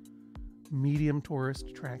 Medium tourist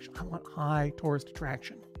attraction. I want high tourist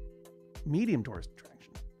attraction. Medium tourist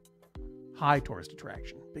attraction. High tourist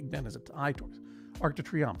attraction. Big Ben is a high tourist. Arc de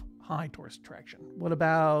Triomphe, high tourist attraction. What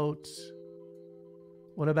about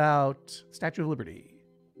Statue of Liberty?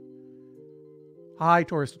 High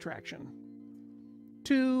tourist attraction.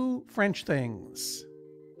 2 French things.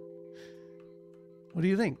 What do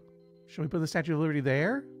you think? Should we put the Statue of Liberty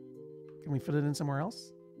there? Can we fit it in somewhere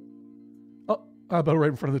else? Oh, how about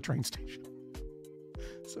right in front of the train station?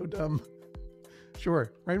 So dumb.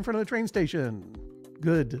 Sure, right in front of the train station.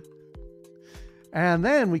 Good. And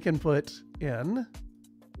then we can put in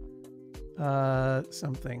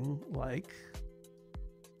something like,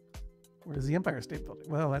 where's the Empire State Building?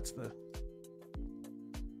 Well, that's the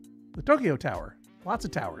Tokyo Tower. Lots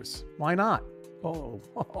of towers. Why not?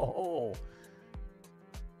 Oh.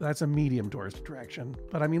 That's a medium tourist attraction.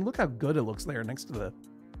 But I mean, look how good it looks there next to the...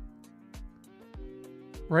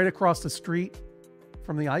 Right across the street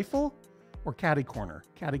from the Eiffel? Or Caddy Corner?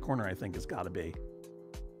 Caddy Corner, I think, has got to be.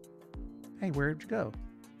 Hey, where'd you go?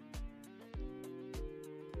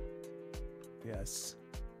 Yes.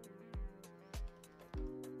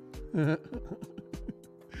 Oh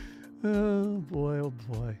boy, oh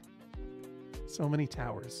boy. So many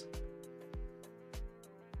towers.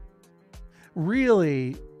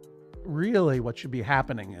 Really, what should be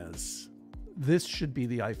happening is this should be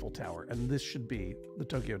the Eiffel Tower and this should be the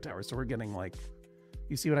Tokyo Tower. So we're getting like,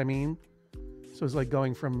 you see what I mean? So it's like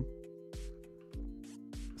going from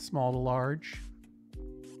small to large.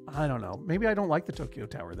 I don't know. Maybe I don't like the Tokyo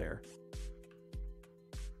Tower there.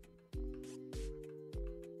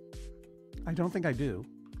 I don't think I do.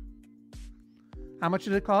 How much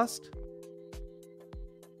did it cost?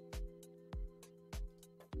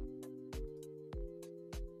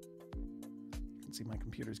 You can see my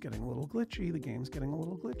computer's getting a little glitchy. The game's getting a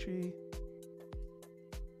little glitchy.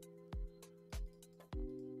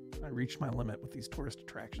 I reached my limit with these tourist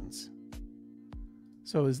attractions.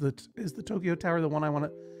 So is the Tokyo Tower the one I want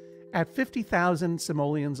to... At 50,000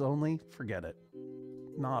 simoleons only? Forget it.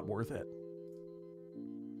 Not worth it.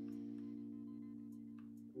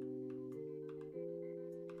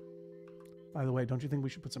 By the way, don't you think we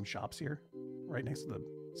should put some shops here? Right next to the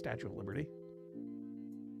Statue of Liberty?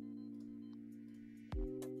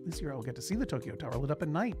 This year I will get to see the Tokyo Tower lit up at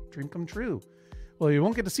night. Dream come true. Well, you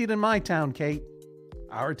won't get to see it in my town, Kate.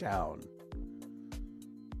 Our town.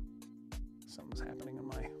 Something's happening in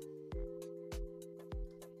my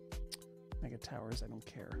mega towers. I don't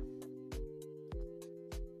care.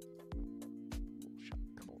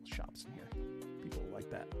 A couple of shops in here. People like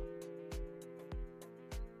that.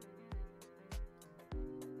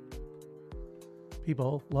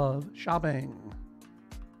 People love shopping.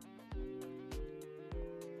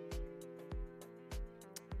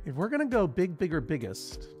 If we're gonna go big, bigger,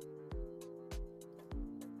 biggest,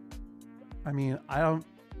 I mean, I don't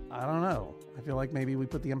know. I feel like maybe we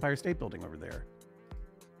put the Empire State Building over there.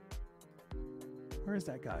 Where is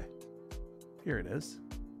that guy? Here it is.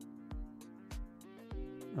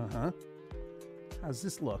 Uh-huh. How's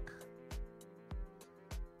this look?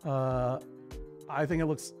 I think it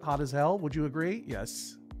looks hot as hell. Would you agree?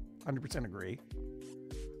 Yes. 100% agree.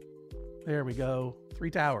 There we go. 3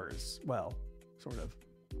 towers. Well, sort of.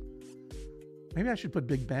 Maybe I should put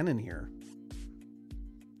Big Ben in here.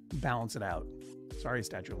 Balance it out. Sorry,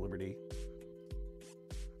 Statue of Liberty.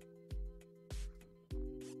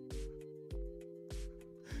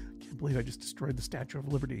 Can't believe I just destroyed the Statue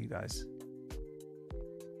of Liberty, you guys.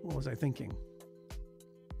 What was I thinking?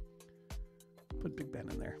 Put Big Ben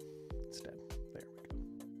in there instead. There we go.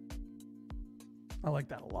 I like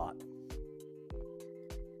that a lot.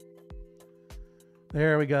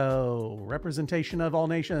 There we go. Representation of all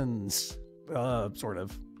nations. Sort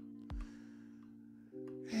of.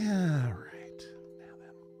 Yeah, right. Now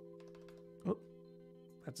then. Oh,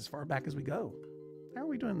 that's as far back as we go. How are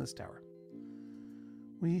we doing this tower?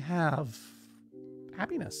 We have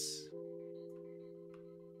happiness.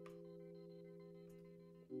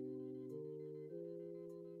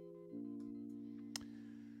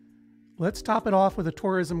 Let's top it off with a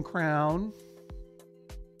tourism crown.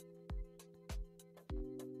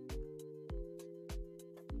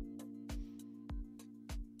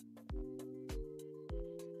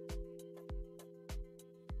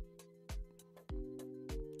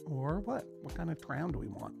 Or what? What kind of crown do we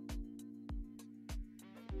want?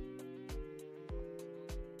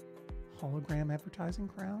 Hologram advertising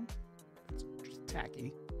crown? That's just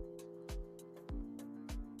tacky.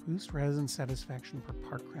 Boost resident satisfaction per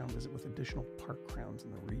park crown visit with additional park crowns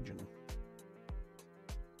in the region.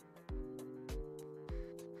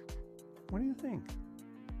 What do you think?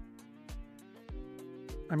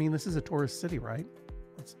 I mean, this is a tourist city, right?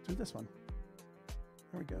 Let's do this one.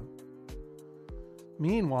 There we go.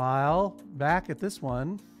 Meanwhile, back at this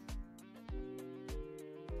one,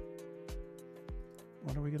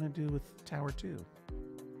 what are we going to do with Tower 2?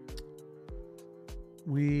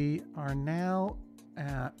 We are now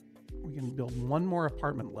at, we can build one more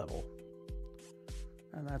apartment level,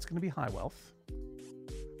 and that's going to be high wealth.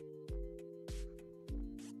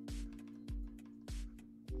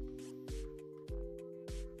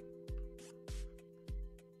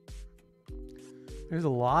 There's a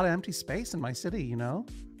lot of empty space in my city, you know?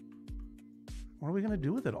 What are we going to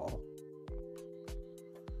do with it all?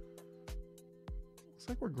 Looks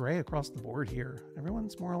like we're gray across the board here.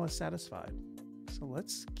 Everyone's more or less satisfied. So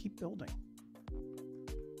let's keep building.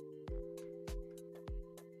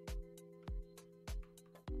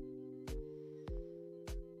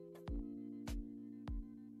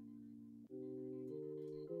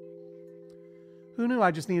 Who knew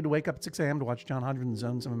I just needed to wake up at 6 a.m. to watch John Hodgman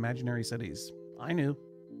own some imaginary cities? I knew.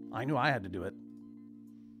 I knew I had to do it.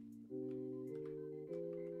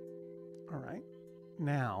 All right.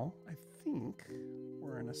 Now, I think we're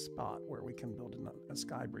we're in a spot where we can build a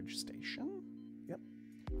skybridge station. Yep.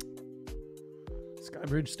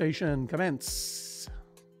 Skybridge station, commence.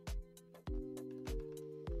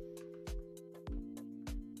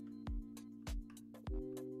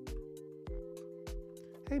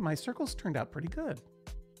 Hey, my circles turned out pretty good.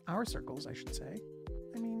 Our circles, I should say.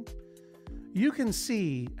 I mean, you can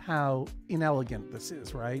see how inelegant this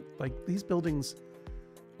is, right? Like, these buildings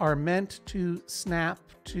are meant to snap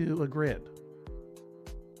to a grid.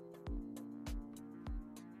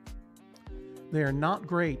 They are not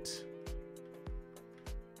great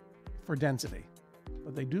for density,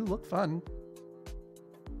 but they do look fun.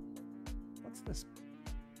 What's this?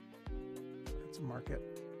 That's a market.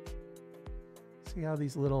 See how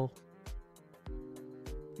these little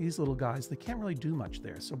guys, they can't really do much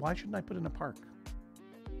there. So why shouldn't I put in a park?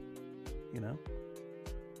 You know?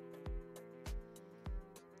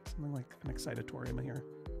 Something like an excitatorium here.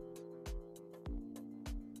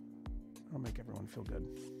 That'll make everyone feel good.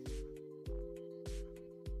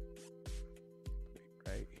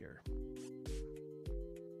 Right here.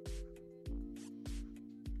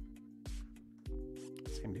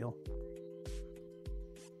 Same deal.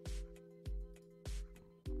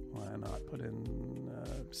 Why not put in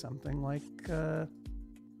something like I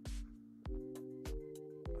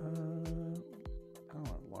don't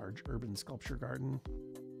know, large urban sculpture garden,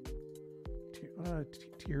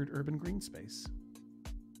 tiered urban green space.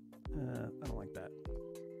 I don't like that.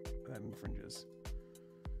 That infringes.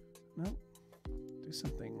 Nope. Do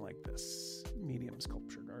something like this. Medium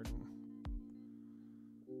sculpture garden.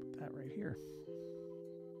 Put that right here.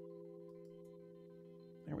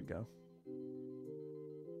 There we go.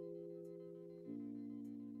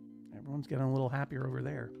 Everyone's getting a little happier over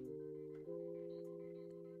there.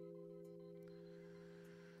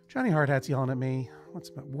 Johnny Hardhat's yelling at me. What's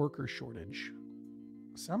about worker shortage?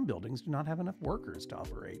 Some buildings do not have enough workers to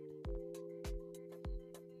operate.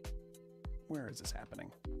 Where is this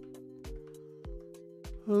happening?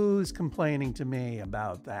 Who's complaining to me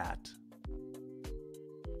about that?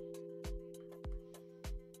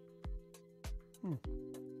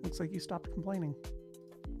 Looks like you stopped complaining.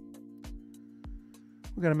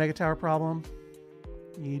 We've got a mega tower problem.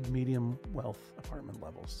 Need medium wealth apartment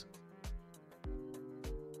levels.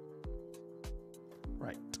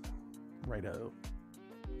 Right. Righto.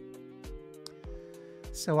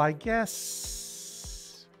 So I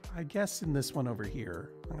guess in this one over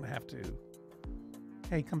here, I'm going to have to...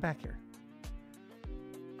 Hey, come back here.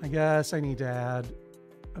 I guess I need to add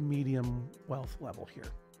a medium wealth level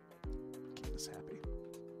here. Keep this happy.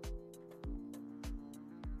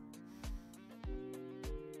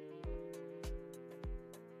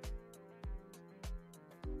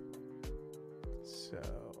 So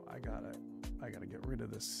I gotta get rid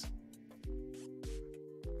of this.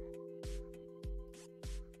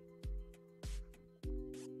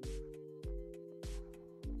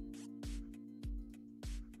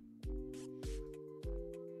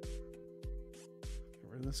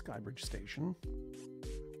 The Skybridge station.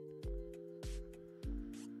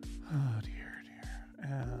 Oh dear.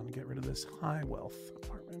 And get rid of this high wealth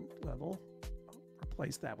apartment level.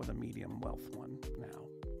 Replace that with a medium wealth one now.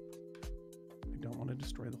 I don't want to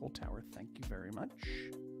destroy the whole tower. Thank you very much.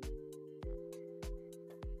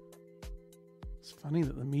 It's funny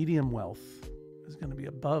that the medium wealth is going to be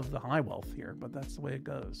above the high wealth here, but that's the way it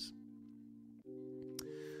goes.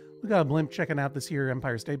 We got a blimp checking out this here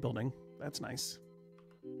Empire State Building. That's nice.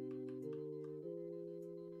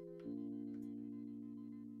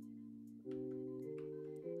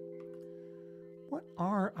 What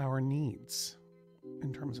are our needs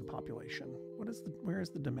in terms of population? Where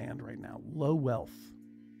is the demand right now? Low wealth.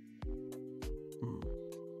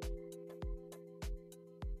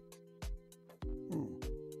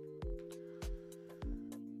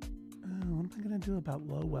 What am I going to do about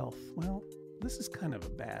low wealth? Well, this is kind of a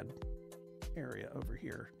bad area over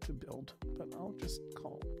here to build, but I'll just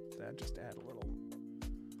call that, just add a little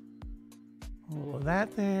of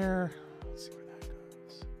that there. Let's see where that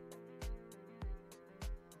goes.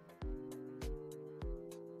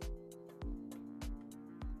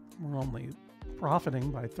 We're only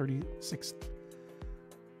profiting by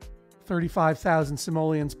 35,000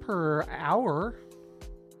 simoleons per hour.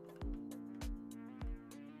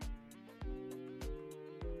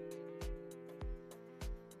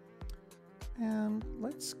 And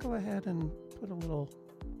let's go ahead and put a little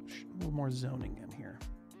more zoning in here.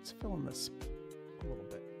 Let's fill in this a little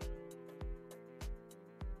bit.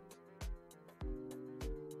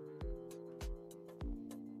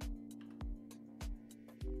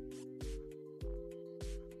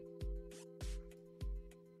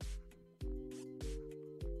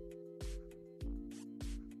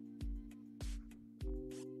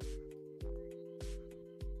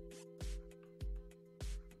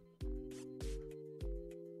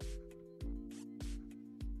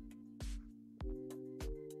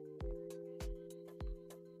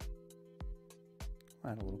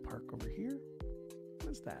 Add a little park over here.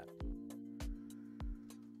 What is that?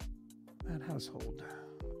 That household.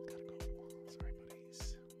 Gotta go. Sorry,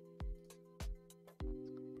 buddies.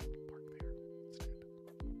 Let's go park there instead.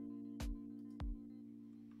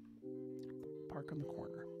 Park on the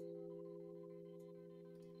corner.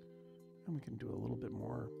 And we can do a little bit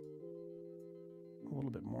more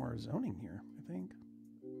zoning here, I think.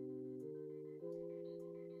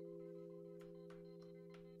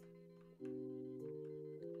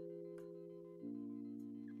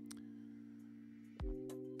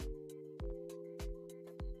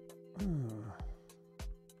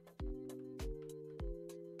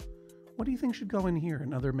 What do you think should go in here?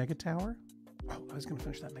 Another mega tower? Oh, I was going to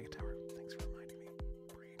finish that mega tower. Thanks for reminding me.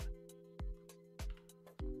 Brain.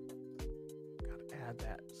 Got to add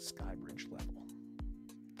that sky bridge level.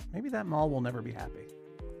 Maybe that mall will never be happy.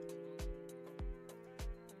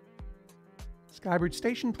 Skybridge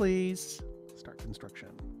station, please. Start construction.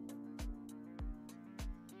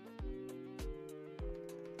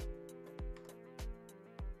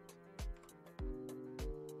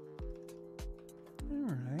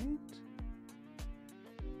 All right.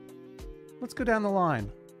 Let's go down the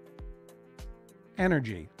line.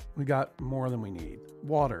 Energy. We got more than we need.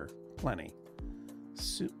 Water. Plenty.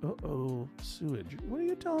 Sewage. What are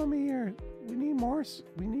you telling me here? We need more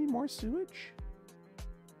sewage?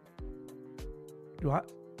 Do I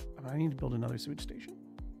need to build another sewage station?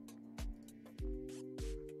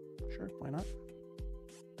 Sure, why not?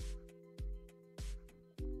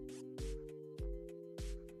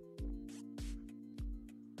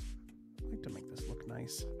 I'd like to make this look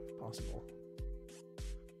nice, if possible.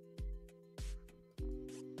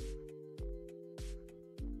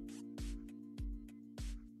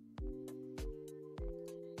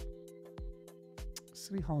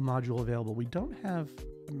 City Hall module available. We don't have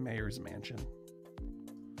a mayor's mansion.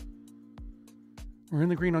 We're in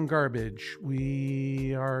the green on garbage.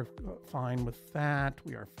 We are fine with that.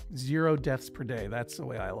 We are 0 deaths per day. That's the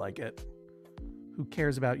way I like it. Who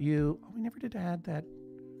cares about you? Oh, we never did add that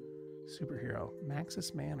superhero.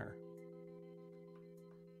 Maxis Manor.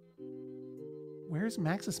 Where's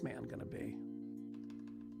Maxis Man gonna be?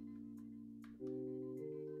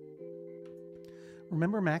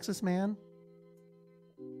 Remember Maxis Man?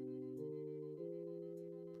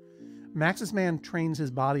 Maxis Man trains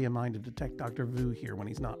his body and mind to detect Dr. Vu here when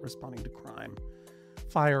he's not responding to crime,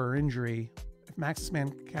 fire, or injury. If Maxis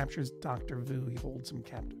Man captures Dr. Vu, he holds him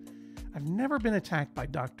captive. I've never been attacked by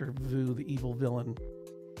Dr. Vu, the evil villain.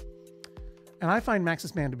 And I find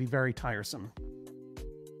Maxis Man to be very tiresome,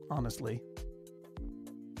 honestly,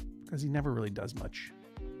 because he never really does much.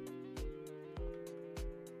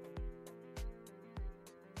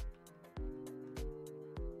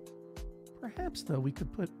 Perhaps, though, we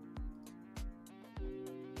could put...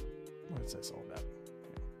 What is this all about?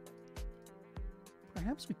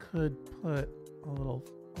 Perhaps we could put a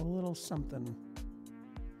little something.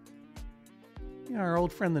 You know, our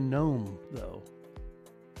old friend the gnome, though,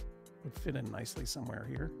 would fit in nicely somewhere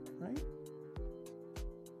here, right?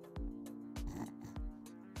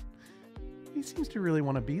 He seems to really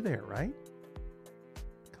want to be there, right?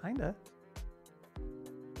 Kinda.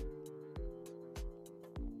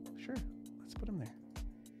 Sure, let's put him there.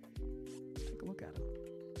 Let's take a look at him.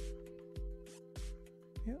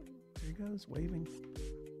 Yep, there he goes, waving.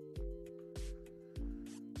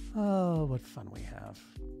 Oh, what fun we have.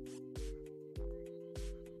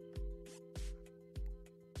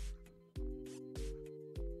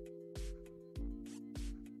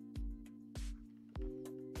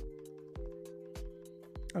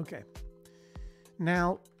 Okay.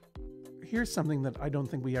 Now, here's something that I don't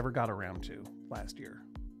think we ever got around to last year,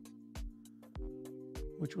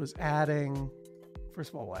 which was adding,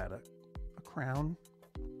 first of all, we'll add a crown.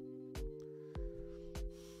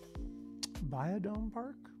 Biodome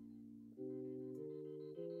Park?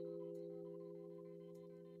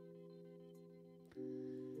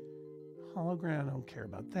 Hologram, don't care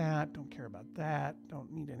about that. Don't care about that.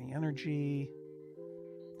 Don't need any energy.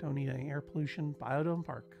 Don't need any air pollution. Biodome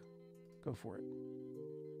Park. Go for it.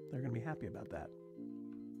 They're going to be happy about that.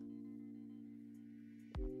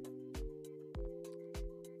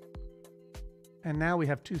 And now we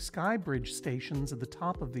have 2 sky bridge stations at the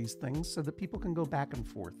top of these things so that people can go back and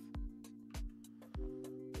forth.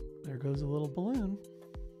 There goes a little balloon.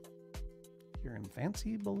 You're in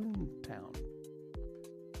fancy balloon town.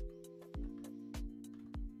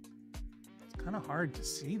 It's kind of hard to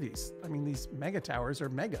see these. I mean, these mega towers are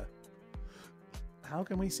mega. How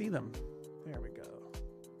can we see them? There we go.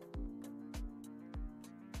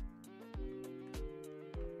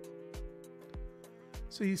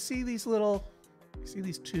 So you see these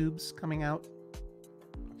tubes coming out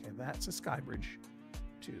that's a sky bridge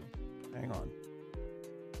too. Hang on.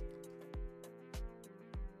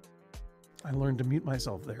 I learned to mute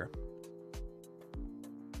myself there.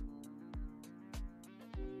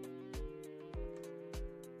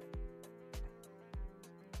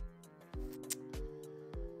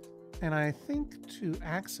 And I think to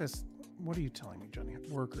access, what are you telling me, Johnny?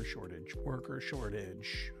 Worker shortage, worker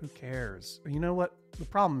shortage. Who cares? You know what? The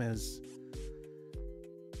problem is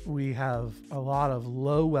we have a lot of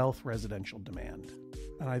low wealth residential demand.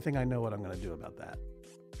 And I think I know what I'm going to do about that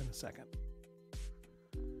in a second.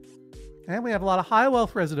 And we have a lot of high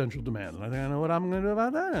wealth residential demand. And I think I know what I'm going to do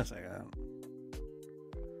about that in a second.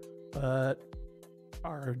 But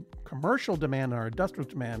our commercial demand and our industrial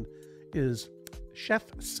demand is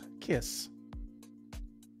chef's kiss.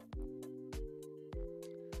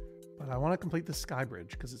 But I want to complete the sky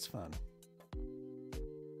bridge because it's fun.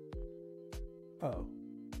 Oh,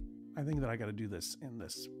 I think that I got to do this in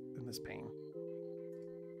this pane.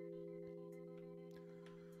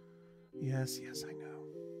 Yes, I know.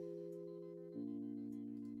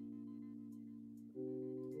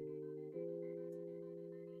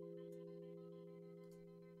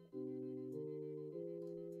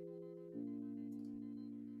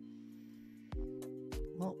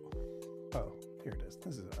 Well, oh, here it is.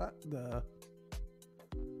 This is the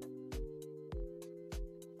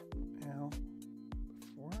now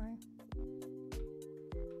before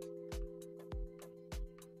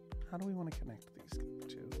how do we want to connect these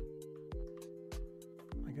two?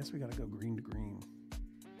 I guess we got to go green to green.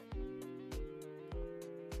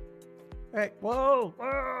 Hey, whoa,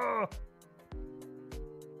 whoa!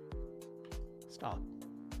 Stop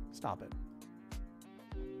it.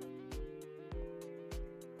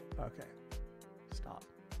 Okay, stop.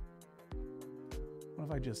 What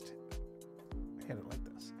if I just hit it like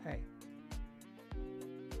this? Hey,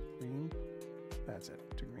 green, that's it,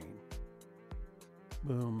 to green.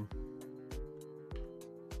 Boom.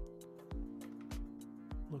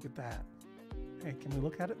 Look at that. Hey, can we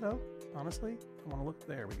look at it though? Honestly, I want to look.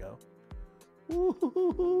 There we go.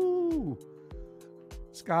 Woo-hoo-hoo-hoo.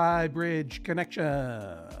 Sky bridge connection.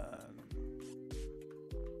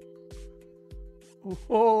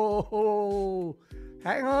 Whoa!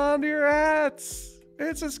 Hang on to your hats.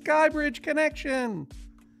 It's a sky bridge connection.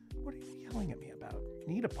 What are you yelling at me about?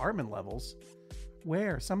 Need apartment levels?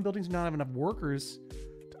 Where? Some buildings do not have enough workers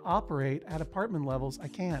to operate at apartment levels. I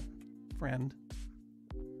can't, friend.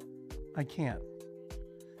 I can't.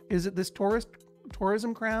 Is it this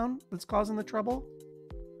tourism crown that's causing the trouble?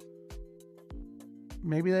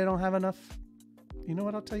 Maybe they don't have enough. You know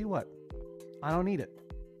what? I'll tell you what. I don't need it.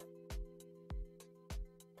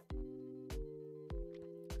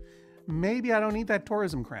 Maybe I don't need that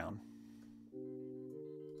tourism crown.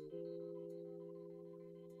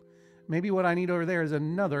 Maybe what I need over there is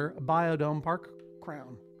another biodome park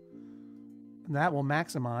crown. And that will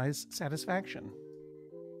maximize satisfaction.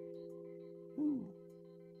 Ooh.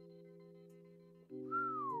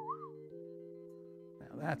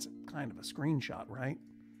 Now that's kind of a screenshot, right?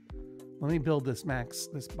 Let me build this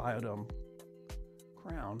biodome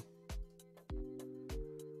crown.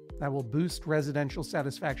 That will boost residential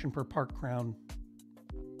satisfaction per park crown.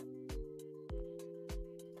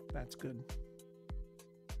 That's good.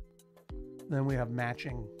 Then we have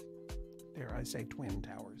matching, dare I say, twin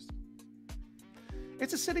towers.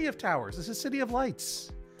 It's a city of towers. It's a city of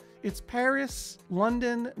lights. It's Paris,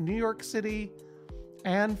 London, New York City,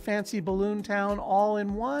 and Fancy Balloon Town all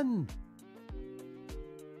in one.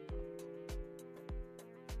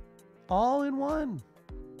 All in one.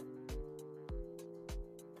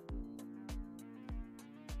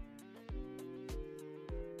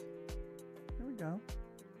 There we go.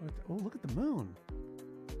 Oh, look at the moon.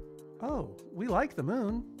 Oh, we like the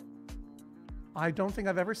moon. I don't think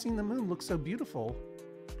I've ever seen the moon look so beautiful.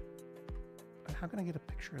 How can I get a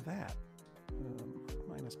picture of that?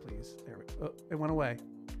 Minus, please. There we go. Oh, it went away.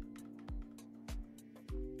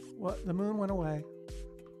 What? The moon went away.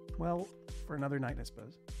 Well, for another night, I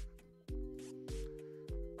suppose.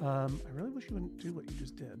 I really wish you wouldn't do what you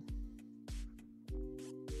just did.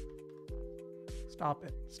 Stop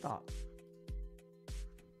it. Stop.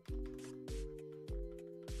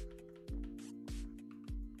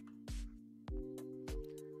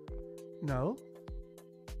 No.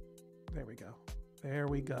 There we go. There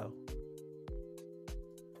we go.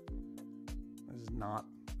 This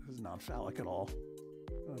is not phallic at all.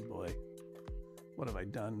 Oh boy. What have I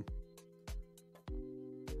done?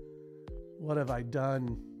 What have I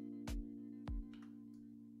done?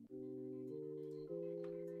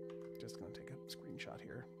 Just gonna take a screenshot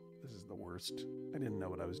here. This is the worst. I didn't know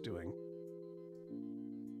what I was doing.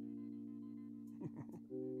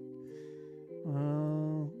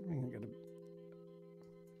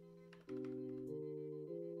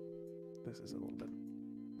 This is a little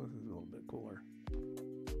bit cooler.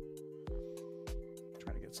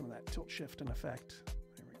 Trying to get some of that tilt shift in effect.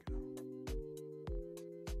 There we go.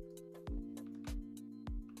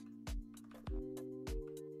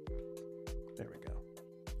 There we go.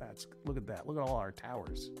 Look at that. Look at all our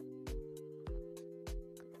towers.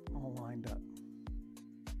 All lined up.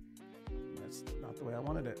 That's not the way I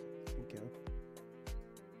wanted it. Thank you.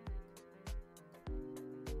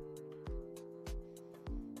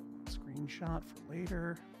 Screenshot for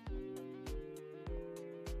later.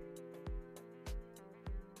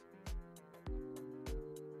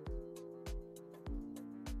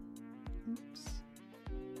 Oops.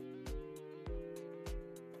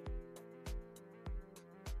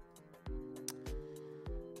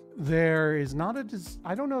 There is not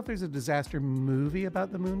I don't know if there's a disaster movie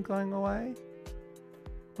about the moon going away,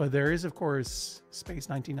 but there is, of course, Space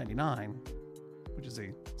 1999, which is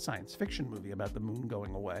a science fiction movie about the moon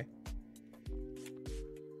going away.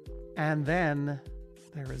 And then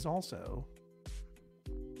there is also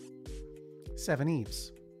Seven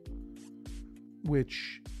Eves,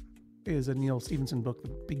 which is a Neil Stephenson book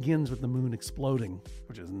that begins with the moon exploding,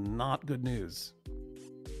 which is not good news.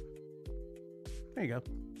 There you go.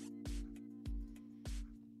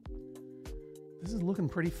 This is looking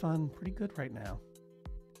pretty fun, pretty good right now.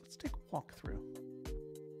 Let's take a walk through.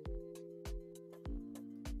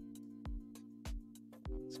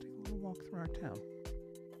 Let's take a little walk through our town.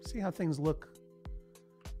 See how things look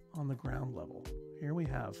on the ground level. Here we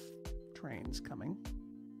have trains coming.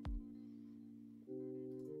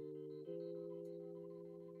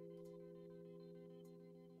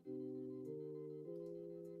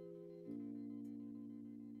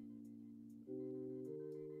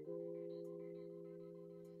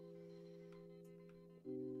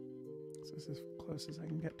 So this is as close as I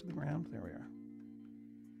can get to the ground. There we are.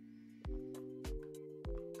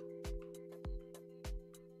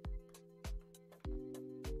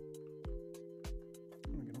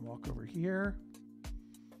 I'm going to walk over here.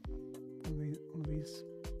 One of these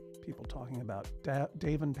people talking about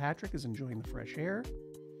Dave and Patrick is enjoying the fresh air.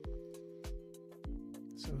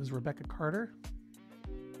 So is Rebecca Carter.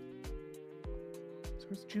 So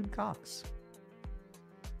is Jude Cox.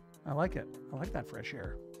 I like it. I like that fresh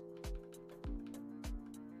air.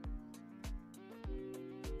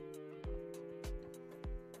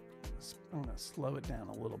 I'm going to slow it down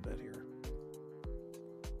a little bit here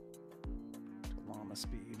to llama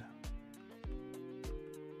speed.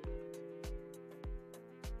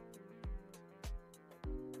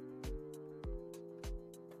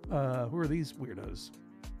 Who are these weirdos?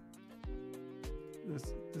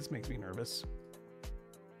 This makes me nervous.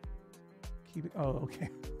 Oh, okay.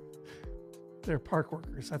 They're park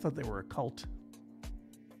workers. I thought they were a cult.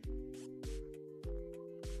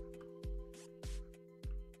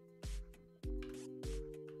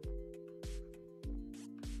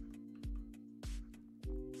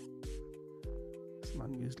 Some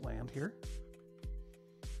unused land here.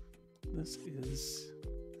 This is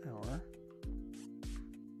our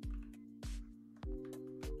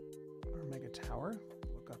mega tower.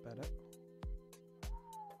 Look up at it.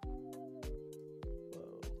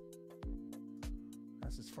 Whoa.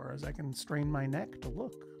 That's as far as I can strain my neck to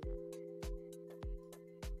look.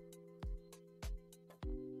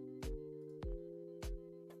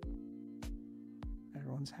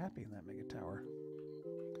 Everyone's happy in that mega tower.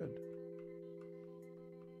 Good.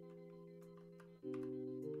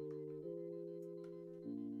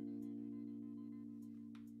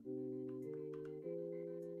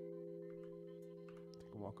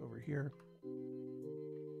 Take a walk over here.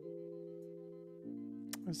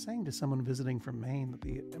 I was saying to someone visiting from Maine that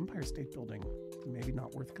the Empire State Building is maybe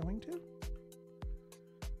not worth going to.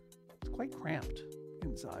 It's quite cramped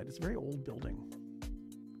inside. It's a very old building.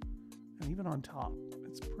 And even on top,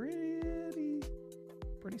 it's pretty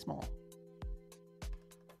small.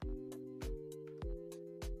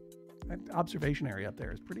 That observation area up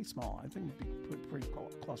there is pretty small. I think it'd be pretty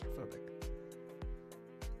claustrophobic.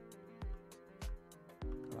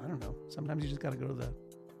 I don't know. Sometimes you just got to go to the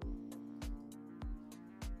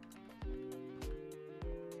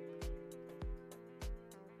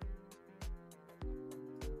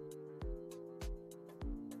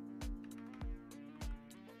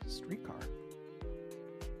streetcar.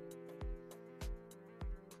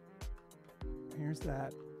 Here's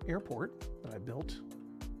that airport that I built,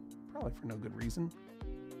 probably for no good reason.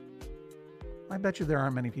 I bet you there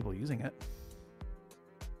aren't many people using it.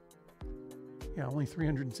 Yeah, only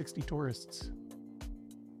 360 tourists.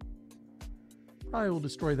 Probably will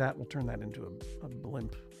destroy that. We'll turn that into a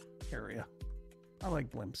blimp area. I like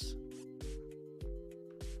blimps.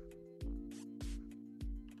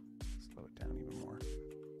 slow it down even more.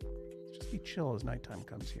 Let's just be chill as nighttime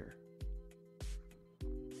comes here.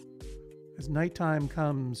 As nighttime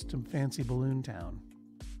comes to fancy Balloon Town.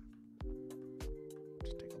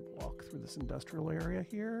 Just take a walk through this industrial area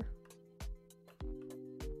here.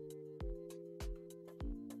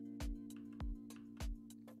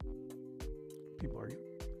 People are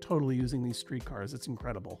totally using these streetcars. It's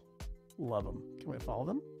incredible. Love them. Can we follow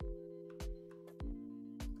them?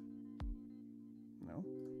 No.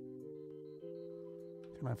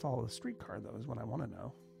 Can I follow the streetcar, though, is what I want to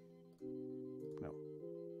know. No.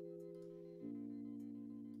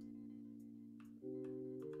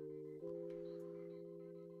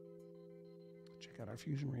 Check out our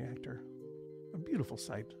fusion reactor. A beautiful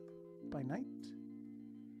sight by night.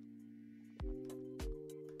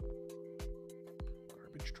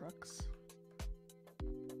 Garbage trucks.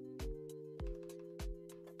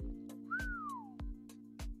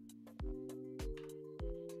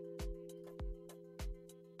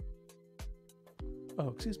 Oh,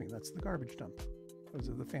 excuse me, that's the garbage dump. Those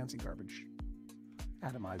are the fancy garbage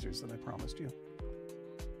atomizers that I promised you.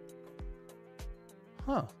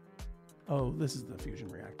 Huh. Oh, this is the fusion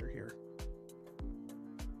reactor here.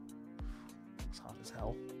 It's hot as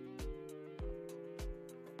hell.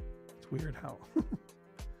 It's weird how...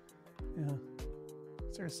 yeah.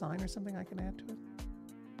 Is there a sign or something I can add to it?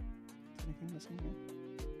 Is anything missing here?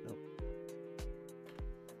 Nope.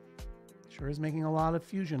 Sure is making a lot of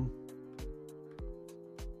fusion.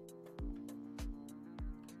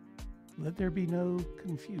 Let there be no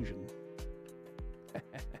confusion.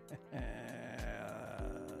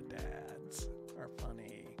 Dads are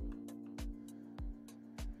funny.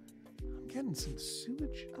 I'm getting some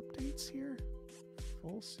sewage updates here.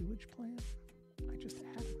 Full sewage plan. I just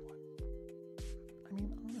added one. I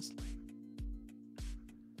mean, honestly,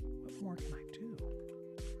 what more can I do?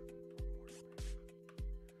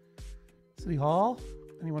 City Hall?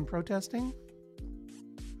 Anyone protesting?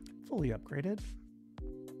 Fully upgraded.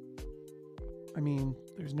 I mean,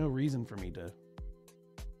 there's no reason for me to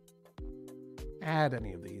add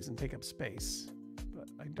any of these and take up space, but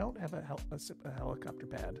I don't have a helicopter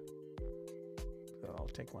pad. So I'll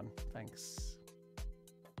take one. Thanks.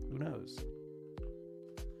 Who knows?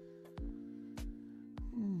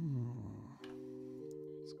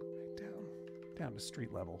 Let's go back down to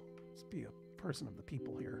street level. Let's be a person of the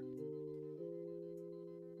people here.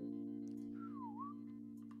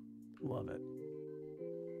 Love it.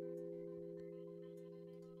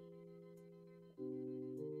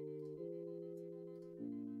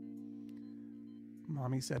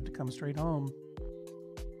 Mommy said to come straight home.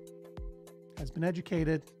 Has been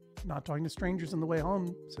educated. Not talking to strangers on the way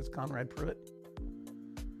home, says Conrad Pruitt.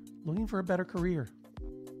 Looking for a better career.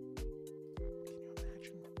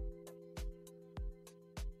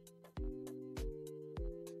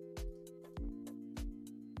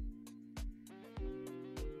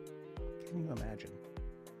 Can you imagine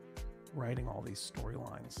writing all these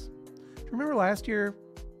storylines? Do you remember last year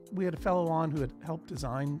we had a fellow on who had helped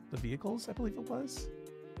design the vehicles, I believe it was?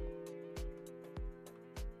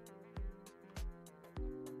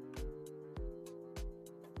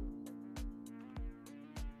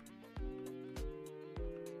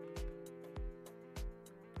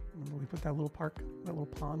 Remember we put that little park, that little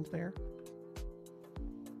pond there?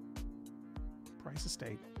 Price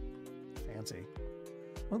Estate. Fancy.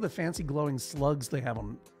 One of the fancy glowing slugs they have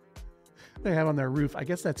on their roof. I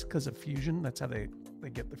guess that's because of fusion. That's how they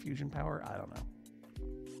get the fusion power. I don't know.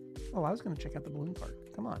 Oh, I was going to check out the balloon park.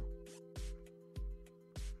 Come on.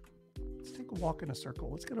 Let's take a walk in a circle.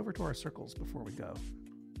 Let's get over to our circles before we go.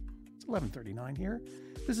 It's 11:39 here.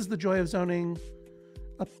 This is the Joy of Zoning.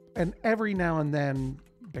 And every now and then,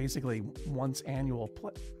 basically once annual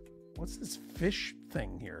play. What's this fish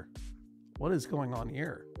thing here? What is going on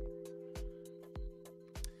here?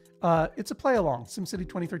 It's a play along. SimCity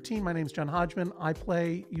 2013. My name's John Hodgman. I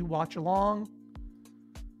play, you watch along.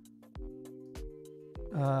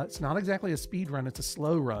 It's not exactly a speed run, it's a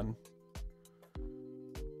slow run.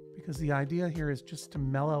 Because the idea here is just to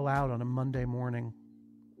mellow out on a Monday morning.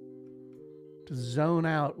 To zone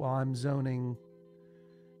out while I'm zoning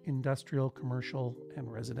industrial, commercial,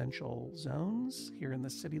 and residential zones here in the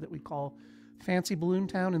city that we call Fancy Balloon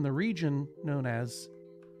Town, in the region known as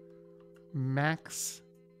Max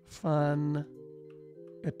Fun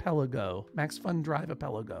Epelago. Max Fun Drive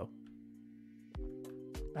Epelago.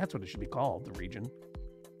 That's what it should be called, the region.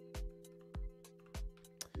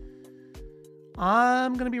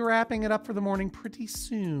 I'm going to be wrapping it up for the morning pretty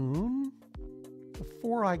soon.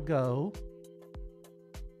 Before I go,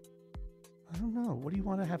 I don't know. What do you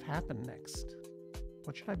want to have happen next?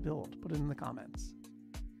 What should I build? Put it in the comments.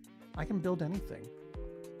 I can build anything.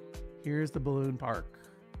 Here's the balloon park.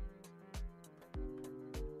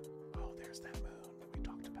 Oh, there's that moon that we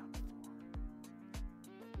talked about before.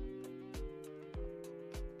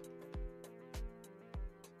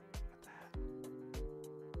 Look at that.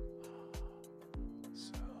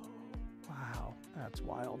 So, wow, that's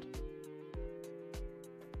wild.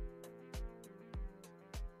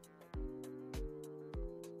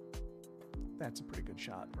 That's a pretty good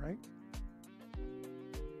shot, right?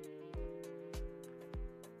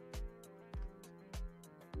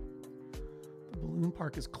 The balloon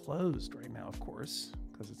park is closed right now, of course,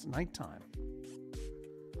 because it's nighttime.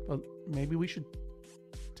 But maybe we should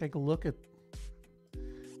take a look at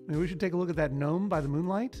that gnome by the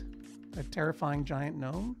moonlight, that terrifying giant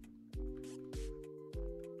gnome.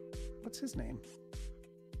 What's his name?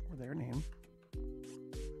 Or their name?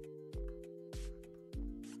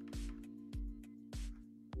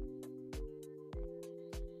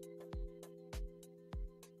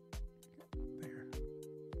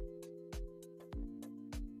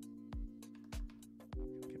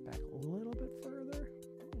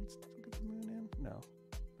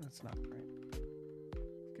 Not right.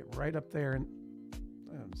 Get right up there in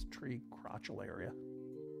this tree crotchal area.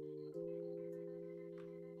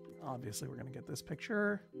 Obviously, we're going to get this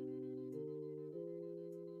picture.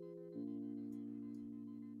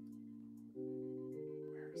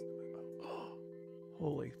 Where's the moon? Oh,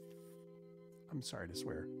 holy! I'm sorry to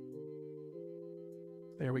swear.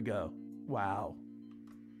 There we go. Wow.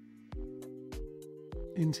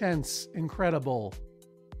 Intense, incredible.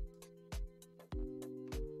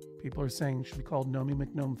 People are saying it should be called Nomi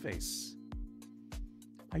McGnomeface.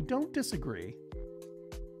 I don't disagree.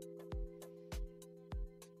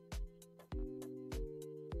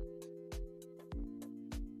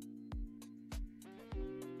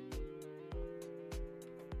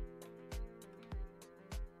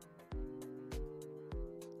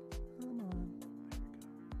 Come on. There we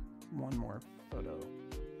go. One more photo.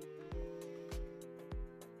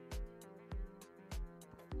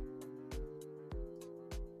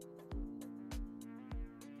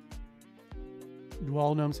 Do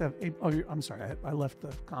all gnomes have... Oh, I'm sorry. I left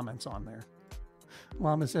the comments on there.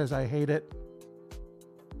 Llama says, I hate it.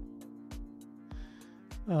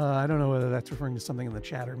 I don't know whether that's referring to something in the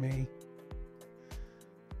chat or me.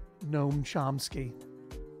 Gnome Chomsky.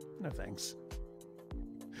 No thanks.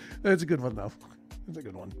 That's a good one, though. That's a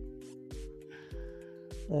good one.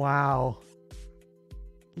 Wow.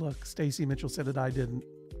 Look, Stacy Mitchell said it. I didn't.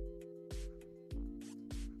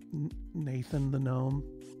 Nathan the gnome.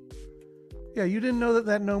 Yeah, you didn't know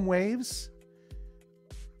that gnome waves?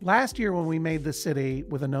 Last year when we made the city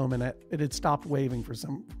with a gnome in it, it had stopped waving for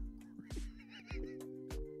some...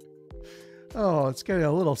 Oh, it's getting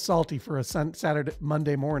a little salty for a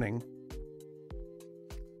Monday morning.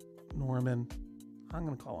 Norman. I'm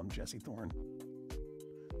going to call him Jesse Thorne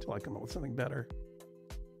until I come up with something better.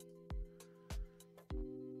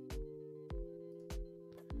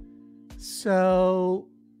 So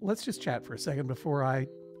let's just chat for a second before I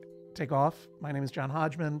take off. My name is John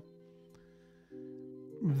Hodgman.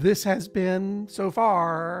 This has been, so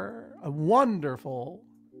far, a wonderful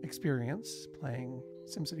experience playing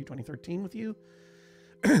SimCity 2013 with you.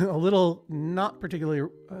 A little, not particularly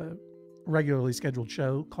regularly scheduled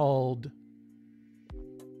show called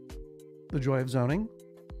The Joy of Zoning.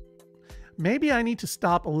 Maybe I need to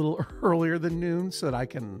stop a little earlier than noon so that I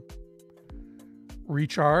can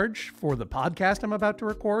recharge for the podcast I'm about to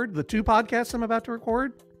record, the 2 podcasts I'm about to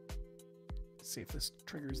record. Let's see if this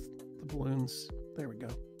triggers the balloons. There we go.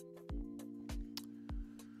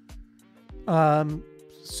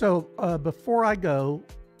 So before I go,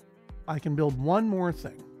 I can build one more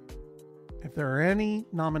thing. If there are any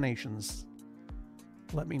nominations,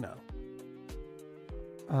 let me know.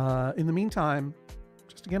 In the meantime,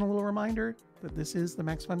 just again, a little reminder that this is the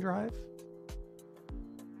Max Fun Drive.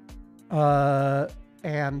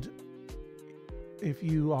 And if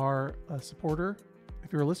you are a supporter,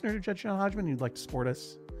 if you're a listener to Judge John Hodgman, you'd like to support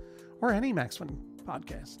us, or any Max Fun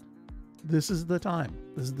podcast, this is the time.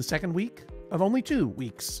 This is the second week of only 2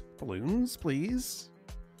 weeks. Balloons, please.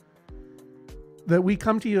 That we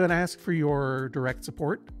come to you and ask for your direct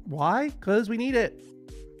support. Why? Because we need it.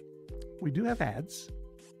 We do have ads,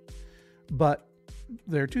 but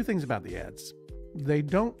there are 2 things about the ads. They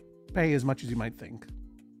don't pay as much as you might think,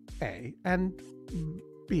 A, and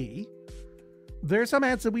B, there are some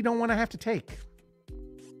ads that we don't want to have to take.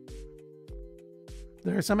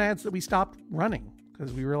 There are some ads that we stopped running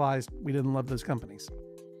because we realized we didn't love those companies.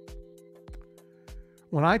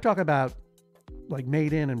 When I talk about like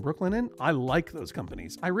Made In and Brooklyn In, I like those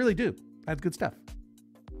companies. I really do. That's good stuff.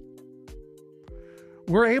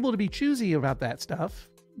 We're able to be choosy about that stuff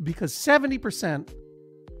because 70%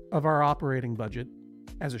 of our operating budget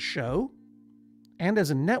as a show and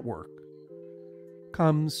as a network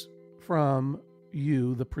comes from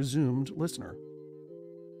you, the presumed listener.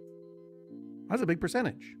 That's a big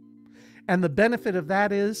percentage. And the benefit of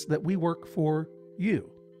that is that we work for you.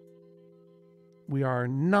 We are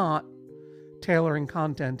not tailoring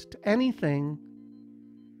content to anything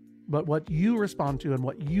but what you respond to and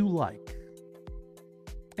what you like.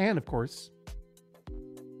 And of course,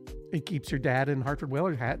 it keeps your dad in Hartford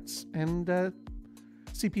Whaler hats and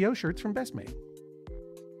CPO shirts from Best Made.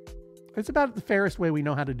 It's about the fairest way we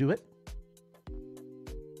know how to do it.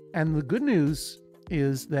 And the good news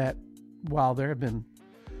is that while there have been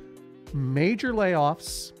major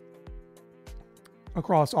layoffs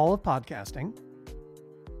across all of podcasting,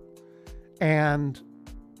 and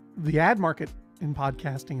the ad market in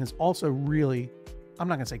podcasting has also really, I'm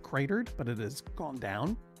not going to say cratered, but it has gone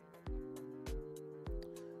down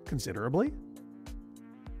considerably.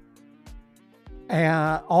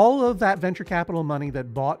 All of that venture capital money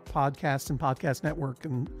that bought podcasts and podcast network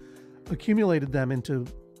and accumulated them into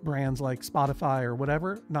brands like Spotify or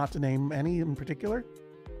whatever, not to name any in particular.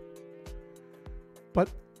 But,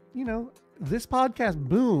 you know, this podcast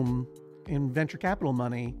boom in venture capital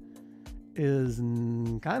money is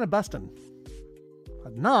kind of busting,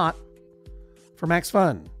 but not for Max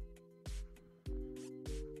Fun.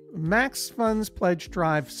 Max Fun's pledge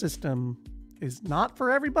drive system is not for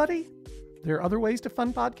everybody. There are other ways to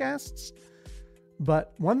fund podcasts.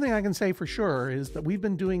 But one thing I can say for sure is that we've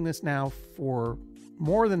been doing this now for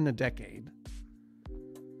more than a decade.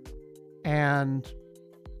 And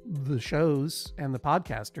the shows and the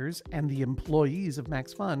podcasters and the employees of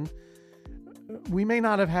Max Fun, we may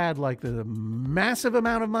not have had like the massive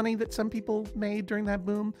amount of money that some people made during that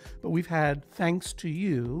boom, but we've had, thanks to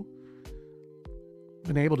you,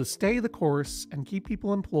 been able to stay the course and keep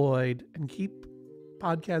people employed and keep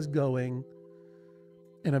podcasts going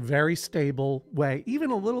in a very stable way, even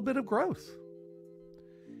a little bit of growth.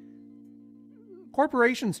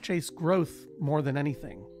 Corporations chase growth more than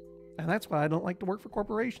anything. And that's why I don't like to work for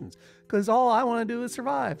corporations, because all I want to do is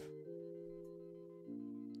survive.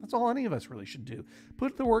 That's all any of us really should do.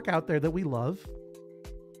 Put the work out there that we love,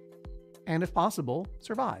 and if possible,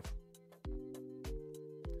 survive.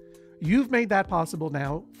 You've made that possible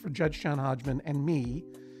now for Judge John Hodgman and me,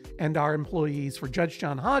 and our employees for Judge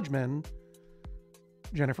John Hodgman,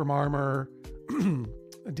 Jennifer Marmer,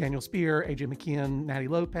 Daniel Spear, AJ McKeon, Natty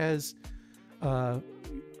Lopez,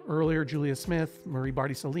 earlier Julia Smith, Marie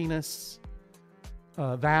Barty Salinas,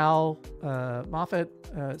 Val Moffat,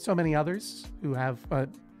 so many others who have,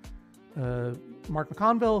 Mark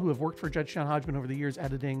McConville, who have worked for Judge John Hodgman over the years,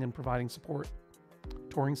 editing and providing support,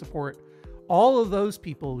 touring support. All of those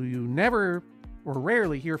people who you never or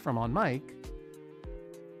rarely hear from on mic,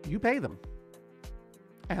 you pay them.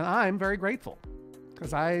 And I'm very grateful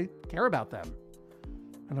because I care about them.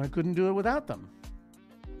 And I couldn't do it without them.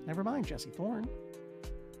 Never mind Jesse Thorne.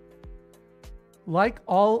 Like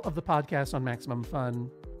all of the podcasts on Maximum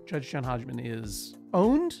Fun, Judge John Hodgman is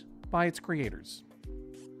owned by its creators.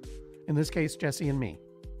 In this case, Jesse and me.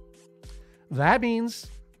 That means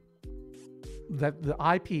that the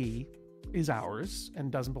IP is ours and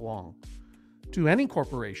doesn't belong to any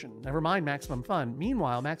corporation, never mind Maximum Fun.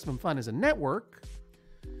 Meanwhile, Maximum Fun is a network,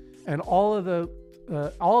 and all of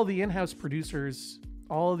the in-house producers,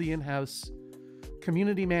 all of the in-house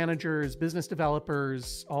community managers, business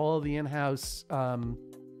developers, all of the in-house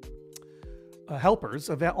helpers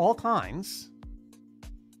of all kinds,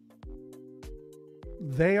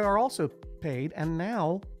 they are also paid, and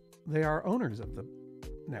now they are owners of the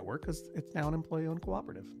network because it's now an employee-owned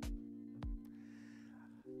cooperative.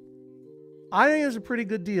 I think it's a pretty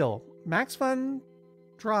good deal. Max Fun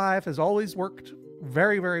Drive has always worked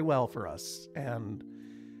very, very well for us, and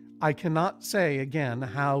I cannot say again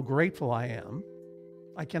how grateful I am.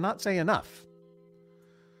 I cannot say enough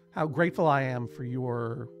how grateful I am for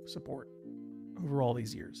your support over all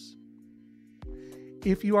these years.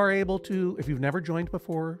 If you are able to, if you've never joined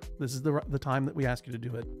before, this is the time that we ask you to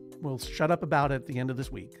do it. We'll shut up about it at the end of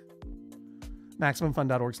this week.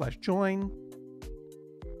 MaximumFun.org/join.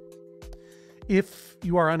 If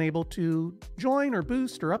you are unable to join or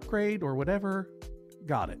boost or upgrade or whatever,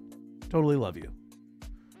 got it. Totally love you.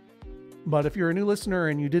 But if you're a new listener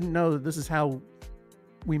and you didn't know that this is how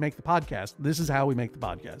we make the podcast, this is how we make the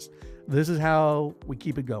podcast. This is how we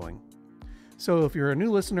keep it going. So if you're a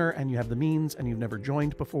new listener and you have the means and you've never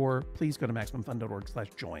joined before, please go to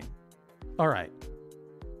MaximumFun.org/join. All right.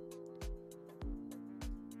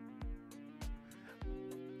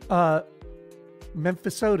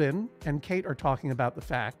 Memphis Odin and Kate are talking about the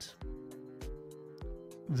fact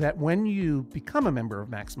that when you become a member of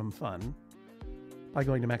Maximum Fun, by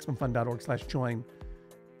going to MaximumFun.org/join,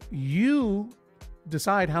 you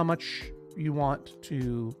decide how much you want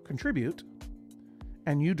to contribute,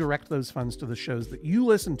 and you direct those funds to the shows that you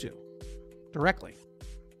listen to directly.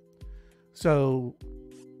 So,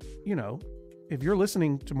 you know, if you're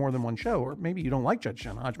listening to more than one show, or maybe you don't like Judge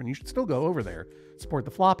John Hodgman, you should still go over there, support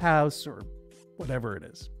the Flophouse or whatever it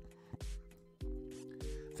is.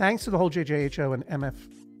 Thanks to the whole JJHO and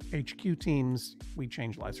MFHQ teams, we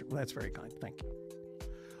changed lives. That's very kind. Thank you.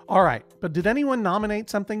 All right. But did anyone nominate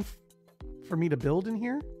something for me to build in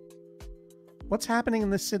here? What's happening in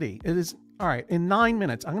this city? It is, all right, in 9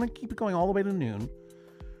 minutes, I'm going to keep it going all the way to noon.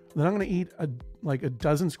 Then I'm going to eat a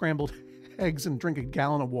dozen scrambled eggs and drink a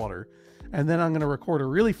gallon of water. And then I'm going to record a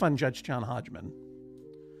really fun Judge John Hodgman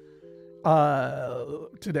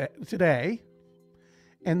today.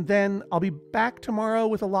 And then I'll be back tomorrow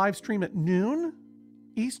with a live stream at noon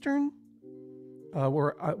Eastern. It's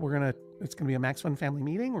going to be a Max Fun family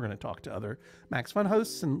meeting. We're going to talk to other Max Fun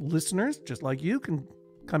hosts and listeners, just like you, can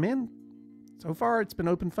come in. So far, it's been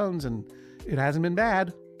open phones, and it hasn't been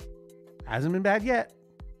bad. Hasn't been bad yet.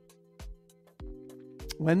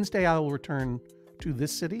 Wednesday, I will return to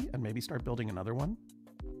this city and maybe start building another one.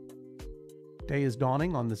 Day is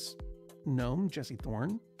dawning on this gnome, Jesse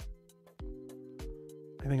Thorne.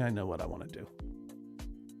 I think I know what I want to do.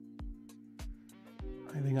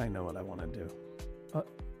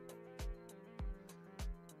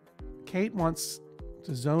 Kate wants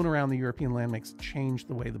to zone around the European landmarks, change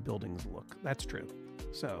the way the buildings look. That's true.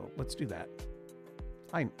 So let's do that.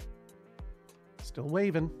 I'm still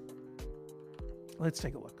waving. Let's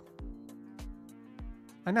take a look.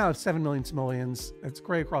 I now have 7 million simoleons. It's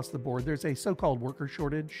gray across the board. There's a so-called worker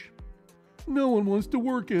shortage. No one wants to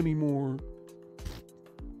work anymore.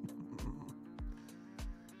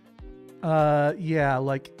 Yeah,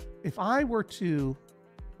 like if I were to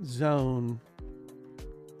zone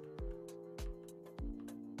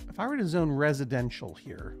residential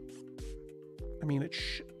here, I mean,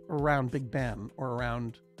 it's around Big Ben or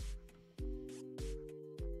around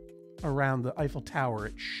the Eiffel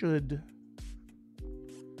Tower,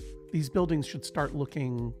 these buildings should start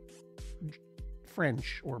looking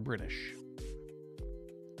French or British.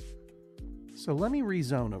 So let me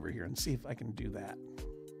rezone over here and see if I can do that.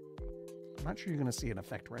 I'm not sure you're going to see an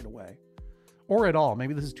effect right away. Or at all.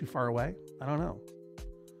 Maybe this is too far away. I don't know.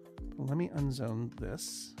 But let me unzone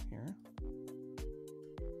this here.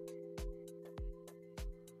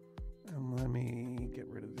 And let me get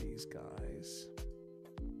rid of these guys.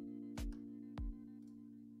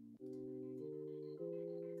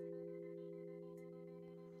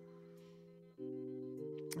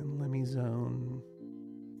 And let me zone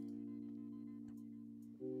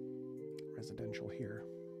residential here.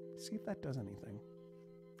 See if that does anything.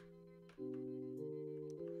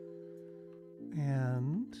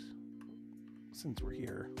 And since we're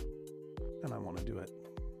here and I want to do it,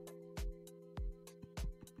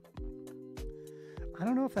 I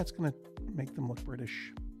don't know if that's going to make them look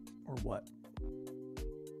British or what.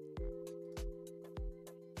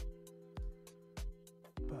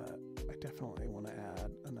 But I definitely want to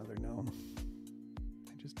add another gnome.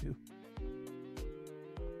 I just do.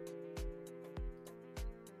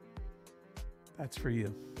 That's for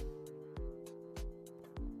you.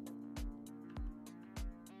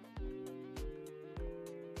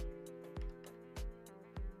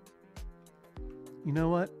 You know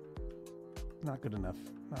what? Not good enough.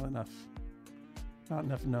 Not enough. Not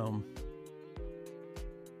enough gnome.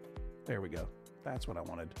 There we go. That's what I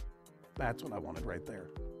wanted. That's what I wanted right there.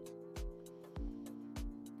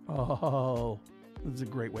 Oh, this is a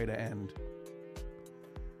great way to end.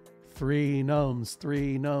 3 gnomes,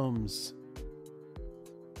 3 gnomes.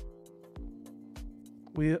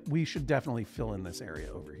 We should definitely fill in this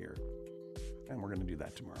area over here. And we're going to do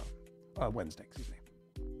that tomorrow. Wednesday, excuse me.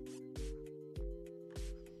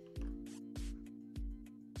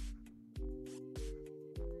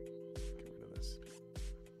 Get rid of this.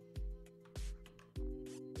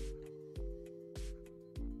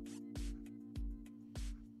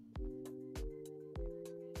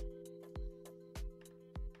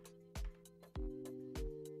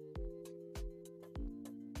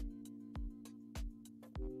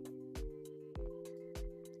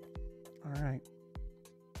 All right.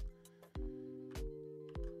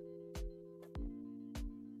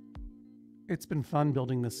 It's been fun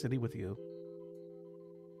building this city with you.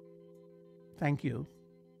 Thank you.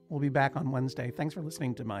 We'll be back on Wednesday. Thanks for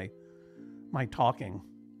listening to my talking.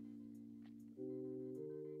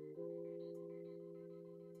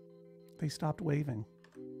 They stopped waving.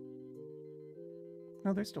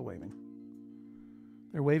 No, they're still waving.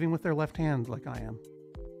 They're waving with their left hand like I am.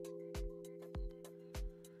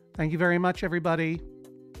 Thank you very much, everybody.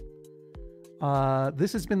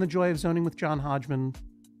 This has been The Joy of Zoning with John Hodgman.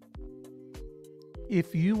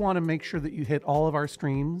 If you want to make sure that you hit all of our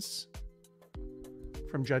streams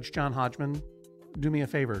from Judge John Hodgman, do me a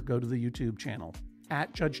favor. Go to the YouTube channel,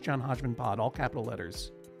 at Judge John Hodgman Pod, all capital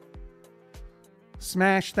letters.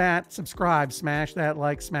 Smash that subscribe, smash that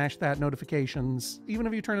like, smash that notifications. Even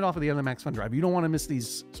if you turn it off at the end of the Max Fun Drive, you don't want to miss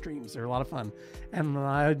these streams. They're a lot of fun. And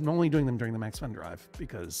I'm only doing them during the Max Fun Drive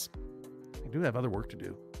because I do have other work to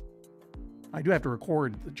do. I do have to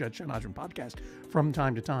record the Judge John Hodgman podcast from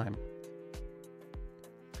time to time.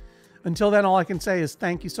 Until then, all I can say is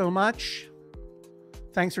thank you so much.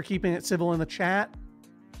 Thanks for keeping it civil in the chat.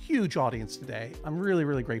 Huge audience today. I'm really,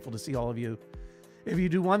 really grateful to see all of you. If you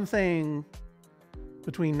do one thing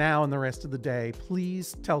between now and the rest of the day,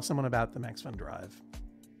 please tell someone about the Max Fun Drive.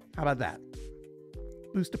 How about that?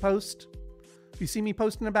 Boost a post. If you see me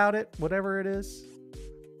posting about it, whatever it is.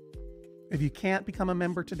 If you can't become a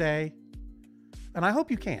member today, and I hope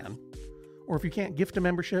you can, or if you can't gift a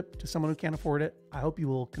membership to someone who can't afford it, I hope you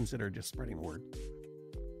will consider just spreading the word.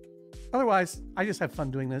 Otherwise, I just have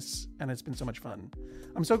fun doing this, and it's been so much fun.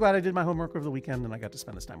 I'm so glad I did my homework over the weekend and I got to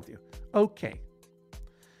spend this time with you. Okay.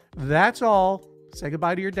 That's all. Say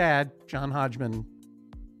goodbye to your dad, John Hodgman.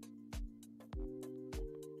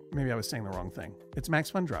 Maybe I was saying the wrong thing. It's Max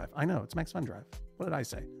Fun Drive. I know, it's Max Fun Drive. What did I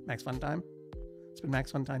say? Max Fun Time? It's been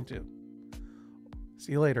Max Fun Time too.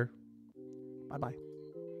 See you later. Bye-bye.